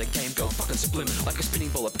brain, play the game, go fucking subliminal. Like a spinning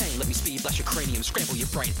ball of pain, let me speed, blast your cranium, scramble your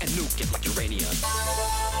brain, and nuke it like uranium.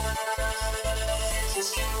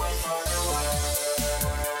 Just can't wait for the world.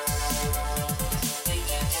 They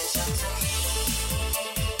can't catch up to me.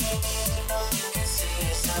 All you can see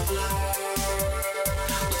is a blur.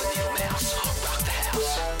 With a needle mouse, rock the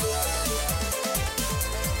house.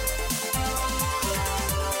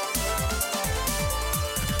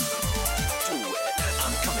 Do it,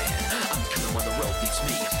 I'm coming when the road leaves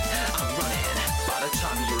me. I'm running, by the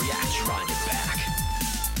time you react, you're on your back.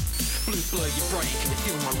 Blue blow your brain, can you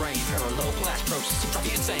feel my rain? Parallel blast process, drive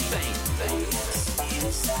you insane.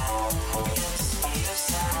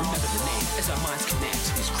 Remember the name as our minds connect.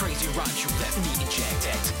 These crazy rhymes you let me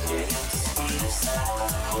inject.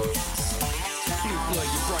 Blue blow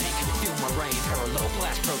your brain, can you feel my rain? Parallel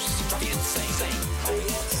blast process, drive you insane.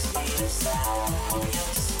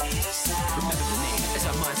 Remember the name as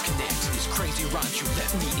our minds connect. These crazy rhymes you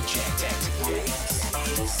let me inject.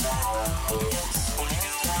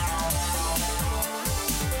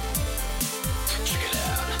 Check it out.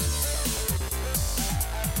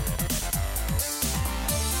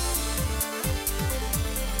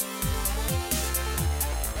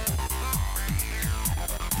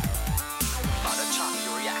 By the time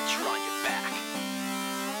you react, you're on your back.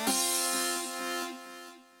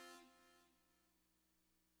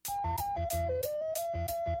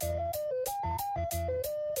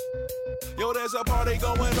 Yo, there's a party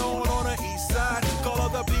going on the east side. Call all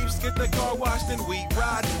the beefs, get the car washed and we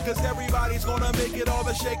ride. Cause everybody's gonna make it, all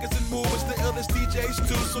the shakers and movers, the illest DJs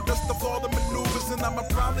too. So dust off all the maneuvers, and I'ma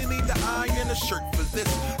probably need to iron a shirt for this.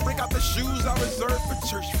 Bring out the shoes I reserved for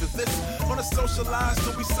church for this. Wanna socialize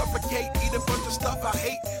till we suffocate, eat a bunch of stuff I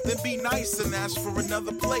hate, then be nice and ask for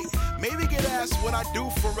another plate. Maybe get asked what I do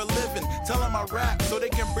for a living. Tell them I rap so they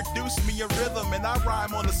can produce me a rhythm, and I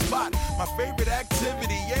rhyme on the spot. My favorite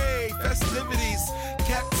activity, yay, festivities,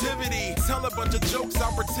 captivity. Tell a bunch of jokes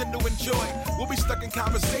I'll pretend to enjoy. We'll be stuck in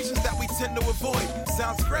conversations that we tend to avoid.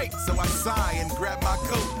 Sounds great, so I sigh and grab my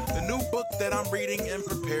coat. The new book that I'm reading and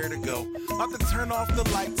prepare to go. About to turn off the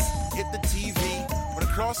lights, hit the TV. When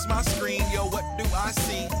across my screen, yo, what do I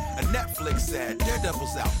see? A Netflix ad,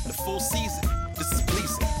 Daredevil's out, the full season. This is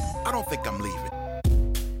pleasing, I don't think I'm leaving.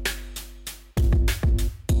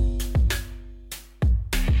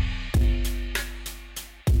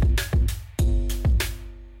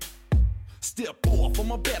 Step off,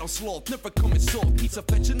 I'm a battle sloth, never coming soft. Pizza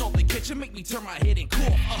fetching all the kitchen, make me turn my head and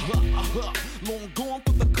cough. Long gone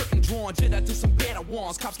with the curtain drawn, Jedi to some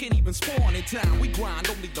Padawans. Cops can't even spawn in town. We grind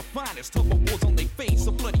only the finest, hoverboards on their face.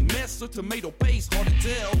 A bloody mess, a tomato paste, hard to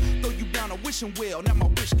tell. Throw you down a wishing well, now my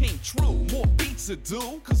wish came true. More pizza,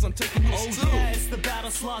 dude, cause I'm taking this too. Oh yeah, it's the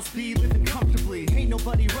battle sloths be living comfortably. Ain't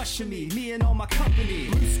nobody rushing me and all my company.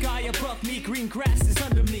 Blue sky above me, green grass is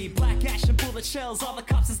under me. Black ash and bullet shells, all the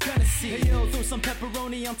cops is gonna see. Hey yo, throw some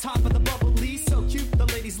pepperoni on top of the bubbly. So cute, the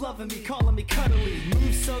ladies loving me, calling me cuddly.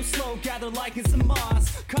 Move so slow, gather like it's a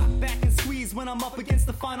moss. Cock back and squeeze when I'm up against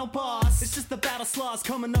the final boss. It's just the battle sloths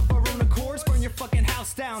coming up our own accords. Burn your fucking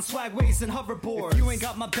house down, swagways and hoverboards. If you ain't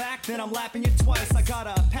got my back, then I'm lapping you twice. I got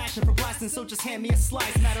a passion for blasting, so just hand me a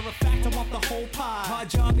slice. Matter of fact, I want the whole pie. Hard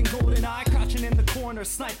job in golden eye, crouching in the corner,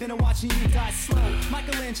 sniping and watching you die slow.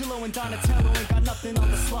 Michelangelo and Donatello ain't got nothing on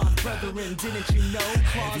the sloth, brethren. Didn't you know?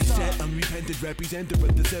 Heavy set, unrepented representative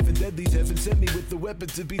of the seven deadlies. Heaven sent me with the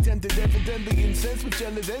weapons to be tempted, evidently incensed with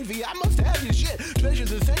jealous envy. I must have your shit.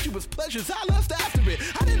 Treasures and sensuous pleasures, I lust after it.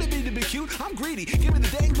 I didn't mean to be cute, I'm greedy. Give me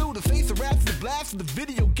the dang glue, the face, the raps, the blast, the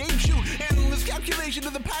video game shoot. Endless calculation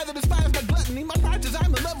of the pie that inspires my gluttony. My pride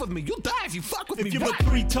design the love with me. You'll die if you fuck with me. If you're a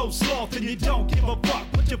three-toe sloth and you don't give a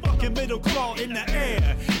fuck, put your fucking middle claw in the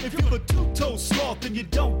air. If you're a two-toe sloth and you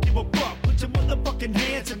don't give a fuck, put your motherfucking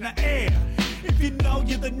hands in the air. If you know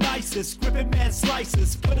you're the nicest, gripping mad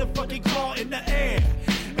slices, put a fucking claw in the air.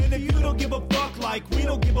 And if you don't give a fuck like we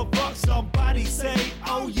don't give a fuck, somebody say,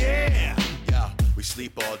 oh yeah. Yeah, we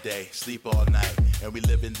sleep all day, sleep all night, and we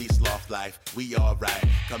live in the sloth life. We alright,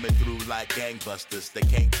 coming through like gangbusters. They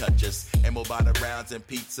can't touch us. Ammo by the rounds and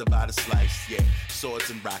pizza by the slice. Yeah, swords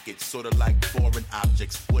and rockets, sorta like foreign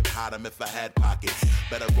objects. Would hide them if I had pockets.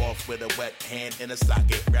 Better off with a wet hand in a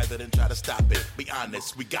socket rather than try to stop it. Be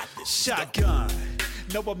honest, we got this. Shotgun.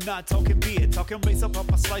 No, I'm not talking beer. Talking race up on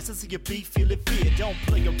my slices of your beef, feel it fear. Don't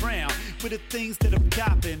play around with the things that I'm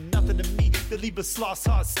copping. Nothing to me that leave a sloth's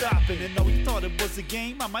heart stopping. And though you thought it was a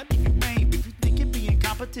game, I might leave you maimed. If you think you're being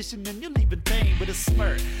competent, competition and you're leaving pain with a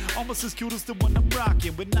smirk. Almost as cute as the one I'm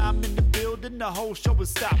rocking. When I'm in the building, the whole show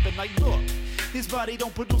is stopping. Like, look, his body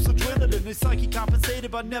don't produce adrenaline. It's like he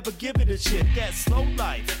compensated by never giving a shit. That slow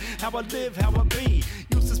life, how I live, how I be.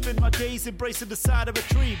 Used to spend my days embracing the side of a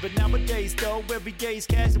tree, but nowadays, though, every day's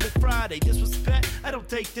casual with Friday. Disrespect, I don't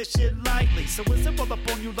take this shit lightly. So it's all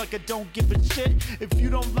up on you like I don't give a shit. If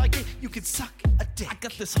you don't like it, you can suck a dick. I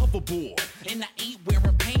got this hoverboard, and I ain't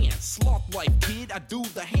wearing pants. Sloth life, kid, I do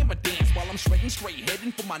the hammer dance while I'm straight and straight,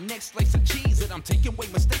 heading for my next slice of cheese that I'm taking way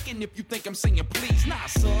mistaken if you think I'm saying please. Nah,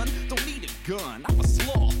 son, don't need a gun, I'm a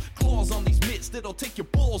sloth. Claws on these mitts that'll take your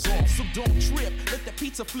balls off, so don't trip. Let the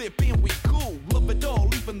pizza flip and we cool. Love it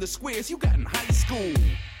all, even the squares you got in high school.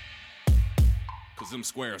 Cause them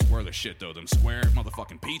squares were the shit though. Them square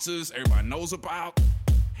motherfucking pizzas everybody knows about.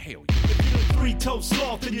 Hell yeah. If you're a three-toe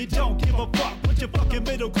sloth and you don't give a fuck, put your fucking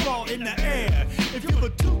middle claw in the air. If you're a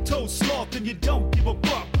two-toe sloth and you don't give a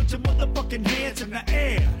fuck, put your motherfucking hands in the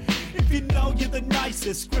air. If you know you're the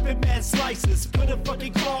nicest, gripping mad slices, put a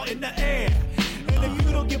fucking claw in the air. And if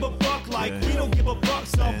you don't give a fuck like we don't give a fuck,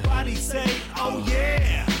 somebody say, oh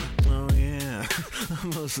yeah. Oh yeah, I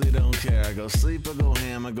mostly don't care. I go sleep, I go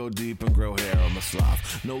ham, I go deep and grow hair on the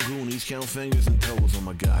sloth. No Goonies, count fingers and toes, oh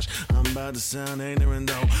my gosh. I'm about to sound ignorant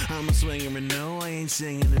though. I'm a swinger and no, I ain't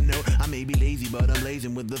singing a note. I may be lazy, but I'm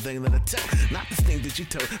blazing with the thing that I tell. Not the thing that you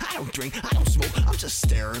told. I don't drink, I don't smoke. I'm just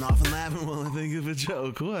staring off and laughing while I think of a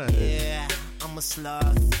joke. What? Yeah, I'm a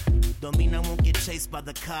sloth. Don't mean I won't get chased by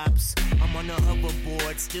the cops. I'm on a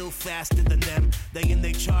hoverboard, still faster than them. They in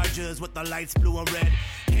their Chargers with the lights blue and red.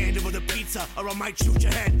 Hand over the pizza or I might shoot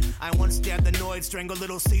your head. I once stabbed the Noid, strangle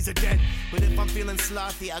little Caesar dead. But if I'm feeling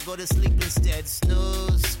slothy, I go to sleep instead.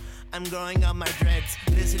 Snooze. I'm growing out my dreads,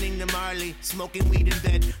 listening to Marley, smoking weed in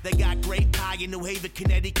bed. They got great pie in New Haven,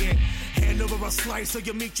 Connecticut. Hand over a slice or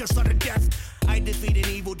you meet your sudden death. I defeat an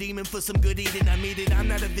evil demon for some good eating. I mean it, I'm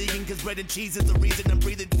not a vegan cause bread and cheese is the reason I'm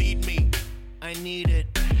breathing. Feed me, I need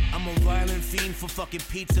it. I'm a violent fiend for fucking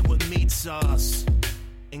pizza with meat sauce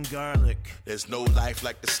and garlic. There's no life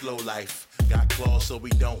like the slow life. Got claws so we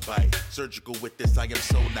don't bite. Surgical with this, I am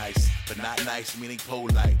so nice. But not nice, meaning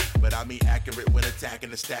polite. But I mean accurate when attacking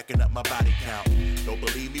and stacking up my body count. Don't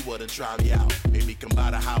believe me, well then try me out. Maybe come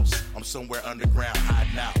by the house. I'm somewhere underground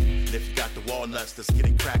hiding out. And if you got the walnuts that's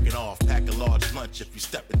getting cracking off, pack a large lunch if you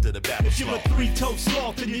step into the battle. If you're a three-toe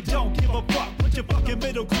sloth and you don't give a fuck, put your fucking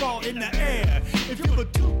middle claw in the air. If you're a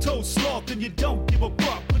two-toe sloth and you don't give a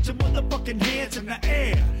fuck, put your motherfucking hands in the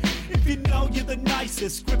air. If you know you're the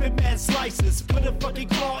nicest, gripping mad slices, put a fucking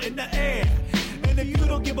claw in the air. And if you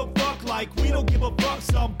don't give a fuck like we don't give a fuck,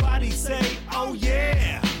 somebody say, oh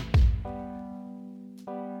yeah.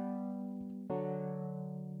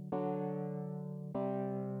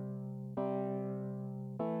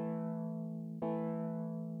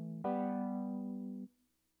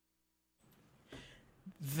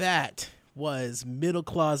 That was Middle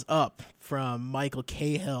Claws Up from Michael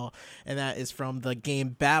Cahill, and that is from the game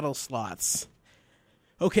Battle Slots.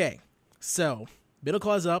 Okay, so Middle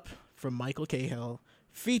Claws Up from Michael Cahill,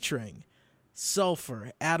 featuring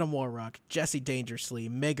Sulfur, Adam Warrock, Jesse Dangerously,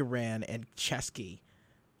 Mega Ran, and Chesky.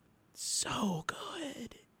 So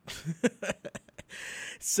good.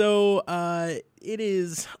 So it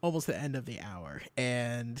is almost the end of the hour,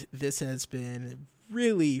 and this has been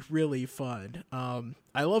really, really fun.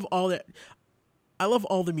 I love all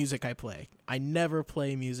the music I play. I never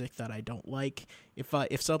play music that I don't like. If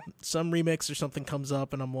some remix or something comes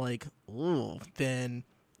up and I'm like, ooh, then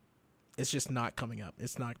it's just not coming up.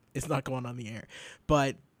 It's not going on the air.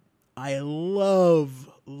 But I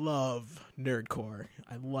love nerdcore.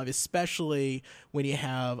 I love, especially when you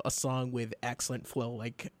have a song with excellent flow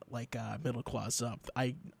like Middle Claws Up.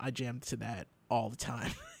 I jam to that all the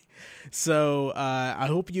time. So I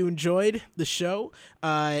hope you enjoyed the show.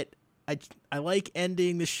 I like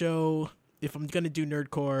ending the show, if I'm going to do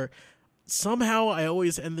nerdcore, somehow I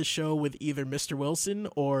always end the show with either Mr. Wilson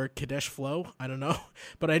or Kadesh Flow. I don't know,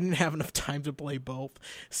 but I didn't have enough time to play both.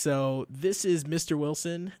 So this is Mr.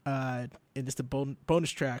 Wilson, and it's the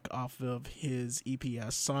bonus track off of his EP,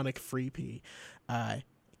 Sonic Free-P,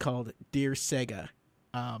 called Dear Sega.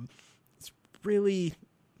 It's really,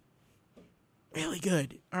 really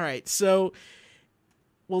good. All right, so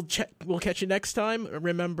we'll catch you next time.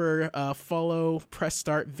 Remember, follow Press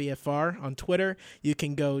Start VFR on Twitter. You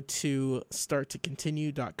can go to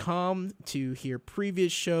starttocontinue.com to hear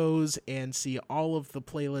previous shows and see all of the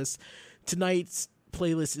playlists. Tonight's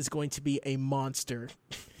playlist is going to be a monster.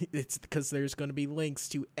 it's because there's going to be links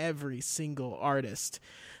to every single artist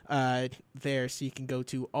there, so you can go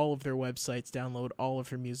to all of their websites, download all of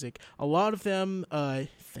their music. A lot of them,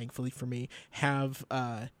 thankfully for me, have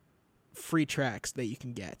free tracks that you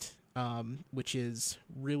can get, which is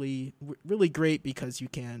really, really great because you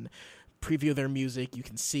can preview their music. You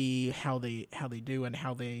can see how they do and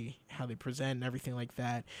how they present and everything like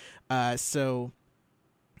that. So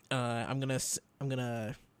I'm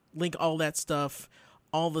gonna link all that stuff,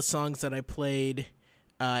 all the songs that I played,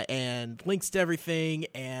 and links to everything,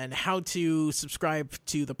 and how to subscribe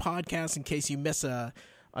to the podcast in case you miss a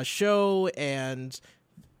show. And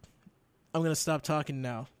I'm going to stop talking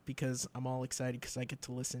now because I'm all excited because I get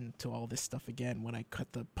to listen to all this stuff again when I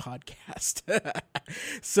cut the podcast.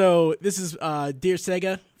 So this is Dear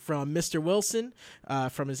Sega from Mr. Wilson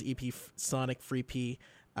from his EP Sonic Free P.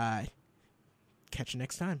 Catch you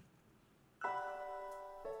next time.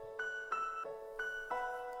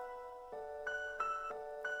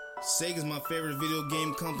 Sega's my favorite video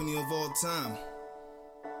game company of all time.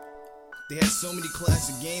 They had so many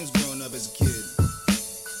classic games growing up as a kid.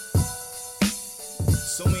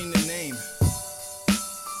 So many to name.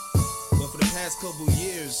 But for the past couple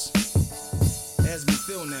years, it has been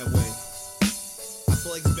feeling that way. I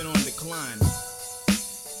feel like it's been on decline.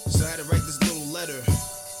 So I had to write this little letter.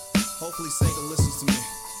 Hopefully Sega listens to me.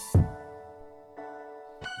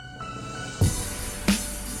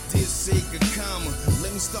 Dear Sega,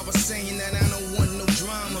 let me start by saying that I don't want no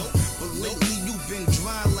drama. But lately you've been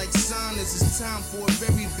dry like sinus. It's time for a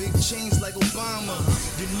very big change like Obama.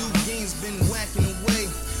 Your new game's been whacking away.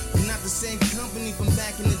 You're not the same company from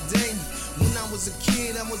back in the day. When I was a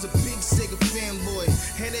kid, I was a big Sega fanboy.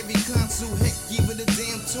 Had every console, heck, even the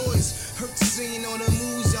damn toys. Hurt seeing all the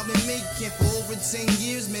moves y'all been making. For over 10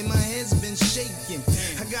 years, man, my head's been shaking.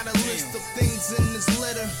 I got a list of things in this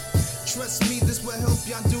letter. Trust me, this will help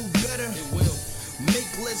y'all do better. It will.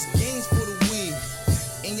 Make less games for the Wii.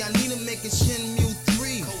 And y'all need to make a Shenmue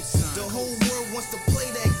 3. The whole world wants to play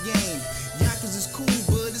that game. Yeah, cause it's cool,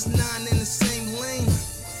 but it's not in the same lane.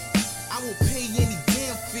 I will pay any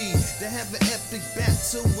damn fee to have an epic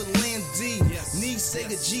battle with Land D. Need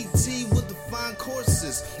Sega GT with the fine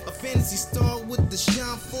courses. A Fantasy Star with the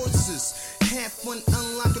shine forces. Have fun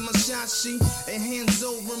unlocking my Shashi. And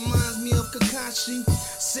Hanzo reminds me of Kakashi.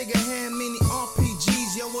 Sega had many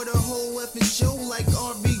RPGs, y'all were the whole effing show like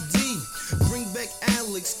RBD. Bring back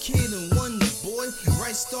Alex, Kid, and Wonder Boy.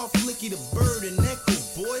 Right Star, Flicky the Bird, and Echo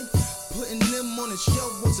Boy. Putting them on the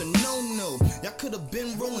shelf was a no-no. Y'all could have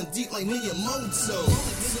been rolling deep like Miyamoto.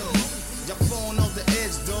 Y'all falling off the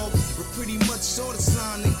edge, dog. We're pretty much all the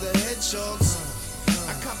Sonic the Hedgehogs.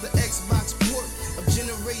 I copped the Xbox port of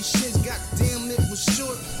Generations. Goddamn, it was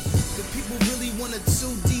short. The people really want a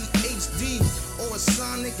 2D HD or a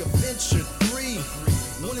Sonic Adventure 3.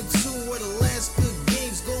 1 and 2 were the last good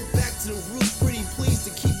games. Go back to the roots, pretty please,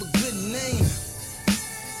 to keep a good name.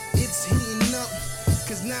 It's heating up,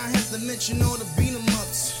 cause now I have to mention all the beat 'em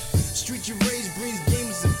ups. Street Your Rage brings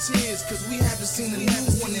gamers of tears, cause we haven't seen a new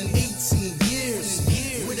one in 18 years.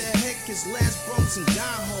 Where the heck is Last Bronx and Die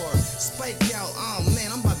Hard? Spike out, oh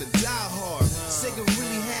man, I'm about to die hard. Sega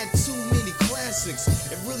really had too many classics.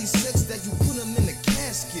 It really sucks that you put them in a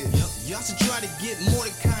casket. Y'all should try to get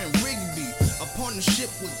Mordecai and Rigby, a partnership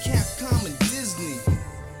with Capcom and Disney.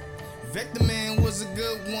 Vector Man was a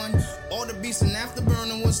good one. All the Beasts and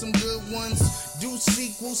Afterburner was some good ones. Do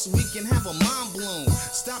sequels so we can have a mind blown.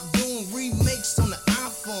 Stop doing remakes on the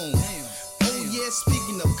iPhone. Oh yeah,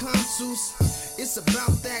 speaking of consoles, it's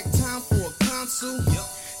about that time for a console.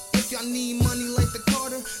 If y'all need money like the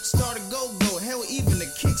Carter, start a go-go, hell even a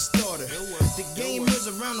Kickstarter. The gamers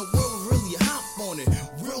around the world really hop on it.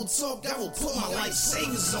 Real talk, I will put my life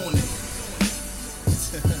savings on it.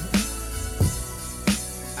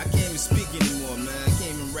 I can't even speak anymore, man. I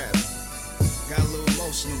can't even rap. Got a little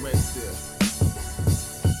emotional right there.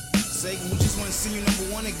 Sega, we just want to see you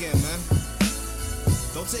 #1 again, man.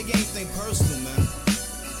 Don't take anything personal, man.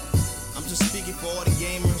 I'm just speaking for all the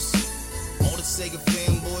gamers, all the Sega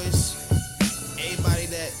fanboys, everybody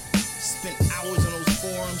that spent hours on those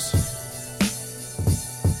forums.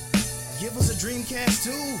 Give us a Dreamcast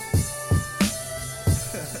too.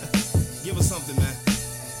 Give us something, man.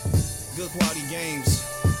 Good quality games.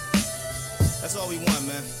 That's all we want,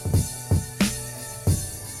 man.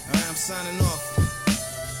 Alright, I'm signing off.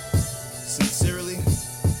 Sincerely,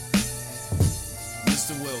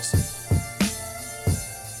 Mr. Wilson.